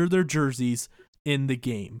hoodies under their jerseys in the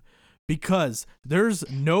game. Because there's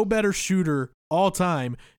no better shooter all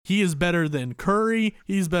time. He is better than Curry.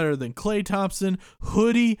 He's better than Klay Thompson.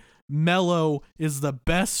 Hoodie Melo is the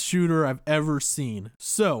best shooter I've ever seen.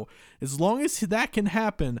 So as long as that can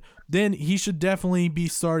happen, then he should definitely be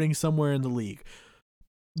starting somewhere in the league.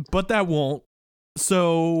 But that won't.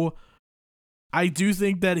 So I do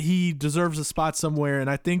think that he deserves a spot somewhere, and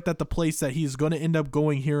I think that the place that he's going to end up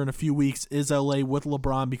going here in a few weeks is LA with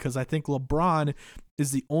LeBron, because I think LeBron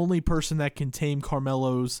is the only person that can tame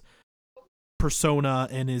Carmelo's persona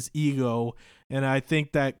and his ego, and I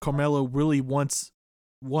think that Carmelo really wants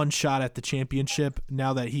one shot at the championship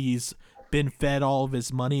now that he's been fed all of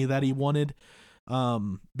his money that he wanted.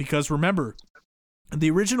 Because remember,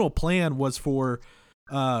 the original plan was for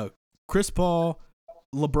Chris Paul,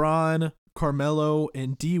 LeBron, Carmelo,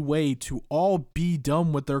 and D Wade to all be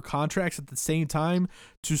done with their contracts at the same time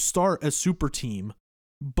to start a super team.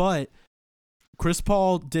 But Chris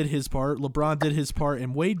Paul did his part, LeBron did his part,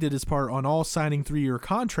 and Wade did his part on all signing 3-year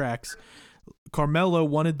contracts. Carmelo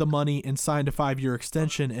wanted the money and signed a 5-year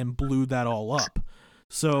extension and blew that all up.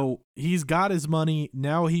 So he's got his money.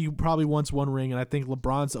 Now he probably wants one ring, and I think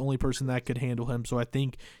LeBron's the only person that could handle him. So I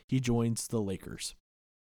think he joins the Lakers.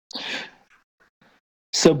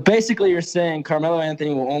 So basically you're saying Carmelo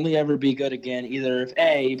Anthony will only ever be good again either if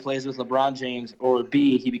A, he plays with LeBron James, or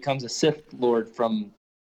B, he becomes a Sith Lord from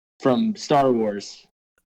Star Wars.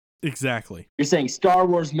 Exactly. You're saying Star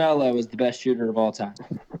Wars Melo is the best shooter of all time.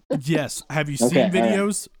 Yes. Have you seen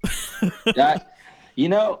videos? Right.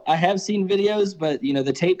 I have seen videos, but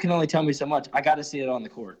the tape can only tell me so much. I got to see it on the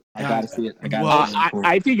court. I got to see it.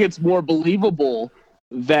 I think it's more believable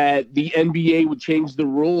that the NBA would change the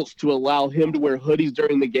rules to allow him to wear hoodies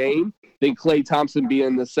during the game than Klay Thompson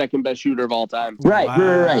being the second best shooter of all time. Right.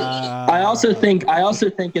 Wow. I also think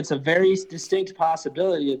it's a very distinct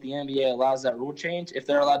possibility that the NBA allows that rule change if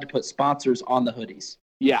they're allowed to put sponsors on the hoodies.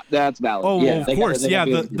 Yeah, that's valid. Oh, Yeah, of they course.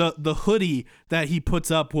 gotta be able to do The hoodie that he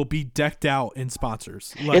puts up will be decked out in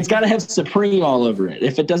sponsors. It's got to have Supreme all over it.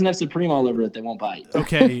 If it doesn't have Supreme all over it, they won't buy it.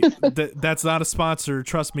 Okay, that's not a sponsor.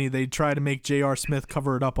 Trust me, they try to make J.R. Smith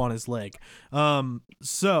cover it up on his leg.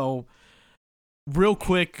 So, real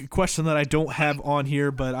quick, question that I don't have on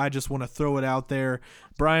here, but I just want to throw it out there.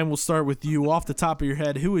 Brian, we'll start with you. Off the top of your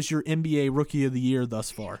head, who is your NBA Rookie of the Year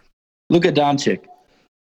thus far? Luka Doncic.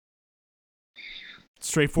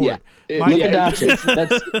 Straightforward. Yeah. Luka Yeah.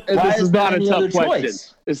 Doncic. This is not a tough question.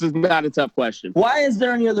 choice? This is not a tough question. Why is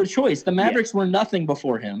there any other choice? The Mavericks were nothing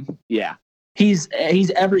before him. Yeah. He's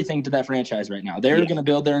everything to that franchise right now. They're Yeah. going to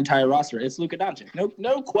build their entire roster. It's Luka Doncic.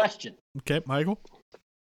 No question. Okay, Michael?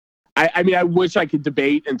 I mean, I wish I could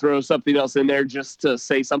debate and throw something else in there just to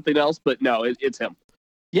say something else, but no, it's him.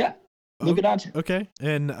 Yeah. Luka Doncic. Okay,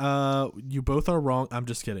 and you both are wrong. I'm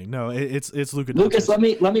just kidding. No, it's Luka Doncic. Lucas, let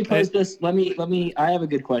me pose this. Let me. I have a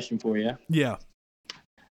good question for you. Yeah.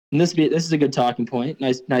 And this is a good talking point.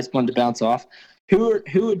 Nice one to bounce off. Who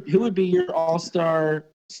would be your all-star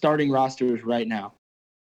starting rosters right now?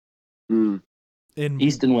 In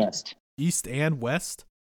East and West. East and West?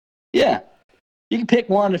 Yeah. You can pick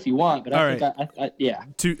one if you want, but All I think I yeah.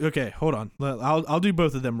 Okay, hold on. I'll do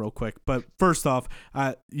both of them real quick. But first off,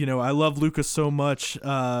 I love Luka so much,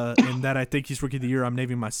 and that I think he's Rookie of the Year. I'm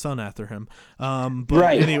naming my son after him. But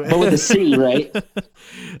Right. Anyway. But with a C, right?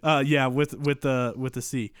 Yeah, with the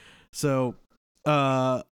C. So,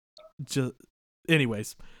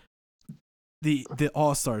 anyways, the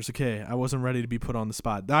All-Stars. Okay, I wasn't ready to be put on the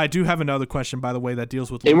spot. I do have another question, by the way, that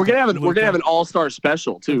deals with. And Luka. we're gonna have an all-star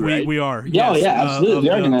special too, right? We are. Yeah, Yes, yeah, absolutely. We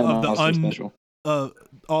are gonna have an of the all-star special.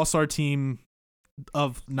 All-Star team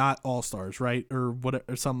of not All-Stars, right, or what,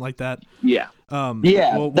 or something like that. Yeah.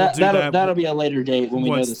 Yeah, we'll do that. that'll be a later date when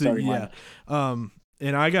we know Once the starting lineup.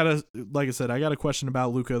 And I gotta, like I said, I got a question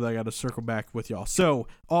about Luka that I gotta circle back with y'all. So,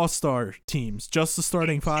 All-Star teams, just the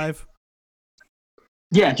starting five.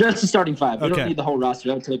 Yeah, just the starting five. We Okay. don't need the whole roster.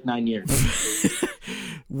 That would take 9 years.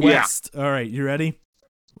 West. All right, you ready?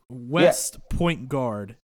 West point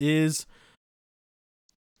guard is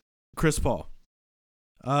Chris Paul.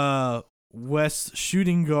 West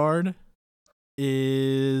shooting guard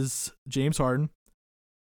is James Harden.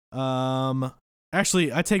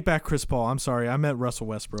 Actually, I take back Chris Paul. I'm sorry, I meant Russell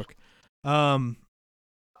Westbrook. Small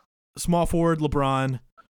forward LeBron.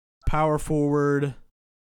 Power forward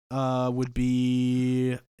would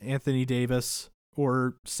be Anthony Davis,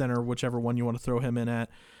 or center, whichever one you want to throw him in at.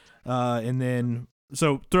 And then,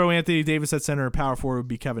 so throw Anthony Davis at center. Power forward would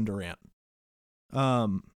be Kevin Durant.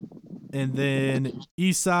 And then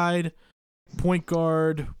east side point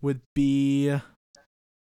guard would be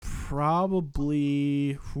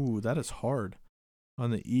probably, that is hard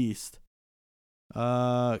on the east.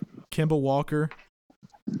 Kemba Walker.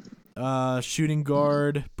 Shooting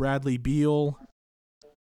guard Bradley Beal.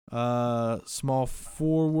 Small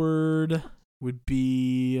forward would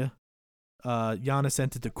be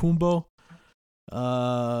Giannis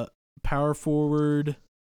Antetokounmpo. Power forward,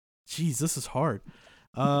 jeez, this is hard.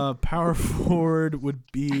 Power forward would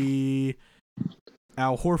be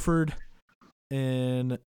Al Horford,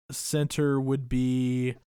 and center would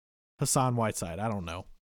be Hassan Whiteside. I don't know.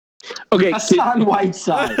 Okay. Hassan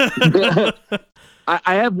Whiteside.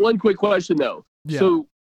 I have one quick question though. Yeah. So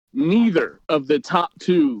neither of the top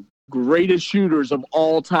two greatest shooters of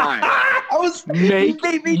all time make you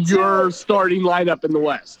beat me to your it. starting lineup in the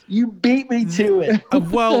West. You beat me to it.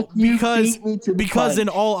 Well, You because beat me to the because in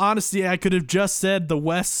punch. all honesty, I could have just said the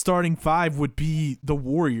West starting five would be the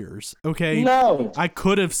Warriors. Okay, No. I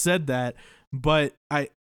could have said that, but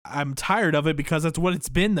I'm tired of it because that's what it's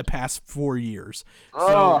been the past 4 years.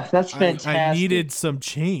 Oh, that's fantastic. I needed some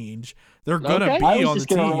change. They're gonna Okay. be I was on just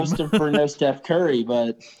the gonna team. roast him for no Steph Curry,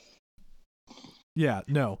 but Yeah,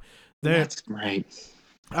 no. They're- that's great.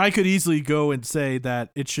 I could easily go and say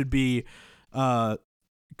that it should be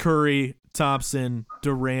Curry, Thompson,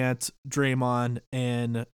 Durant, Draymond,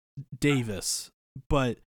 and Davis.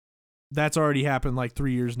 But that's already happened like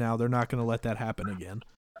 3 years now. They're not going to let that happen again.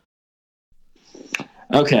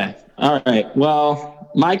 Okay. All right. Well,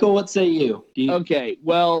 Michael, what say you? Do you Okay.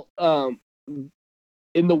 Well,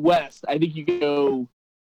 in the West, I think you go.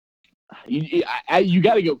 You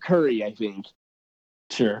got to go Curry. I think.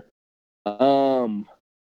 Sure.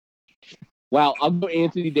 Wow, I'll go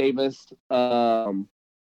Anthony Davis, Durant,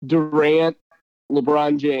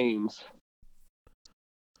 LeBron James,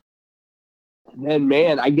 then,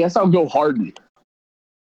 man, I guess I'll go Harden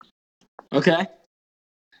Okay.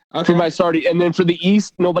 for my starting. And then for the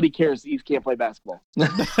East, nobody cares. The East can't play basketball.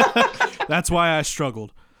 That's why I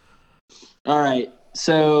struggled. All right.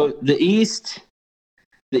 So the East,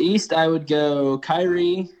 I would go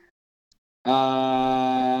Kyrie.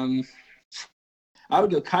 I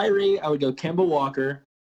would go Kyrie. I would go Kemba Walker.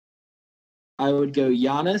 I would go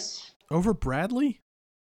Giannis Over Bradley?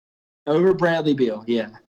 over Bradley Beal. Yeah.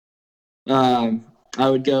 I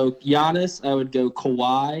would go Giannis. I would go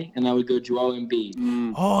Kawhi, and I would go Joel Embiid.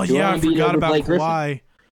 Oh, Joel yeah, I Embiid forgot over about Blake Griffin. Kawhi.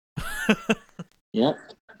 Yep.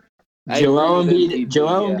 I Joel agree with Embiid. Embiid,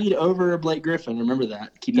 Joel yeah. Embiid over Blake Griffin. Remember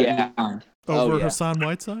that. Keep that Yeah. in mind. Over yeah. Hassan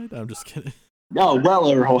Whiteside? I'm just kidding. Oh, well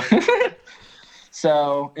over.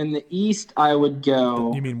 So in the East, I would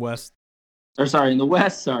go. You mean West? Or sorry, in the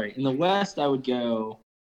West. Sorry, in the West, I would go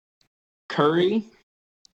Curry,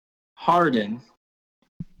 Harden.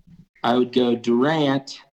 I would go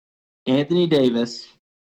Durant, Anthony Davis,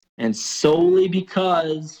 and solely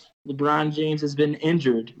because LeBron James has been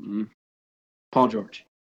injured, Paul George.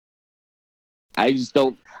 I just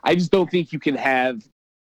don't think you can have.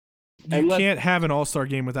 You Unless- can't have an all-star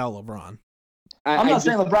game without LeBron. I'm not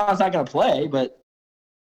saying LeBron's not going to play, but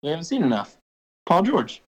we haven't seen enough. Paul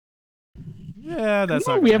George. Yeah, that's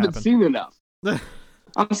No, not we gonna haven't seen enough.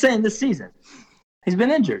 I'm saying this season. He's been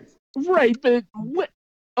injured. Right, but what?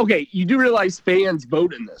 Okay, you do realize fans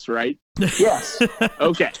vote in this, right? Yes.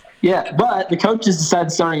 Okay. Yeah, but the coaches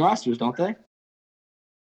decide starting rosters, don't they?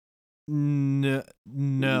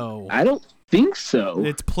 No. I don't think so.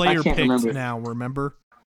 It's player can't picks remember. now, remember?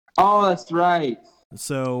 Oh, that's right.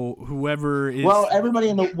 So whoever is Well, everybody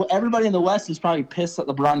in the West is probably pissed that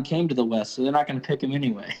LeBron came to the West, so they're not going to pick him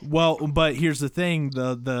anyway. Well, but here's the thing: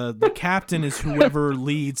 the captain is whoever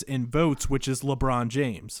leads in votes, which is LeBron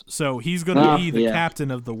James. So he's going to be the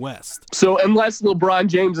captain of the West. So unless LeBron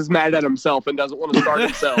James is mad at himself and doesn't want to start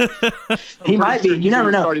himself, He might be. You never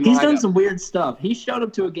know. starting He's lineup. done some weird stuff. He showed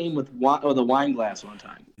up to a game with the wine glass one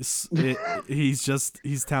time.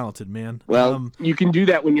 He's talented, man. Well, you can do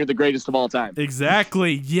that when you're the greatest of all time. Exactly.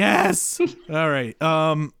 Yes. All right.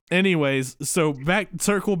 Anyways, so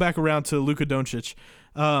circle back around to Luka Doncic.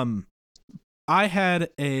 I had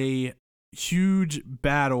a huge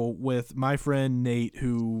battle with my friend Nate,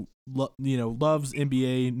 who loves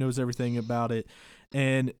NBA, knows everything about it,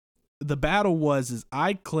 and the battle is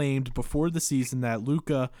I claimed before the season that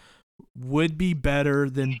Luka would be better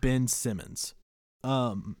than Ben Simmons.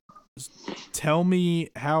 Tell me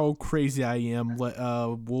how crazy I am.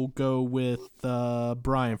 We'll go with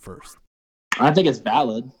Brian first. I think it's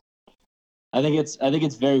valid. I think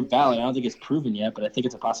it's very valid. I don't think it's proven yet, but I think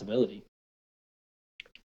it's a possibility.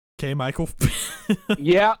 Okay, Michael.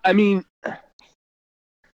 Yeah, I mean,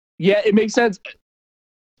 yeah, it makes sense.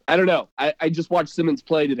 I don't know. I just watched Simmons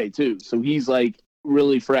play today too, so he's like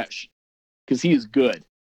really fresh because he is good.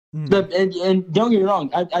 And don't get me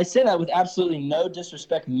wrong, I say that with absolutely no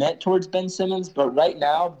disrespect meant towards Ben Simmons, but right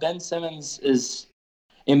now Ben Simmons is,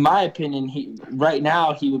 in my opinion, he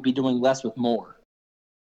would be doing less with more.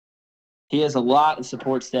 He has a lot of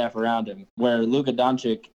support staff around him, where Luka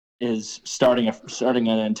Doncic is starting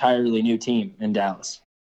an entirely new team in Dallas.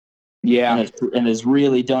 Yeah, and has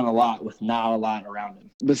really done a lot with not a lot around him.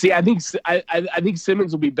 But see, I think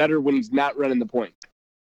Simmons will be better when he's not running the point.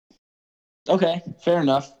 Okay, fair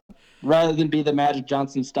enough. Rather than be the Magic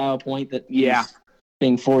Johnson style point that he's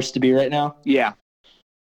being forced to be right now. Yeah.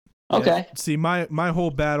 Okay. Yeah, see, my whole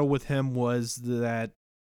battle with him was that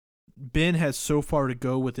Ben has so far to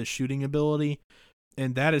go with his shooting ability,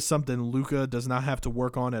 and that is something Luka does not have to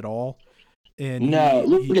work on at all. And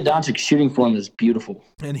Luka Doncic's shooting form is beautiful.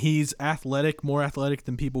 And he's athletic, more athletic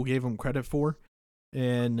than people gave him credit for.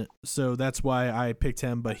 And so that's why I picked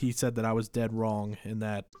him, but he said that I was dead wrong and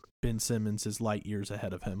that Ben Simmons is light years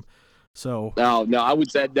ahead of him. So no, I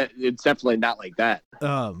would say that it's definitely not like that.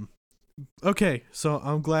 Okay, so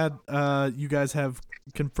I'm glad you guys have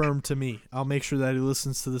confirmed to me. I'll make sure that he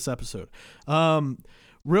listens to this episode.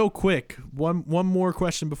 Real quick, one more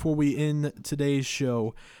question before we end today's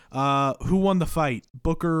show. Who won the fight,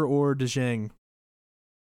 Booker or DeJong?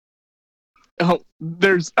 Oh,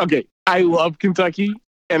 I love Kentucky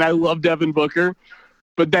and I love Devin Booker,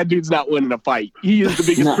 but that dude's not winning a fight. He is the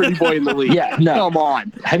biggest pretty boy in the league. Yeah, no. Come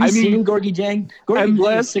on. Have you seen Gorgie Jang?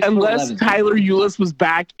 Unless Tyler Ulis was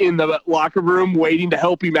back in the locker room waiting to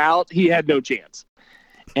help him out, he had no chance.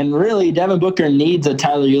 And really, Devin Booker needs a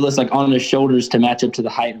Tyler Ulis on his shoulders to match up to the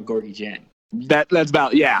height of Gorgie Jang. That's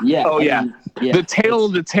about yeah. The tail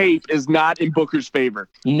of the tape is not in Booker's favor.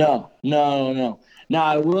 No. Now,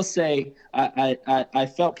 I will say I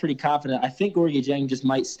felt pretty confident. I think Gorgie Jang just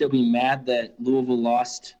might still be mad that Louisville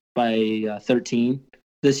lost by 13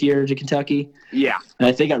 this year to Kentucky. Yeah. And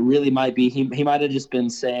I think it really might be he might have just been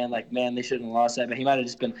saying, like, man, they shouldn't have lost that. But he might have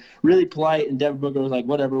just been really polite, and Devin Booker was like,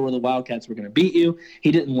 whatever, we're the Wildcats, we're going to beat you.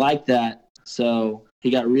 He didn't like that, so he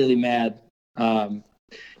got really mad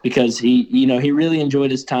because he really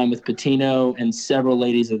enjoyed his time with Pitino and several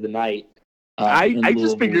ladies of the night. I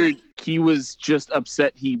just figured he was just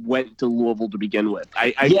upset he went to Louisville to begin with.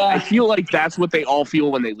 I feel like that's what they all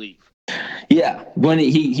feel when they leave. Yeah, when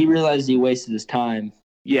he realized he wasted his time.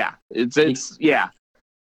 Yeah, it's yeah.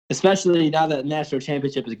 Especially now that national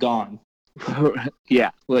championship is gone.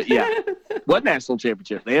 Yeah, well, yeah. What national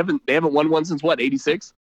championship? They haven't won one since what,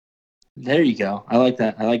 86? There you go. I like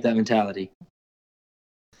that. I like that mentality.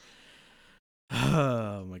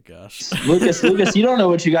 Oh my gosh. Lucas, you don't know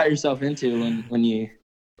what you got yourself into when you.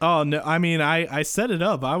 Oh no! I mean, I set it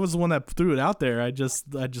up. I was the one that threw it out there. I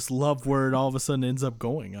just love where it all of a sudden ends up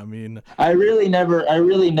going. I mean, I really never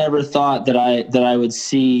thought that I would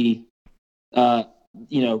see,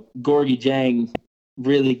 Gorgie Jang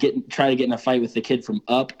really try to get in a fight with the kid from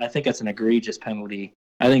Up. I think that's an egregious penalty.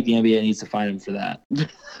 I think the NBA needs to fine him for that.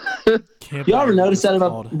 You ever notice that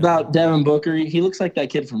about Devin Booker? He looks like that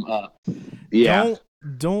kid from Up. Yeah.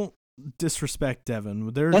 Don't disrespect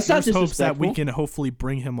Devin. That's there's not hopes that we can hopefully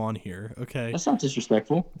bring him on here. Okay. That's not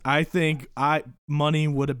disrespectful. I think money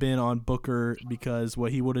would have been on Booker because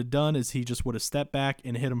what he would have done is he just would have stepped back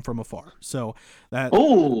and hit him from afar. So that's like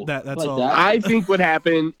all. that. I think what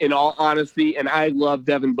happened, in all honesty, and I love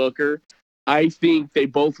Devin Booker, I think they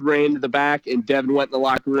both ran to the back and Devin went in the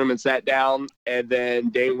locker room and sat down, and then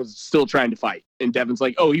Dane was still trying to fight. And Devin's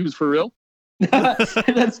like, oh, he was for real?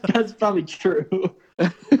 that's probably true.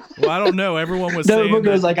 Well, I don't know. Everyone was Devin saying Booker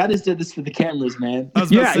was like, I just did this for the cameras, man.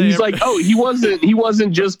 He's like, oh, he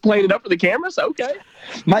wasn't just playing it up for the cameras? Okay.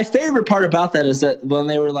 My favorite part about that is that when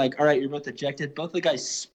they were like, all right, you're both ejected, both the guys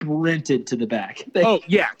sprinted to the back.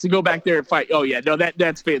 To go back there and fight. Oh, yeah. No,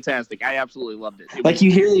 that's fantastic. I absolutely loved it.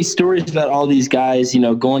 You hear these stories about all these guys,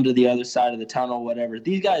 going to the other side of the tunnel, whatever.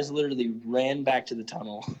 These guys literally ran back to the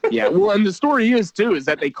tunnel. Yeah, well, and the story is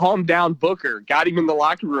that they calmed down Booker, got him in the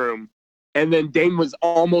locker room, and then Dame was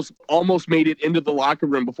almost made it into the locker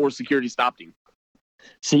room before security stopped him.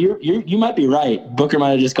 So you might be right. Booker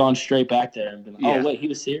might have just gone straight back there and been like, oh, wait, he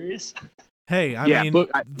was serious? Hey, I mean,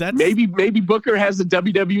 that's maybe Booker has a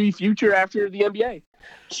WWE future after the NBA.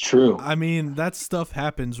 It's true. I mean, that stuff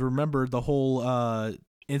happens. Remember the whole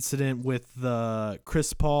incident with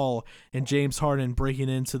Chris Paul and James Harden breaking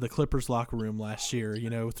into the Clippers locker room last year,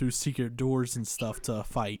 through secret doors and stuff to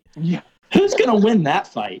fight. Yeah. Who's going to win that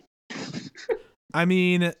fight? I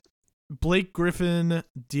mean, Blake Griffin,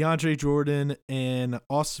 DeAndre Jordan, and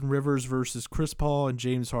Austin Rivers versus Chris Paul and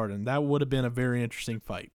James Harden. That would have been a very interesting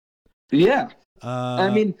fight. Yeah. I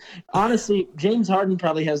mean, honestly, James Harden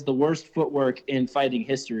probably has the worst footwork in fighting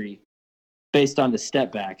history based on the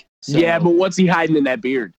step back. So, yeah, but what's he hiding in that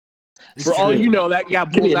beard? For all you know, that guy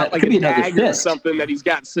pulled out like a tag or something that he's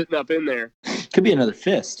got sitting up in there. Could be another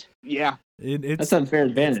fist. Yeah. That's unfair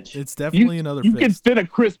advantage. It's definitely another fist. You could fit a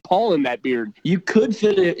Chris Paul in that beard. You could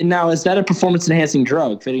fit it. Now, is that a performance-enhancing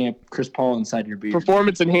drug, fitting a Chris Paul inside your beard?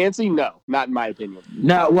 Performance-enhancing? No, not in my opinion.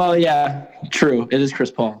 No, well, yeah, true. It is Chris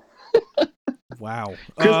Paul. Wow.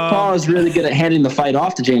 Chris Paul is really good at handing the fight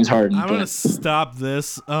off to James Harden. I'm going to stop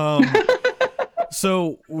this.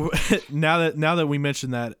 So now that we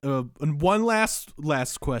mentioned that, one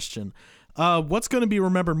last question. What's going to be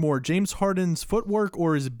remembered more, James Harden's footwork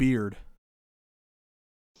or his beard?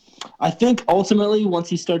 I think ultimately, once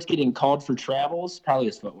he starts getting called for travels, probably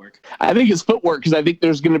his footwork. I think his footwork, because I think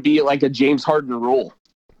there's going to be like a James Harden rule.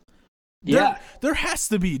 Yeah. There has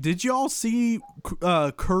to be. Did y'all see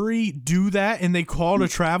Curry do that and they called a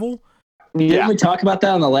travel? Didn't we talk about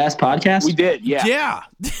that on the last podcast? We did, yeah. Yeah.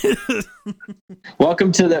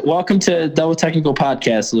 Welcome to Double Technical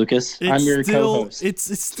Podcast, Lucas. I'm your co-host. It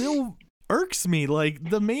still irks me. Like,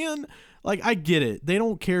 the man, I get it. They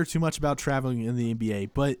don't care too much about traveling in the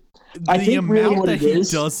NBA, but the amount that he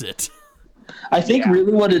does it. I think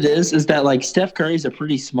really what it is that Steph Curry's a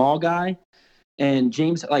pretty small guy. And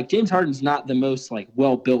James Harden's not the most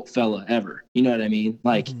well-built fella ever. You know what I mean?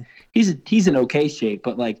 He's in okay shape,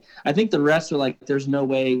 but I think the refs are there's no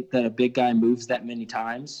way that a big guy moves that many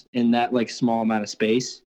times in that small amount of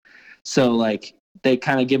space. So they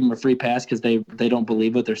kind of give him a free pass because they don't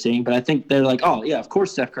believe what they're seeing. But I think they're oh yeah, of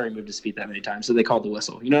course Steph Curry moved his feet that many times, so they called the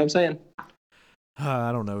whistle. You know what I'm saying?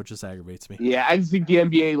 I don't know. It just aggravates me. Yeah, I think the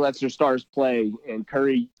NBA lets their stars play, and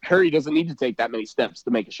Curry doesn't need to take that many steps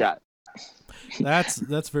to make a shot.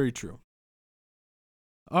 That's very true.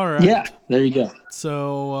 All right. Yeah, there you go.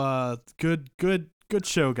 So good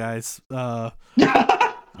show, guys. Whatever.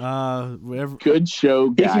 Good show,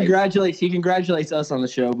 guys. He congratulates us on the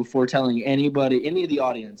show before telling any of the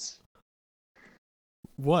audience.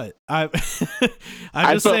 What? I'm just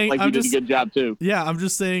felt saying. like you did a good job too. Yeah, I'm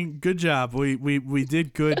just saying. Good job. We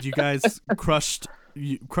did good. You guys crushed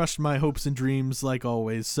my hopes and dreams like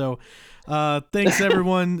always. So, thanks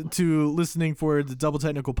everyone to listening for the Double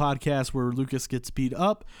Technical Podcast where Lucas gets beat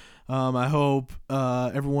up. I hope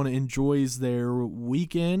everyone enjoys their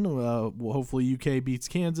weekend. Hopefully UK beats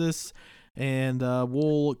Kansas. And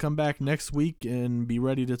we'll come back next week and be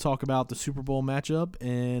ready to talk about the Super Bowl matchup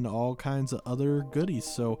and all kinds of other goodies.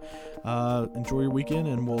 So enjoy your weekend,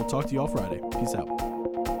 and we'll talk to you all Friday. Peace out.